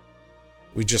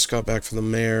 We just got back from the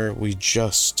mayor. We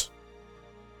just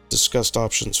discussed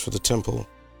options for the temple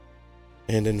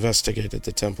and investigated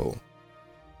the temple.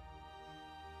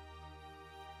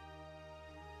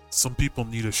 Some people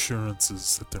need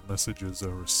assurances that their messages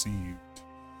are received.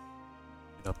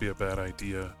 May not be a bad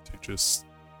idea to just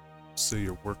say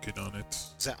you're working on it.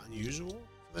 Is that unusual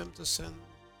for them to send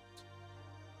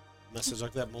a message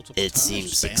like that multiple It times?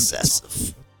 seems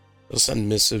excessive. They'll send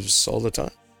missives all the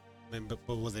time. I mean, but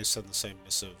will they send the same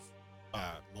missive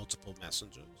multiple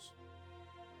messengers?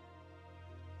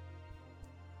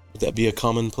 Would that be a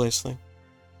commonplace thing?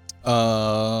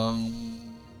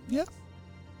 Yeah.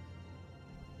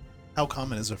 How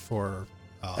common is it for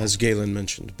As Galen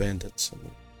mentioned, bandits.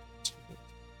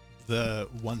 the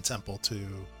one temple to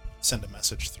send a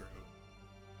message through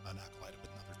an acolyte of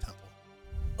another temple?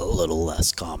 A little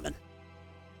less common,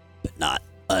 but not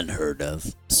unheard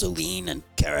of. Celine and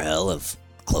Kerahell have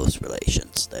close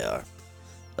relations. They are.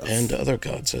 And other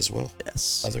gods as well.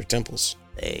 Yes. Other temples.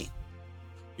 They.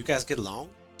 You guys get along?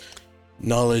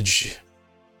 Knowledge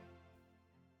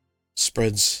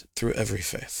spreads through every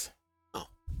faith. Oh,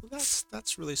 well,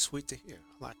 that's really sweet to hear.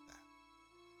 I like that.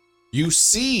 You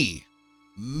see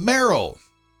Meryl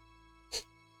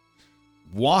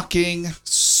walking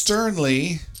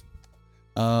sternly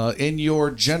in your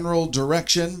general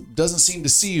direction. Doesn't seem to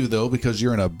see you, though, because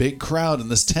you're in a big crowd in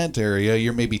this tent area.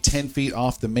 You're maybe 10 feet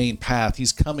off the main path.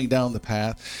 He's coming down the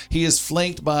path. He is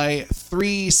flanked by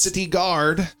 3 city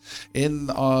guard in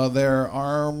their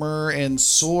armor and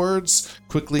swords,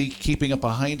 quickly keeping up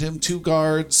behind him. 2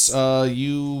 guards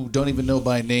you don't even know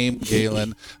by name,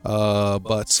 Galen,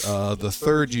 but the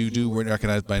third you do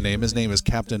recognize by name. His name is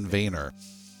Captain Vaynor.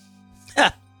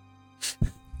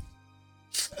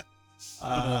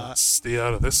 Stay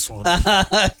out of this one.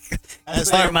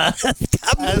 As they, Karma.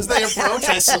 as they approach,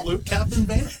 I salute Captain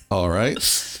Vaynor. All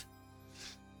right.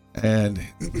 And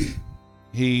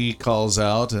he calls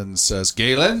out and says,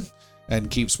 Galen,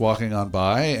 and keeps walking on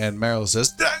by. And Meryl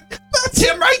says, that's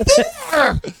him right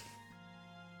there.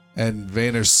 And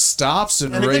Vaynor stops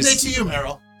and And a good day raises, to you,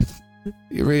 Meryl.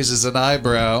 he raises an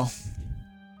eyebrow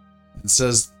and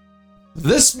says,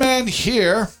 this man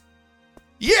here,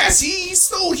 yes, he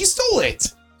stole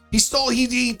it.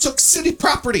 He took city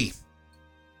property.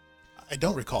 I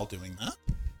don't recall doing that.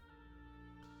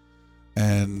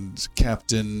 And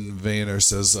Captain Vaynor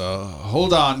says,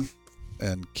 hold on,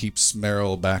 and keeps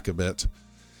Meryl back a bit.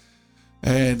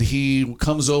 And he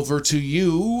comes over to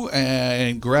you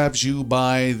and grabs you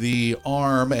by the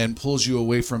arm and pulls you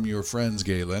away from your friends,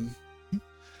 Galen.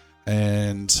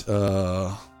 And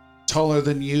taller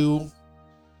than you,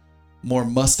 more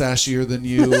mustachier than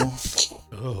you,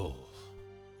 Oh.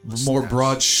 more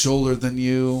broad-shouldered than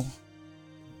you,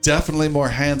 definitely more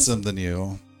handsome than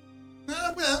you.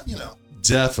 Well, you know.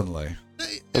 Definitely.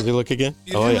 Does he look again?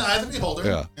 You do eye of the beholder.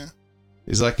 Yeah.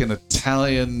 He's like an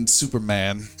Italian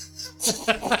Superman. It's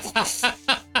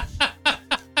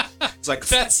like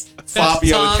That's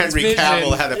Fabio and Tom's Henry vision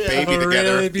Cavill had a baby of a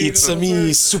together. really It's beautiful me,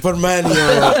 person. Superman.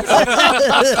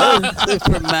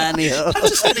 Super Mario. I'm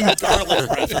just getting garlic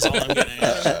breath. That's all I'm getting.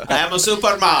 I am a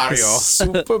Super Mario.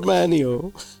 Superman.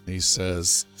 He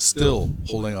says, still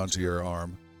holding onto your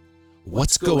arm,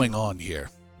 "What's going on here?"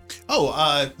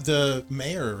 Oh, the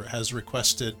mayor has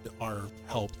requested our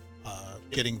help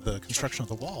getting the construction of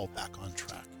the wall back on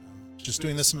track. Just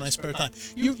doing this in my spare time.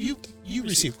 You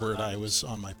received word I was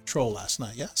on my patrol last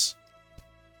night, yes?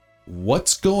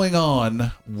 What's going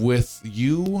on with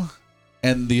you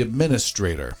and the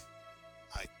administrator?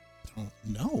 I don't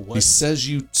know. He What? says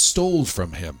you stole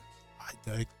from him.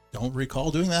 I don't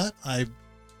recall doing that. I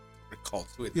Recall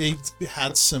to it. he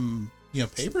had some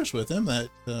papers with him that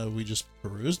we just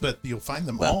perused, but you'll find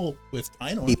them Well, all with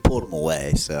Vaynor. He pulled him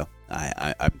away, so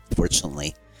I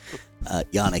unfortunately,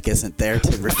 Yannick isn't there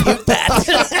to refute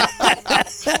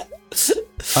that.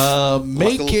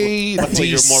 Make a Luckily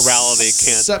your morality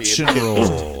can't be deception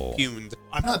roll. impugned.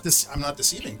 I'm not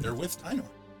deceiving. They're with Vaynor.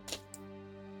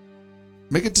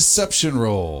 Make a deception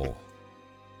roll.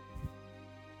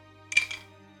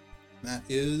 That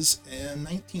is a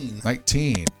 19.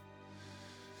 19.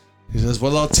 He says,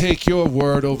 "Well, I'll take your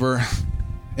word over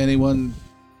anyone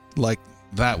like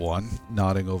that one,"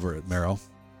 nodding over at Merrill.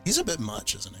 He's a bit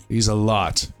much, isn't he? He's a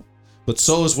lot. But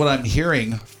so is what I'm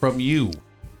hearing from you.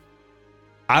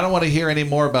 I don't want to hear any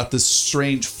more about this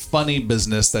strange, funny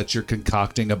business that you're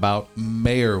concocting about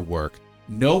mayor work.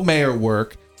 No mayor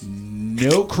work,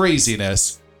 no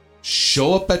craziness.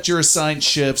 Show up at your assigned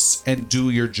shifts and do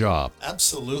your job.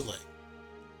 Absolutely.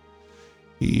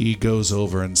 He goes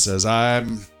over and says,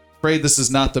 "I'm afraid this is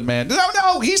not the man."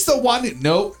 No, he's the one.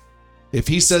 No. If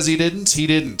he says he didn't, he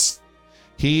didn't.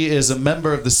 He is a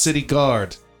member of the city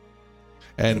guard.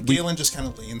 And we Galen just kind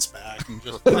of leans back and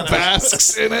just kind of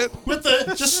basks in it. with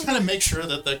the just kind of make sure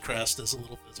that the crest is a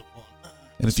little visible.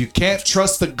 And if you can't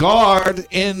trust the guard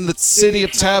in the city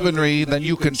of Tabernary, then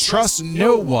you can trust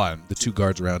no one. The two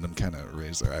guards around him kind of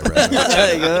raise their eyebrows.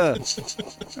 There you go.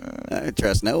 I don't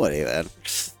trust nobody, man.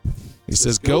 He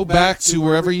says, "Go back to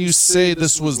wherever you say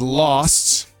this was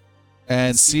lost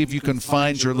and see if you can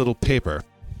find your little paper.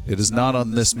 It is not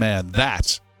on this man.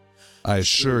 That, I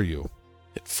assure you."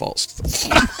 It falls to the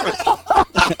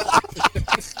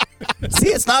See,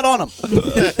 it's not on him.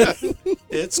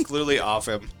 It's clearly off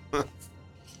him.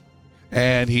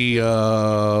 And he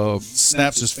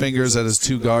snaps his fingers at his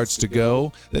two guards to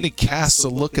go. Then he casts a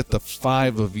look at the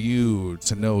five of you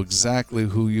to know exactly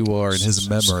who you are in his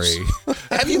memory.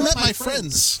 Have you met my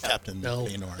friends, Captain No,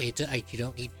 Vaynor? you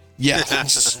don't need. Yeah.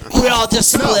 We all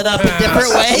just split up in different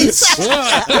ways.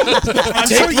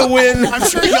 Take the win. I'm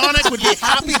sure Yannick would be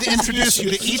happy to introduce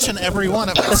you to each and every one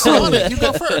of us. Yannick, you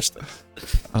go first.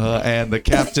 And the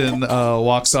captain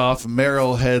walks off.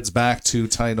 Merrill heads back to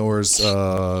Tynor's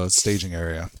staging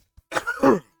area.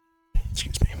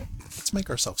 Excuse me. Let's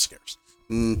make ourselves scarce.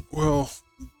 Well,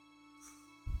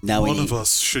 Now we one need. of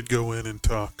us should go in and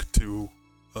talk to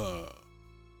the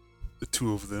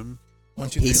two of them. 1,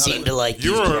 2, 3. He seemed to like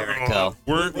you, Jericho.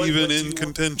 Weren't even in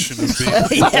contention of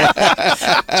being.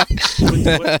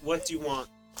 What do you want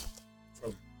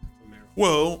from America?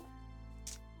 Well,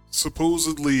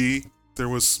 supposedly there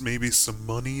was maybe some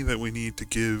money that we need to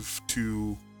give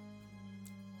to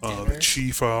the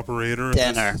chief operator.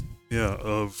 Dinner. Yeah,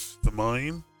 of the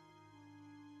mine.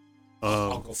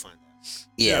 I'll go find that.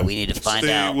 Yeah, we need to find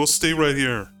out. We'll stay right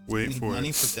here. Wait Need for money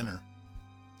it. for dinner.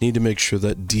 Need to make sure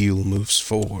that deal moves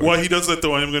forward. While he does that,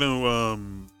 though, I'm going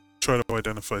to try to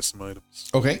identify some items.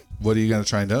 Okay. What are you going to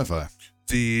try and identify?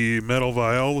 The metal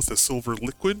vial with a silver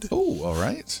liquid. Oh, all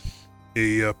right.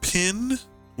 A pin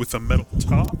with a metal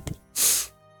top.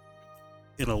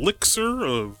 An elixir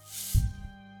of...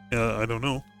 I don't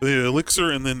know. The elixir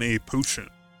and then a potion.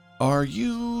 Are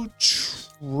you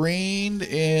trained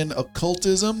in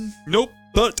occultism? Nope,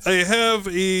 but I have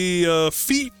a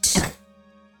feat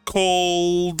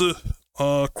called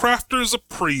Crafter's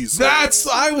Appraisal.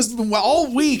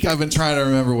 All week I've been trying to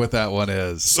remember what that one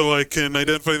is. So I can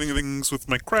identify things with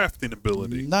my crafting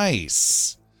ability.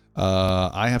 Nice.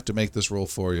 I have to make this roll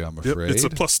for you, I'm Yep, afraid. it's a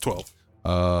plus 12.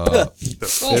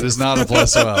 It is not a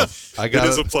plus 12. I got It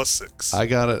is a plus 6. I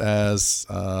got it as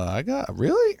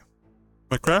really?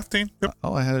 My crafting? Yep.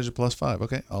 I had it as a plus 5.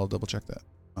 Okay, I'll double check that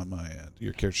on my end.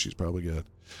 Your character sheet's probably good.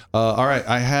 All right,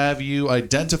 I have you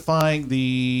identifying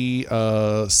the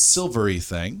silvery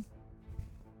thing.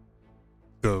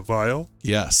 The vial?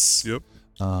 Yes. Yep.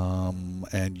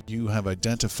 And you have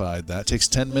identified that. It takes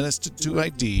 10 minutes to do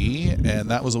ID, and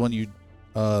that was the one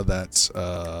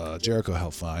that Jericho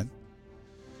helped find.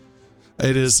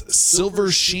 It is silver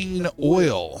sheen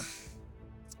oil.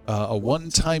 a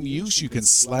one-time use. You can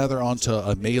slather onto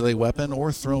a melee weapon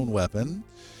or thrown weapon.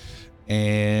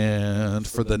 And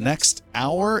for the next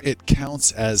hour, it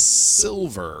counts as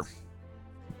silver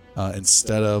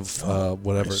instead of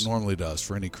whatever it normally does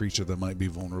for any creature that might be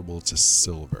vulnerable to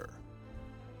silver.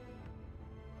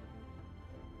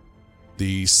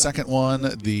 The second one,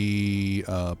 the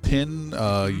pin,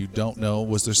 you don't know.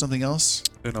 Was there something else?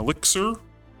 An elixir,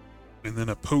 and then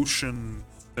a potion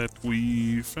that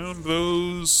we found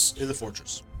those. In the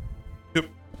fortress. Yep.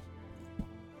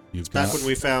 You've Back got when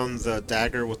we found the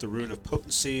dagger with the rune of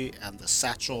potency and the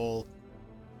satchel,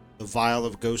 the vial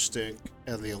of ghost ink,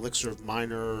 and the elixir of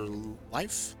minor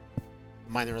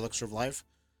elixir of life,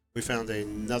 we found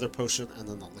another potion and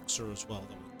an elixir as well.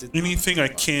 That we did not Anything I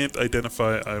identify. can't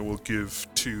identify, I will give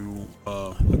to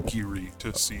Agiri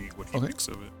to see what he Okay. thinks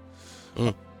of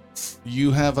it.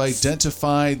 You have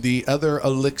identified the other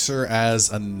elixir as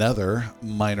another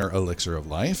minor elixir of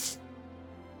life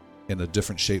in a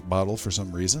different shaped bottle for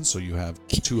some reason. So you have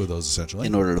two of those essentially.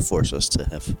 In order to force us to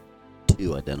have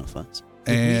two identifiers.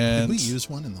 Did we And use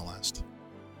one in the last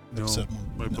No, episode?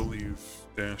 I No. believe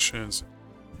Dash has.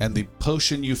 and the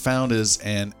potion you found is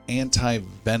an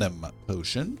anti-venom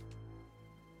potion.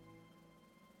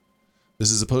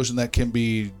 This is a potion that can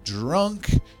be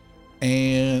drunk,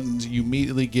 and you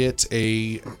immediately get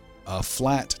a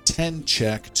flat 10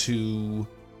 check to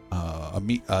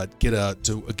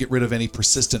get rid of any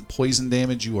persistent poison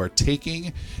damage you are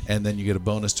taking, and then you get a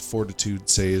bonus to fortitude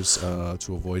saves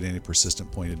to avoid any persistent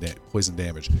poison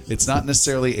damage. It's not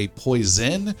necessarily a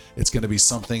poison. It's going to be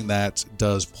something that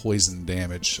does poison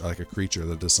damage, like a creature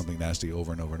that does something nasty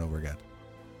over and over and over again.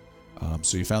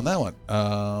 So you found that one.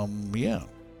 Yeah.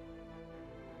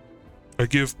 I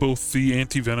give both the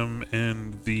anti-venom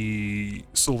and the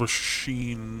silver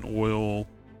sheen oil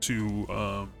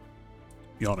to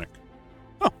Yannick.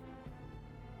 Oh.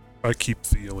 I keep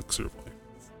the elixir of life.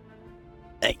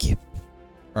 Thank you.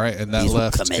 All right, and that These will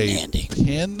left come in a handy.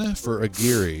 pin for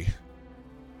Agiri.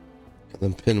 The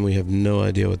pin, we have no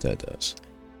idea what that does.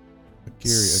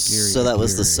 Agiri. So that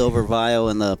was the Agiri. silver vial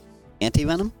and the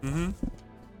anti-venom? Mm-hmm.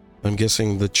 I'm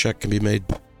guessing the check can be made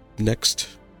next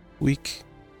week,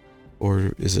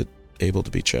 or is it able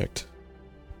to be checked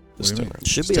this What do you time mean? around?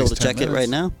 Should Just be able to takes 10 check it right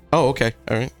minutes. now. Oh, okay.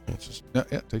 All right. That's just- Yeah,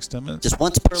 it takes 10 minutes. Just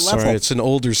once per level. Sorry, it's an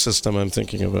older system I'm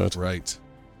thinking about. Right.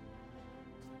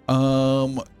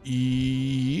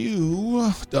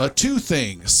 You two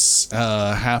things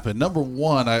happen. Number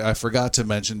one, I forgot to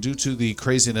mention, due to the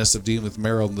craziness of dealing with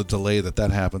Meryl and the delay that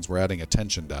happens, we're adding a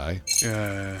tension die.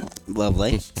 Yeah.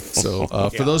 Lovely. So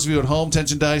for those of you at home,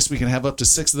 tension dice, we can have up to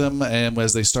 6 of them, and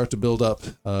as they start to build up,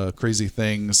 crazy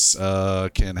things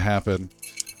can happen.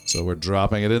 So we're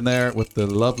dropping it in there with the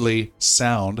lovely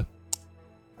sound.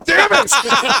 Damn it!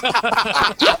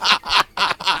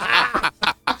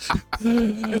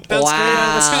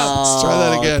 Wow. Let's try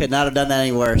that again. Could not have done that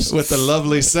any worse. With the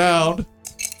lovely sound.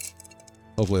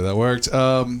 Hopefully that worked.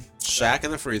 Shaq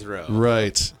and the free throw.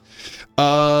 Right.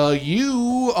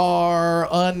 You are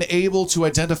unable to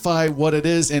identify what it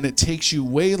is, and it takes you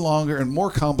way longer and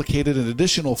more complicated and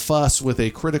additional fuss with a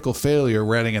critical failure.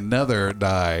 We're adding another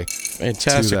die.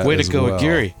 Fantastic. that Way to as go, well.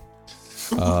 Agiri.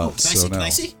 So now,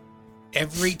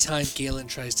 Every time Galen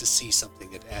tries to see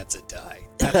something, it adds a die.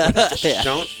 Yeah.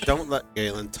 Don't let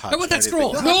Galen touch I want that anything.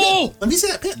 scroll. No! Let me see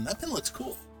that pin. That pin looks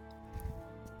cool.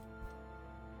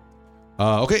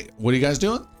 okay, what are you guys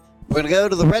doing? We're going to go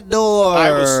to the red door.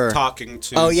 I was talking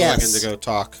to Oh, Gilligan yes. to go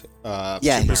talk.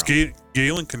 Yeah. to Because Meryl.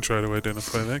 Galen can try to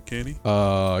identify that, can he?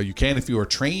 You can if you are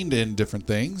trained in different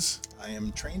things. I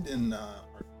am trained in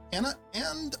Arcana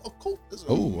and Occultism.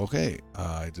 Oh, okay.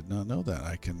 I did not know that.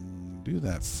 I can do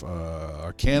that.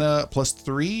 Arcana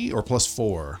 +3 or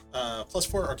 +4?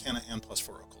 +4 Arcana and +4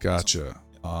 Occultism. Gotcha.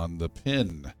 On the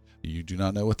pin. You do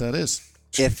not know what that is.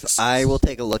 If I will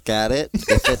take a look at it,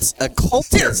 if it's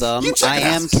occultism, you check I it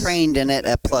am out. trained in it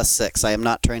at +6. I am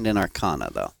not trained in Arcana,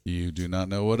 though. You do not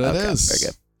know what it is. Okay,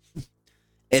 very good.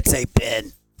 It's a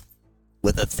pin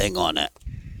with a thing on it.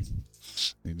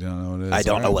 You don't know what it is. I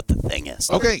don't know All what the thing is.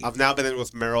 right. Okay. I've now been in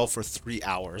with Meryl for 3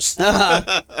 hours.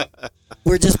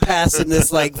 We're just passing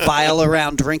this like vial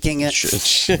around, drinking it.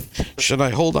 Should I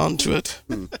hold on to it?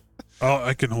 Oh,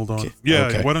 I can hold on. Okay. Yeah,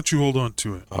 Okay. why don't you hold on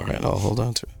to it? All right, I'll hold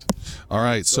on to it. All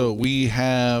right. So we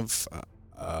have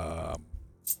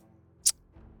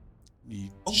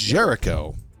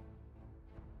Jericho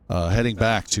heading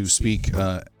back to speak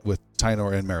with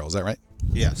Tynor and Meryl. Is that right?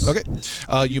 Yes. Okay.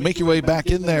 You make your way back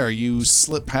in there. You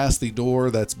slip past the door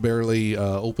that's barely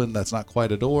open. That's not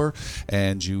quite a door.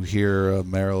 And you hear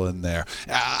Meryl in there.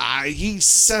 He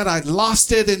said I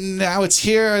lost it, and now it's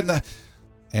here.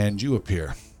 And you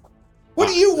appear. What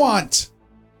do you want?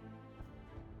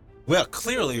 Well,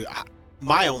 clearly,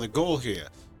 my only goal here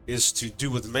is to do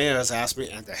what the mayor has asked me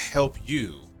and to help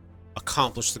you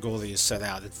accomplish the goal that you set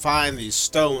out and find these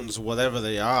stones, whatever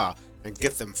they are, and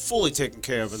get them fully taken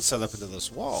care of and set up into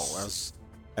this wall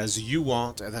as you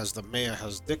want and as the mayor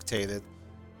has dictated.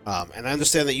 And I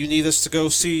understand that you need us to go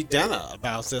see Denna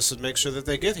about this and make sure that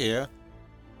they get here.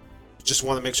 Just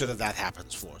want to make sure that that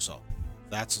happens for us all.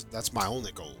 That's my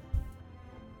only goal.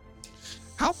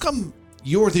 How come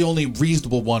you're the only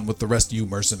reasonable one with the rest of you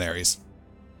mercenaries?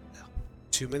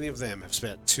 Too many of them have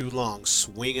spent too long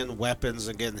swinging weapons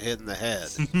and getting hit in the head.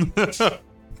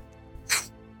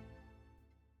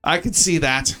 I can see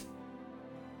that.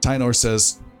 Vaynor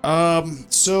says,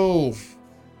 so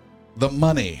the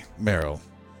money, Meryl.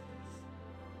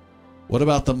 What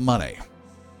about the money?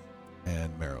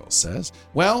 And Meryl says,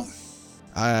 well,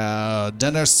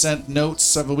 Denner sent notes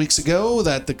several weeks ago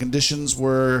that the conditions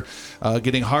were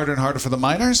getting harder and harder for the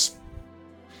miners.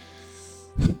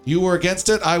 You were against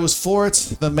it. I was for it.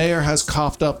 The mayor has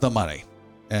coughed up the money.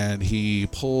 And he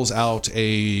pulls out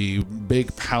a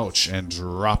big pouch and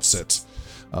drops it.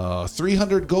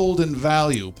 300 gold in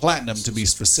value. Platinum, to be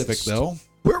specific, though.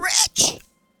 We're rich.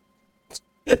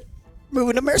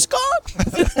 Moving to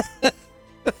Merscon.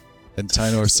 And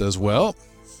Vaynor says, well,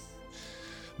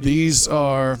 these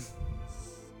are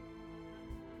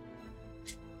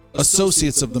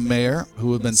associates of the mayor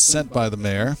who have been sent by the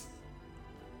mayor.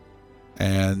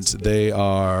 And they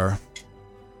are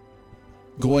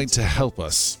going to help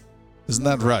us. Isn't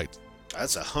that right?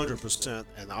 That's 100%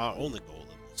 and our only goal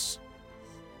in this.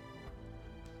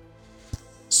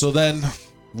 So then,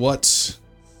 what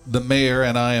the mayor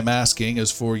and I am asking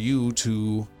is for you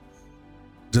to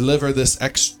deliver this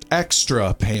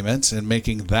extra payment and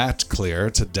making that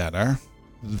clear to Denner.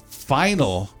 The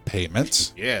final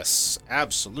payment. Yes,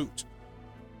 absolute.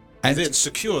 And then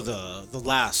secure the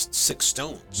last 6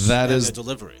 stones. That is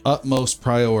delivery. Utmost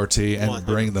priority and 100%.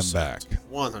 Bring them back.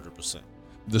 100%.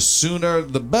 The sooner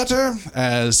the better,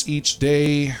 as each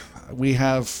day we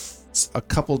have a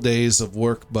couple days of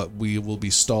work, but we will be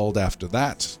stalled after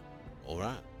that. All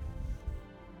right.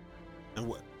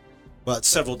 And but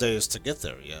several days to get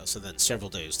there, yes, and then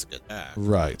several days to get back.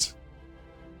 Right.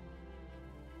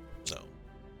 So.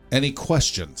 Any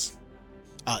questions?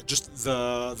 Just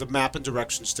the map and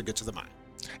directions to get to the mine.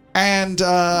 And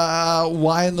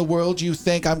why in the world do you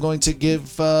think I'm going to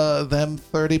give them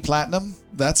 30 platinum?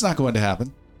 That's not going to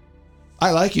happen.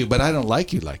 I like you, but I don't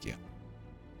like you.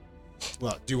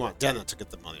 Well, do you want Denna to get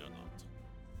the money or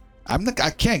not? I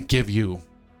can't give you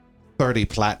 30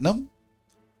 platinum.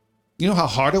 You know how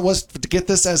hard it was to get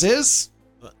this as is?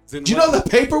 Do you know the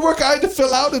paperwork I had to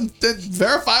fill out and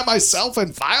verify myself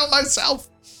and file myself?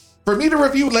 For me to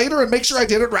review later and make sure I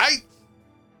did it right?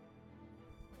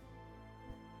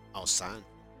 I'll sign.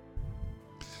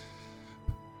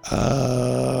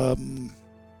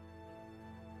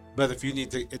 But if you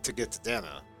need it to get to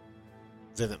Denna,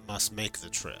 then it must make the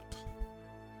trip.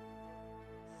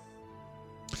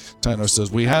 Vaynor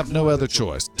says, we have no other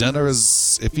choice. Denner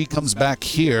is, if he comes back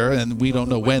here, and we don't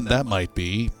know when that might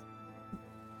be,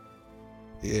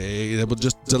 it will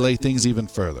just delay things even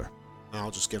further. I'll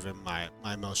just give him my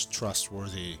most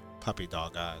trustworthy puppy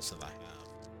dog eyes that I have.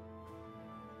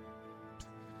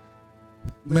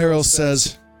 Meryl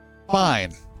says,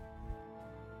 fine.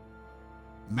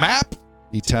 Map?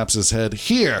 He taps his head.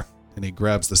 Here. And he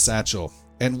grabs the satchel.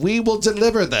 And we will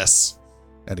deliver this.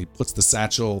 And he puts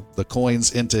the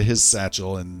coins into his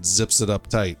satchel and zips it up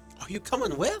tight. Are you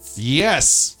coming with?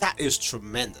 Yes. That is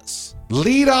tremendous.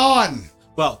 Lead on.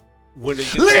 Well, when are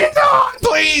you lead on,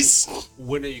 please.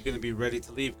 When are you going to be ready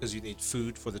to leave? Because you need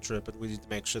food for the trip, and we need to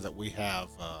make sure that we have.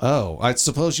 I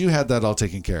suppose you had that all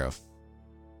taken care of.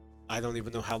 I don't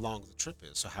even know how long the trip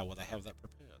is, so how would I have that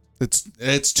prepared?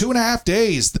 It's 2.5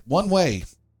 days, one way.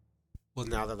 Well,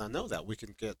 now that I know that, we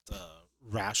can get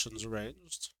rations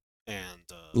arranged and.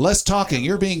 Less talking.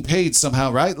 You're being paid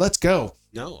somehow, right? Let's go.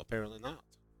 No, apparently not.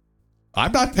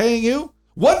 I'm not paying you.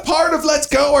 What part of "let's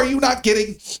go" are you not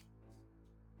getting?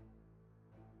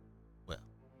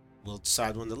 We'll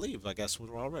decide when to leave, I guess,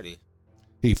 when we're all ready.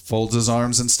 He folds his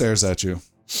arms and stares at you.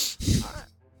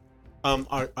 All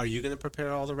right. Are you going to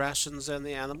prepare all the rations and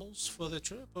the animals for the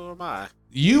trip, or am I?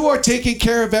 You are taking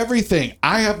care of everything.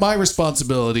 I have my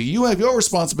responsibility. You have your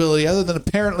responsibility, other than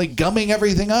apparently gumming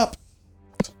everything up.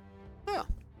 Yeah.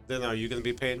 Then are you going to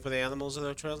be paying for the animals that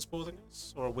are transporting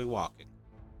us, or are we walking?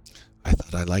 I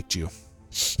thought I liked you.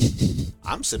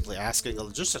 I'm simply asking a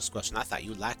logistics question. I thought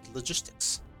you liked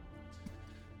logistics.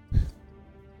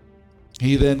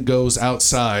 He then goes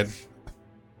outside.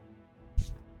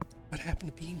 But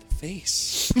happened to being the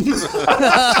face?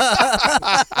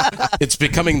 It's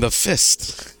becoming the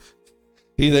fist.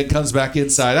 He then comes back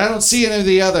inside. I don't see any of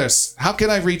the others. How can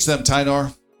I reach them,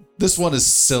 Tynor? This one is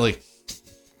silly.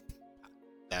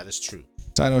 That is true.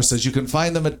 Tynor says you can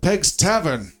find them at Peg's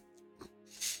Tavern.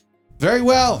 Very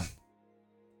well.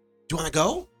 Do you want to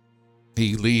go?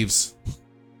 He leaves.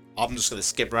 I'm just going to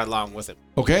skip right along with him.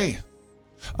 Okay.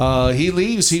 He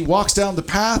leaves. He walks down the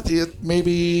path,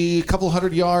 maybe a couple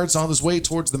hundred yards on his way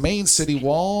towards the main city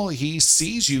wall. He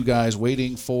sees you guys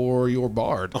waiting for your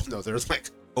bard. Oh, no, there's like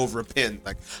over a pin.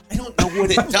 Like, I don't know what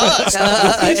it does.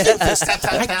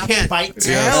 I can't quite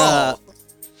tell.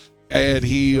 And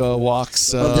he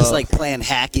walks... Well, just like playing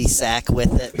hacky sack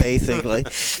with it, basically.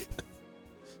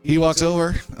 He walks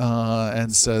over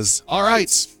and says, all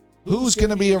right, who's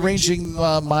going to be arranging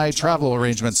my travel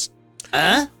arrangements?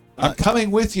 Huh? I'm coming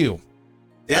with you.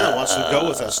 Dana wants to go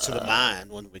with us to the mine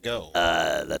when we go.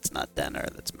 That's not Denner,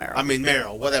 that's Meryl. I mean,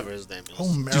 Meryl, whatever his name is. Oh,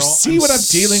 Meryl, Do you see what I'm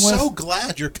dealing with? So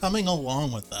glad you're coming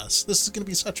along with us. This is going to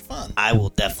be such fun. I will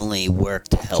definitely work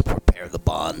to help repair the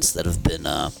bonds that have been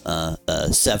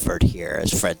severed here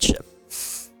as friendship.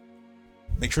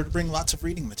 Make sure to bring lots of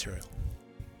reading material.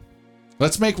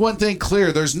 Let's make one thing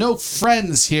clear. There's no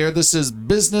friends here. This is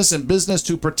business and business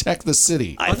to protect the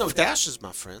city. Oh, no, Dash is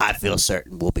my friend. I feel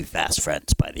certain we'll be fast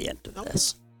friends by the end of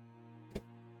this.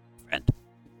 Friend.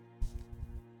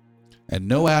 And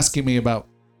no asking me about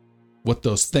what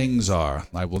those things are.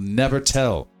 I will never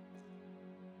tell.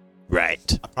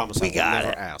 Right. I promise We I will got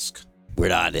never it. ask. We're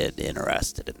not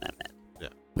interested in that, man. Yeah.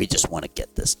 We just want to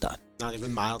get this done. Not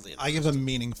even mildly. I give a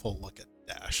meaningful look at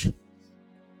Dash.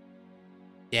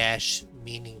 Dash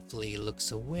meaningfully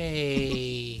looks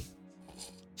away.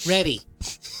 Ready.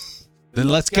 Then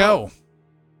let's go.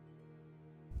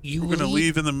 You We're going to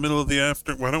leave in the middle of the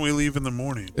afternoon. Why don't we leave in the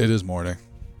morning? It is morning.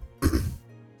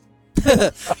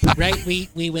 Right,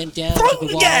 we went down to Broke the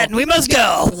wall. again! We must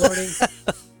go! in the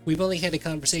morning. We've only had a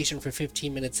conversation for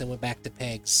 15 minutes and went back to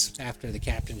Peg's after the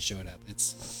captain showed up.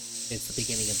 It's the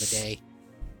beginning of the day.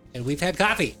 And we've had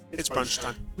coffee. It's brunch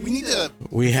time. We need to.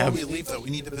 We before have- we leave, though, we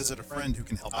need to visit a friend who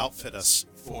can help outfit us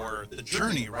for the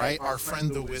journey. Right, our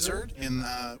friend the wizard in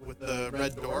with the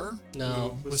red door.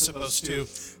 No. who was supposed to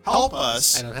help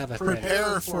us. I don't have a friend.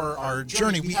 prepare for our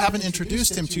journey. We haven't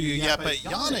introduced him to you yet, but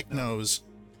Yannick knows.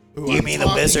 Who You I'm mean the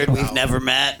talking wizard we've about. never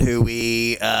met, who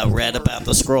we read about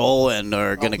the scroll and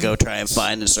are going to go try and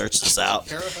find and search this out?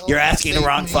 Kerahell You're asking the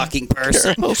wrong saved me. fucking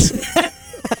person.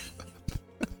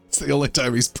 It's the only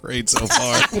time he's prayed so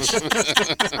far.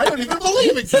 I don't even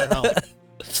believe in Kerahell.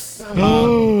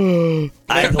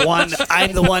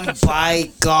 I'm the one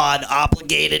by God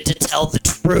obligated to tell the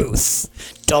truth.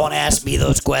 Don't ask me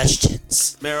those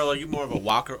questions. Meryl, are you more of a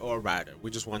walker or a rider?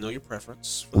 We just want to know your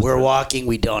preference. We're walking,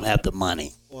 we don't have the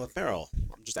money. Well, Meryl,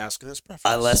 I'm just asking his preference.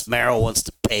 Unless Meryl wants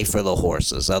to pay for the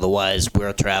horses. Otherwise,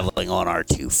 we're traveling on our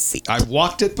 2 feet. I've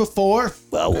walked it before.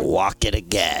 Well, we'll walk it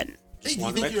again. Hey, do you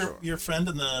wanted to think make your, sure. your friend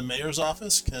in the mayor's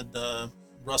office could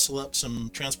rustle up some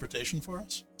transportation for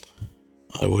us?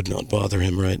 I would not bother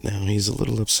him right now. He's a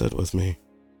little upset with me.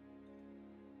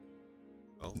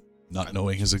 Not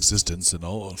knowing his existence and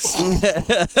all.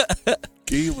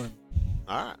 Galen,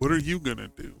 All right. what are you going to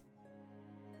do?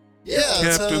 Yeah,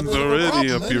 Captain's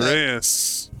already up your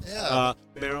ass. Yeah.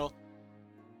 Meryl,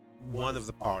 one of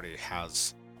the party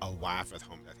has a wife at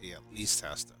home that he at least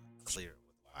has to clear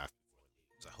with wife before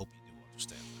he leaves. I hope you do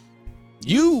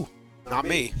understand. Not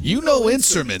me. You know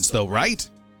instruments, though, right?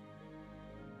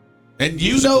 And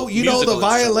you know the musical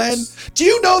violin. instruments. Do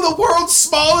you know the world's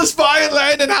smallest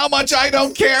violin and how much I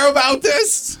don't care about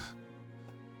this?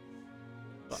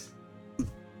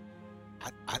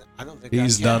 I don't think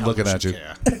He's I care done how looking much at you.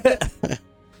 care.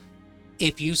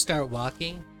 If you start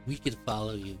walking, we could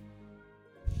follow you.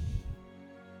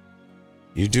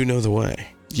 You do know the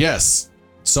way. Yes.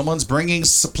 Someone's bringing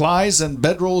supplies and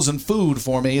bedrolls and food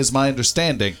for me, is my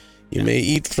understanding. You may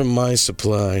eat from my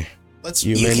supply. Let's.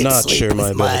 You You may can not sleep share my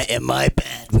with bed. in my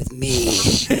bed with me.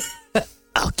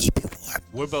 I'll keep you warm.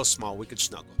 We're both small. We could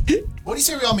snuggle. What do you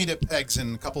say we all meet at Peg's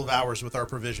in a couple of hours with our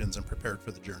provisions and prepared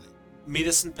for the journey? Meet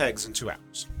us in Pegs in 2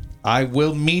 hours. I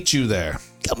will meet you there.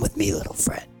 Come with me, little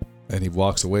friend. And he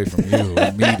walks away from you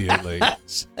immediately.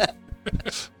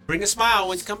 Bring a smile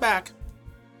when you come back.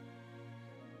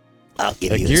 I'll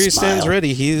give you a Agiri smile. stands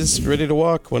ready. He's ready to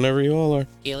walk whenever you all are.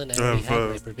 Galen and I already Have, have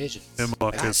my provisions.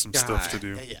 Hemlock has some stuff to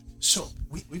do. Yeah. So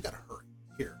we've got to hurry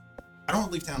here. I don't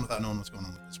want to leave town without knowing what's going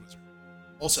on with this wizard.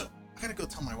 Also, I gotta go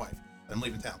tell my wife that I'm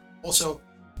leaving town. Also,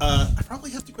 I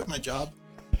probably have to quit my job.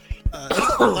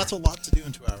 That's a lot to do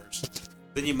in 2 hours.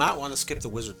 Then you might want to skip the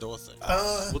wizard door thing.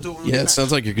 We'll do it when we Yeah, get it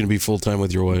sounds like you're going to be full time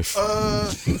with your wife.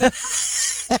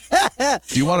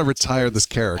 Do you want to retire this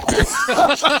character?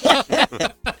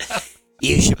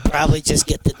 You should probably just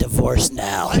get the divorce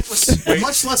now. Life was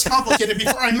much less complicated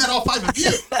before I met all 5 of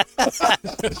you.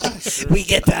 We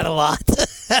get that a lot.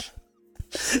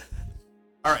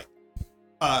 All right.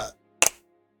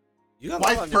 You got a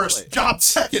lot on Wife your first, plate. job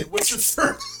second, wizard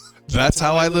third. That's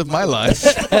how I live my life.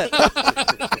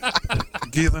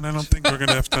 Galen, I don't think we're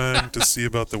gonna have time to see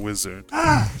about the wizard.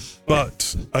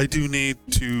 But I do need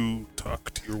to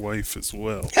talk to your wife as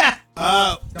well.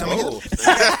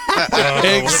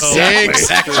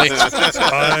 Exactly.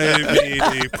 I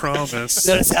made a promise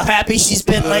Notice how happy she's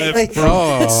been lately.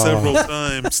 several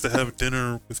times to have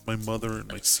dinner with my mother and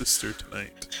my sister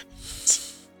tonight.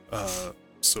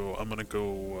 So I'm gonna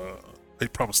go. I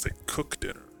promised to cook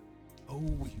dinner. Oh,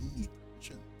 you need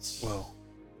provisions. Well,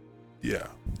 yeah,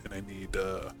 and I need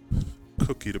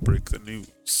Cookie to break the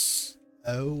news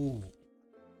Oh.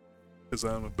 because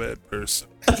I'm a bad person.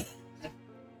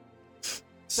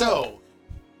 So,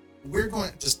 we're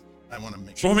going just. I want to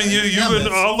make sure. Well, I mean,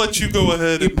 I'll let you go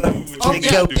ahead and do what Oh, you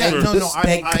yeah, need to yeah, do no, first. I'm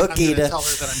Beg going to Cookie to- tell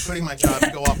her that I'm quitting my job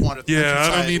to go off wander. the Yeah, I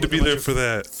countryside don't need to with be a there bunch for of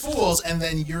that. Fools, and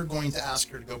then you're going to ask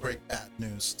her to go break bad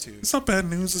news to. It's not bad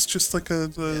news. It's just like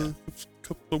a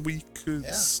couple of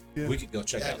weeks. Yeah. We could go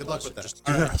check Yeah, out good the luck wizard. with that. Just-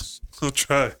 All Yeah. right. I'll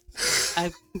try.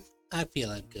 I feel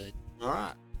I'm good. All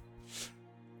right.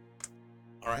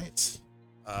 All right.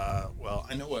 Well,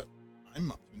 I know what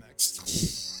I'm up to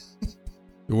next.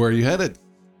 Where are you headed?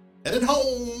 Headed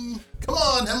home. Come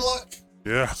on, Hemlock.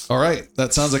 Yeah. All right.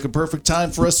 That sounds like a perfect time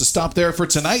for us to stop there for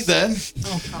tonight then.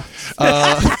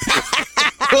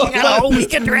 Oh, we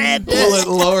can dread. We'll let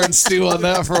Lauren stew on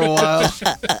that for a while.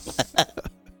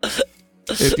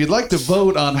 If you'd like to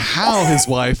vote on how his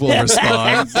wife will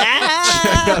respond, check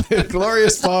out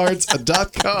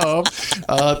gloriousbards.com.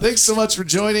 Thanks so much for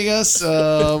joining us. Put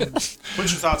your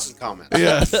thoughts and comments.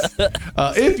 Yeah.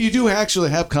 If you do actually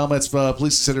have comments, please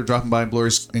consider dropping by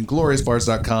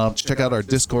gloriousbards.com. Check out our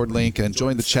Discord link and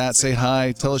join the chat. Say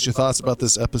hi. Tell us your thoughts about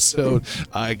this episode.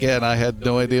 Again, I had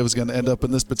no idea I was going to end up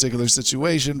in this particular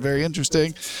situation. Very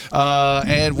interesting.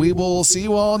 And we will see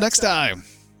you all next time.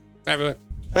 Everyone.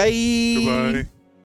 Bye. Goodbye.